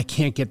 I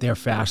can't get there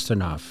fast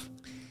enough.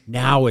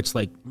 Now it's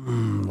like,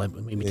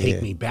 maybe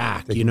take me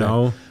back,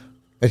 Back.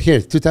 But here,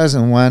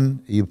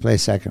 2001, you play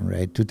second,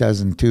 right?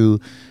 2002,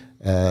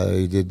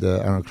 you did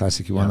the Arnold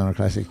Classic, you won Arnold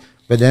Classic.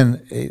 But then,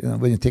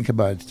 when you think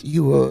about it,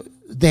 you were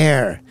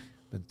there.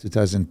 But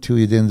 2002,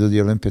 you didn't do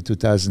the Olympia.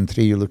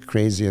 2003, you looked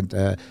crazy at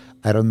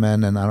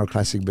Ironman and Arnold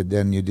Classic, but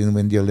then you didn't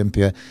win the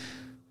Olympia.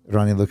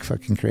 Ronnie looked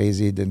fucking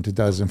crazy. Then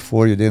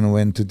 2004, you didn't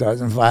win.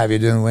 2005, you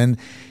didn't win.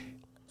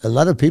 A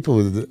lot of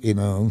people,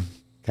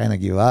 kind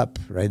of give up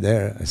right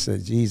there. I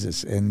said,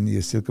 Jesus, and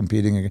you're still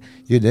competing.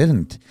 You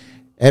didn't.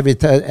 Every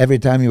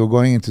time you were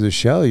going into the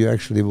show, you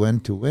actually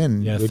went to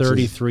win. Yeah,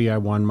 33, I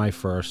won my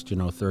first,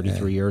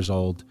 33 years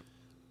old.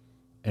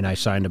 And I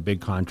signed a big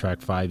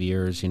contract, 5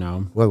 years,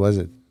 What was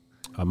it?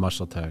 A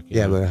Muscle Tech.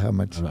 Yeah, but how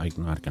much?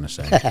 I'm not going to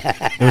say.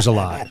 It was a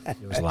lot.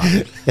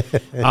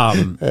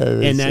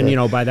 And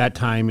then, by that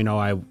time,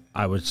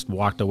 I was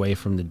walked away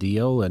from the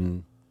deal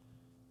and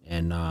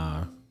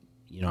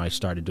I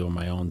started doing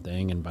my own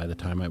thing. And by the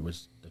time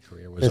the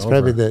career was over. It's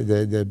probably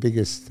the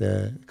biggest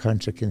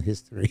contract in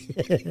history.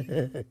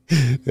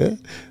 Yeah?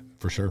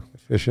 For sure.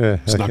 For sure.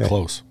 It's not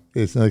close.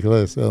 It's not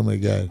close. Oh, my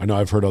God. I know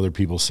I've heard other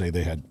people say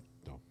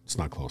no, it's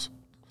not close.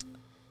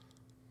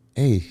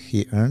 Hey,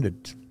 he earned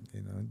it.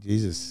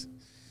 Jesus.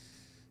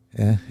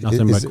 Yeah.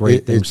 Nothing but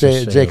great things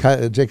to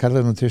say. Jay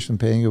Cutler Nutrition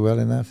paying you well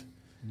enough?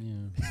 Yeah.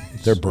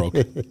 They're broke.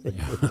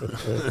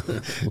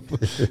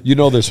 You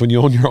know this, when you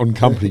own your own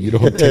company, you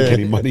don't take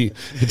any money.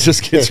 It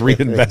just gets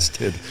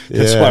reinvested.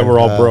 That's why we're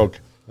all broke.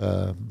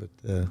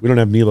 we don't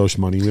have Milos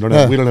money. We don't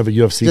have a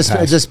UFC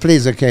pass. Just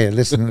please, okay,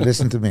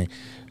 listen to me.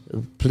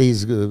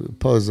 Please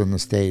pose on the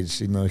stage.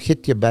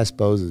 Hit your best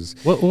poses.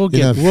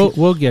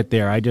 We'll get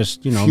there. I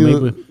just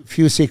maybe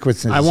few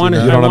sequences. I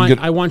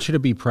want you to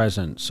be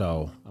present.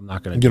 So I'm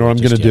not going to. You know what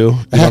I'm going to do?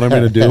 You know what I'm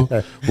going to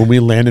do? When we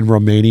land in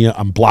Romania,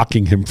 I'm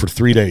blocking him for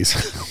 3 days.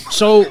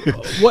 So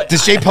what?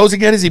 Does Jay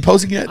posing yet? Is he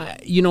posing yet?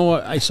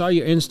 I saw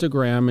your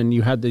Instagram and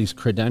you had these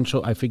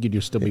credentials. I figured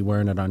you'd still be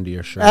wearing it under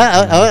your shirt.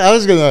 I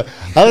was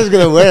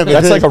gonna wear it.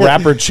 That's like a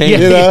rapper chain.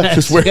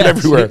 Just wear it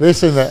everywhere.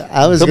 Listen,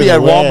 I was. He'll be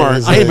at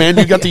Walmart. Hey man,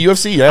 you got the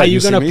UFC? Yeah. Are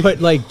you gonna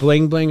put like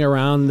bling bling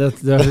around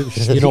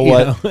the You know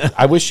what?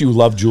 I wish you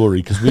loved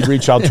jewelry because we'd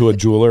reach out to a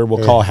jeweler.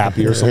 We'll call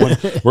Happy or someone.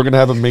 We're gonna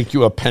have him make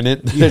you a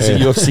pennant. There's a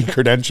UFC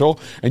credential,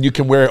 and you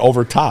can wear it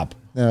over top.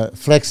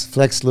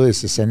 Flex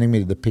Lewis is sending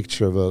me the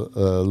picture of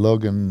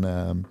Logan,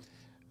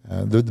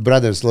 the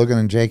brothers, Logan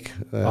and Jake.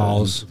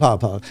 Paul.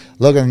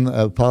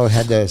 Paul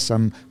had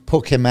some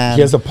Pokemon.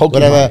 He has a Pokemon.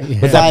 Whatever,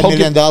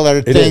 $5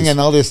 million thing and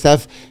all this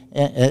stuff.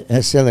 And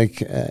I said,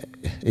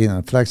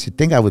 Flex, you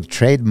think I would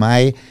trade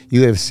my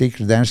UFC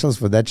credentials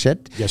for that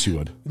shit? Yes, you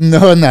would.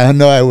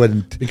 No, I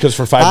wouldn't. Because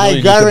for $5 million,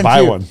 you could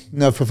buy one.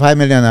 No, for $5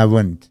 million, I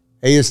wouldn't.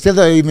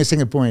 You're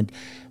missing a point.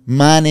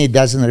 Money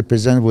doesn't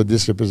represent what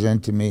this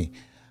represents to me.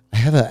 I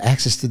have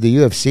access to the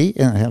UFC,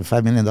 and I have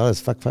 $5 million.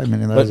 Fuck $5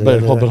 million.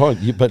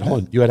 But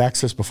hold on. You had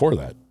access before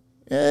that.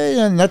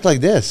 Yeah, not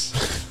like this.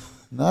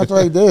 Not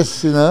like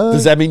this,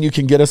 Does that mean you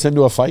can get us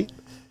into a fight?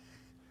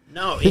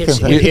 No,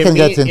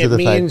 it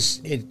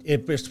means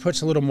it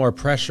puts a little more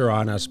pressure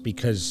on us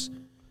because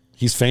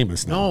he's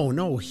famous now.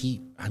 No,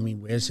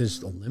 where's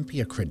his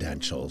Olympia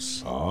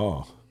credentials?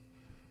 Oh.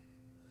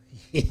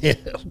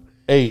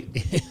 Hey,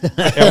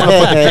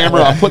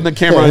 I'm putting the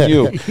camera on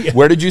you.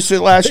 Where did you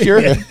sit last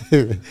year?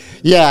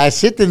 Yeah, I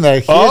sit in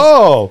the.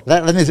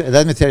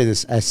 Let me tell you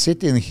this. I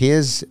sit in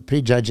his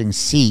prejudging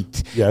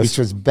seat, which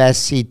was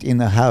best seat in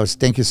the house.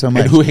 Thank you so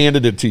much. And who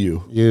handed it to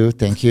you?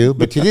 Thank you.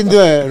 But you didn't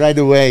do it right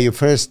away. You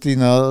first,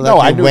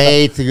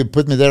 wait. You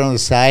put me there on the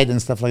side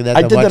and stuff like that.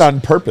 I did that on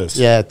purpose.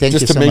 Yeah, thank you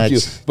so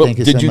much. But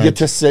did you get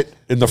to sit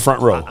in the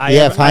front row?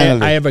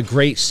 Finally. I have a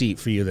great seat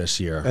for you this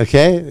year.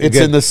 Okay, it's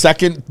in the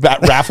second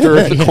rafter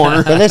in the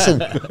corner. But listen,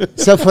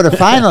 so for the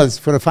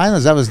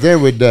finals, I was there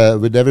with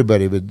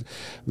everybody,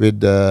 with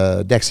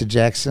Dexter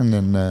Jackson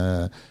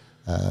and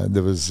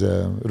there was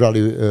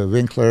Rolly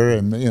Winkler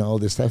and all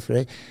this stuff,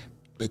 right?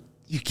 But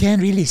you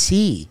can't really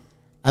see.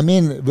 I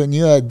mean, when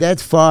you are that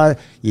far,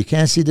 you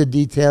can't see the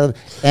detail.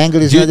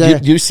 Angle is not there.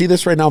 Do you see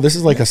this right now? This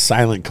is like a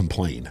silent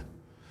complaint.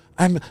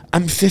 I'm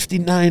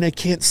 59. I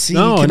can't see.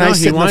 Can I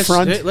sit in the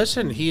front?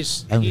 Listen,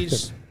 he's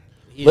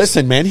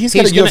Listen, man, he's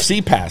got a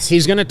UFC pass.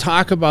 He's going to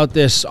talk about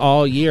this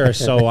all year,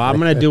 so I'm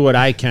going to do what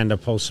I can to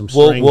pull some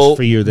strings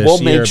for you this year.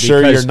 We'll make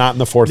sure you're not in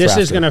the fourth This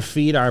rafter. is going to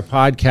feed our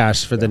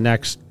podcast for the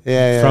next,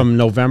 from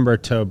November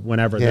to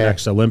whenever the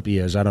next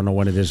Olympia is. I don't know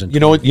when it is. You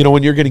know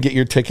when you're going to get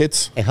your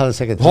tickets? Hey, hold on a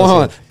second. Hold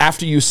on.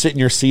 After you sit in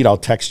your seat, I'll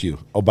text you.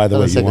 Oh, by the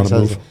way, you want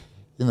to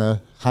move?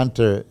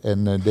 Hunter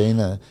and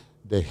Dana,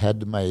 they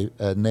had my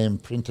name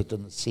printed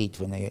on the seat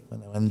when I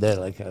went there.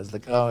 Like I was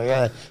like, oh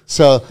yeah.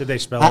 So did they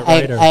spell it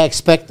right? I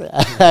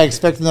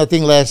expect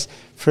nothing less.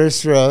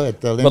 First row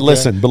at the Olympia.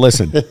 But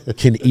listen.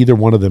 Can either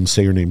one of them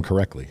say your name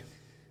correctly?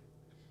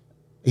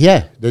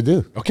 Yeah, they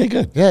do. Okay,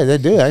 good. Yeah, they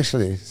do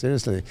actually.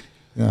 Seriously.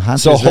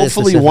 So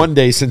hopefully one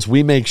day, since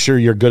we make sure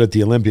you're good at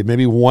the Olympia,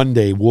 maybe one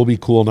day we'll be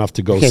cool enough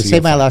to go see. Okay, say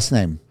my last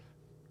name.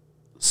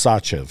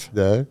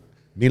 Sarcev.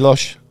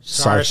 Milos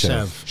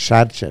Sarcev.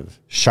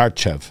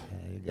 Sarcev.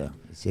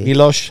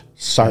 Milos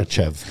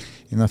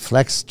Sarcev.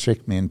 Flex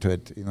tricked me into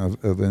it.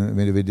 When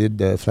we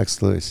did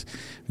Flex Lewis,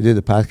 we did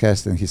the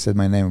podcast, and he said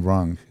my name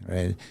wrong,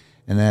 right?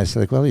 And then I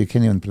said, well, you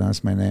can't even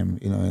pronounce my name,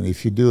 and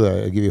if you do,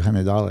 I'll give you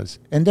 $100.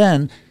 And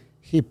then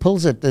he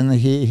pulls it, and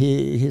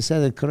he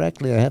said it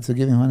correctly. I have to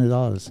give him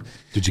 $100.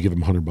 Did you give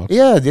him $100?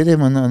 Yeah, I did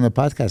him on the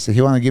podcast. So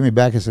he wanted to give me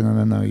back. I said,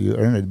 no, you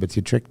earned it, but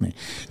you tricked me.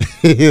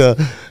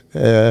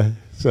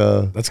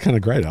 So that's kind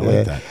of great. I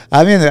like that.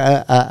 I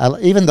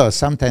mean, even though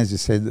sometimes you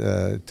say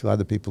to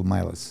other people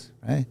Milos,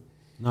 right?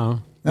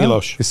 No,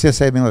 Milos. You still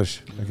say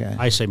Milos. Okay.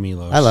 I say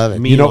Milos. I love it.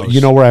 Milos.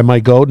 You know where I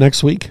might go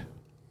next week?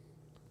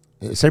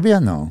 Serbia?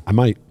 No. I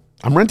might.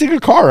 I'm renting a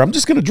car. I'm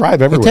just going to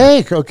drive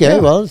everywhere. Okay. Yeah.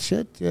 Well,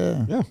 shit.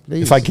 Yeah.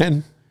 Please. If I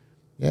can.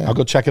 Yeah. I'll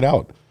go check it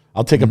out.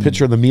 I'll take a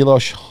picture of the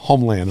Milos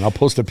homeland and I'll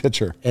post a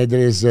picture.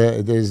 There's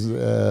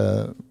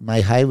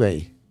my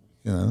highway.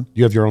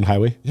 You have your own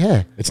highway?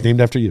 Yeah. It's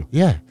named after you?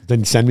 Yeah.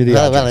 Then send me the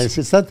address. Well,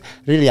 it's not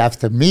really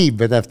after me,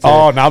 but after...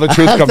 Oh, now the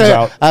truth comes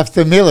out.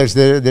 After Milos,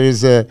 there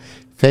is a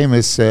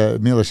famous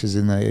Milos is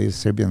in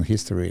Serbian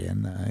history,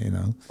 and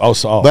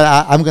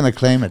But I'm going to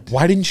claim it.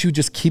 Why didn't you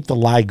just keep the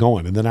lie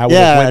going? And then I would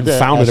have went and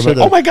found it.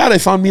 Oh, my God, I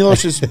found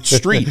Milos's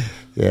street.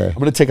 Yeah. I'm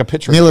going to take a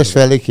picture. Milos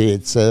Veliki.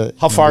 It's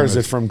how far is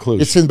it from Cluj?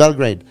 It's in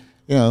Belgrade.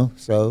 I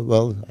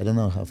don't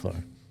know how far.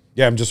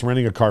 Yeah, I'm just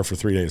renting a car for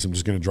 3 days. I'm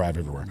just going to drive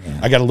everywhere. Yeah.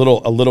 I got a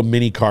little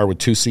mini car with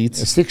 2 seats.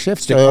 A stick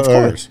shift? Of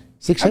course.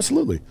 Stick shift?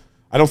 Absolutely.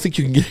 I don't think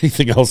you can get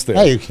anything else there.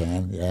 Yeah, you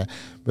can. Yeah,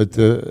 but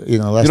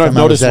last I've time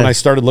noticed when I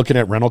started looking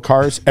at rental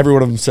cars, every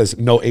one of them says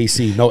no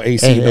AC, no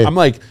AC. I'm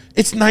like,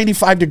 it's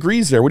 95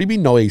 degrees there. What do you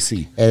mean no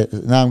AC?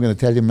 Now I'm going to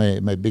tell you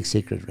my big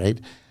secret, right?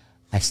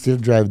 I still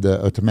drive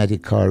the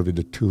automatic car with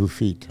the 2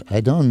 feet.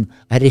 I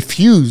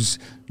refuse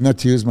not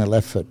to use my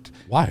left foot.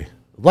 Why?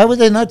 Why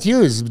would I not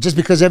use? Just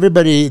because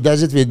everybody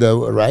does it with the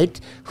right?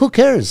 Who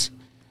cares?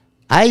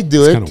 I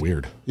do it. It's kind of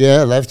weird.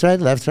 Yeah, left, right,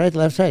 left, right,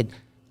 left, right.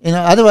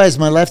 Otherwise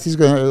my left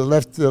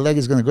leg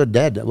is going to go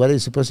dead. What are you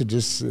supposed to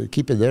just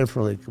keep it there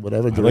for like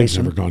whatever My leg's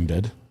duration? never gone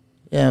dead.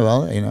 Yeah,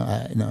 well,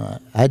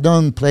 I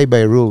don't play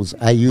by rules.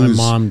 My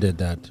mom did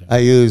that too. I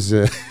use.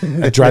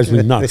 It drives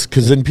me nuts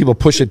because then people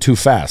push it too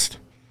fast.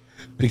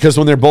 Because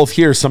when they're both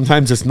here,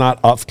 sometimes it's not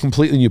up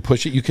completely and you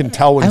push it. You can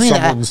tell when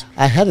someone's...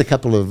 I had a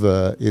couple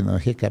of,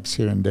 hiccups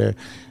here and there,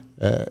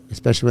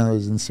 especially when I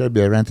was in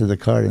Serbia. I rented a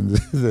car and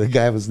the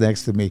guy was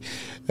next to me.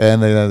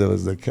 And there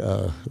was like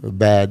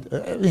bad...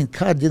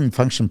 car didn't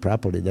function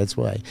properly, that's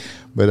why.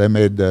 But I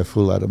made a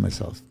fool out of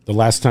myself. The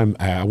last time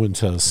I went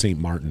to St.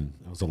 Martin,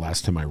 that was the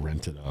last time I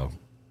rented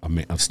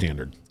a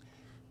Standard.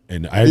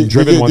 And I hadn't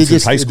driven one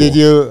since high school. Did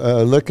you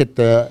look at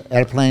the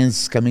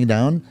airplanes coming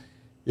down?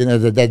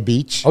 That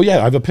beach. Oh, yeah,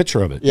 I have a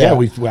picture of it. Yeah,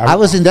 I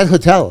was in that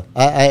hotel.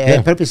 I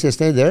purposely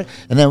stayed there,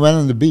 and I went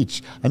on the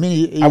beach. I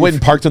mean, I went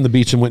and parked on the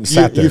beach and went and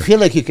sat there. You feel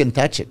like you can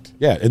touch it.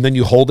 Yeah, and then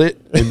you hold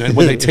it, and then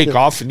when they take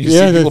off, and you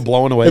see people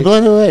blowing away. They're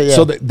blowing away, yeah.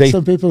 So they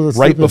Some people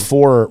right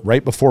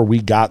before we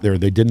got there,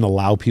 they didn't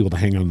allow people to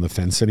hang on the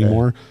fence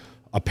anymore. Right.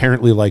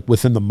 Apparently, like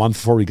within the month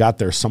before we got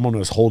there, someone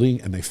was holding,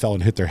 and they fell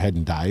and hit their head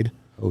and died.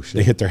 Oh, shit.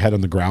 They hit their head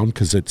on the ground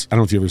because it's... I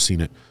don't know if you've ever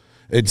seen it.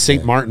 In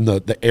St. Martin,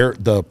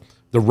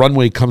 the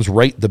runway comes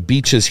right, the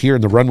beach is here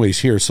and the runway's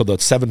here, so the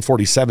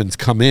 747s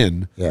come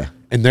in,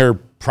 and they're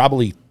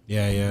probably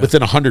within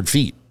 100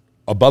 feet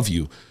above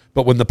you.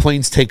 But when the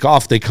planes take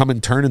off, they come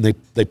and turn and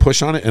they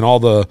push on it, and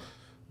all the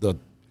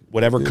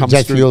whatever comes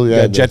jet through,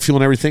 fuel, jet fuel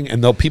and everything,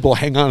 and people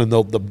hang on, and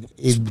the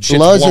shit's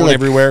blows blowing like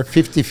everywhere.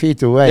 50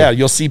 feet away. Yeah,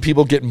 you'll see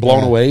people getting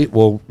blown away.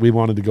 Well, we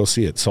wanted to go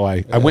see it, so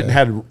I went and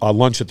had a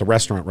lunch at the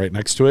restaurant right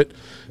next to it,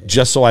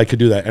 just so I could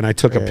do that. And I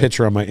took a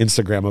picture on my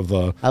Instagram of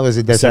the I was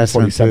at that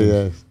restaurant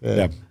too,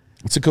 yeah.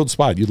 It's a good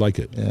spot. You'd like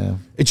it. Yeah.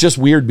 It's just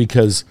weird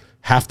because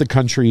half the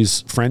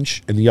country's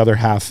French and the other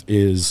half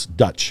is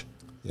Dutch.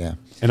 Yeah.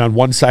 And on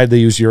one side they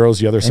use euros,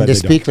 the other side they they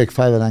speak don't. like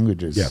 5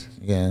 languages. Yeah.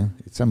 Yeah.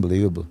 It's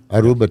unbelievable.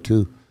 Aruba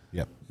too.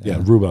 Yeah,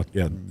 Aruba.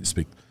 Yeah, they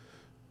speak.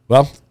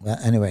 Well,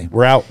 anyway,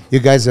 we're out. You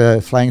guys are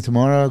flying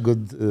tomorrow.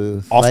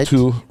 Good flight. Off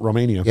to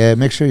Romania. Yeah,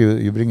 make sure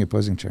you bring your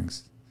posing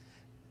trunks.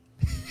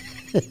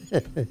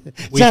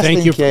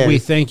 We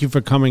thank you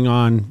for coming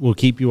on. We'll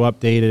keep you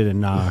updated,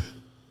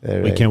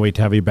 and we can't wait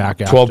to have you back.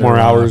 12 more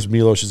hours.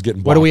 Milos is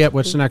getting blocked. What are we at?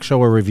 What's the next show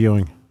we're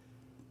reviewing?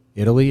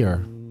 Italy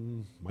or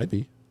might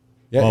be.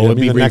 Yeah, well, we'll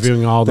be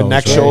reviewing all those. The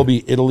next show will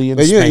be Italy and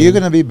but Spain. You're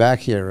going to be back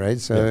here, right?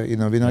 So we're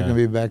not going to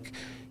be back.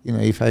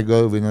 If I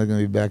go, we're not going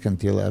to be back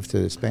until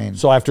after Spain.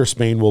 So after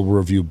Spain, we'll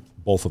review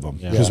both of them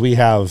because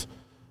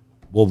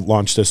we'll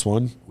launch this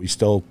one.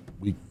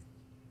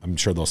 I'm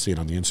sure they'll see it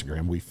on the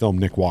Instagram. We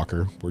filmed Nick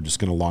Walker. We're just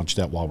going to launch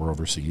that while we're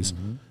overseas.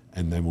 Mm-hmm.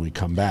 And then when we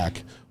come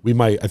back,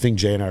 I think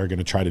Jay and I are going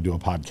to try to do a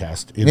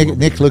podcast.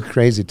 Nick looked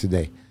crazy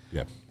today.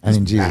 Yeah. I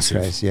mean, Jesus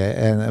Christ. Yeah.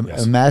 And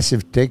a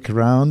massive take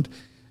round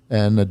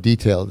and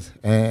detailed.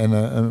 And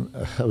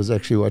I was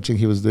actually watching,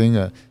 he was doing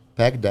a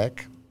pec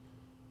deck.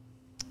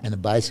 And the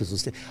biceps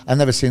was... I've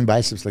never seen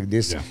biceps like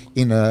this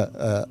in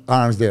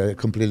arms that are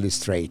completely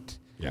straight.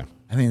 Yeah.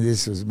 I mean,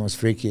 this was most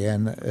freaky.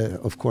 And,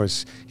 of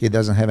course, he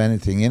doesn't have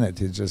anything in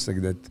it. It's just like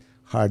that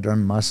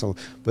hard-run muscle.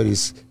 But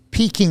he's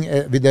peaking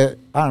with the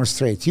arms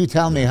straight. You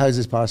tell me, how is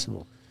this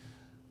possible?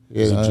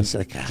 It's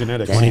like...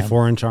 Genetic.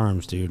 24-inch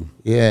arms, dude.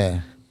 Yeah.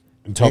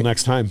 Until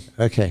next time.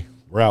 Okay.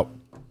 We're out.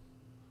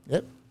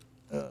 Yep.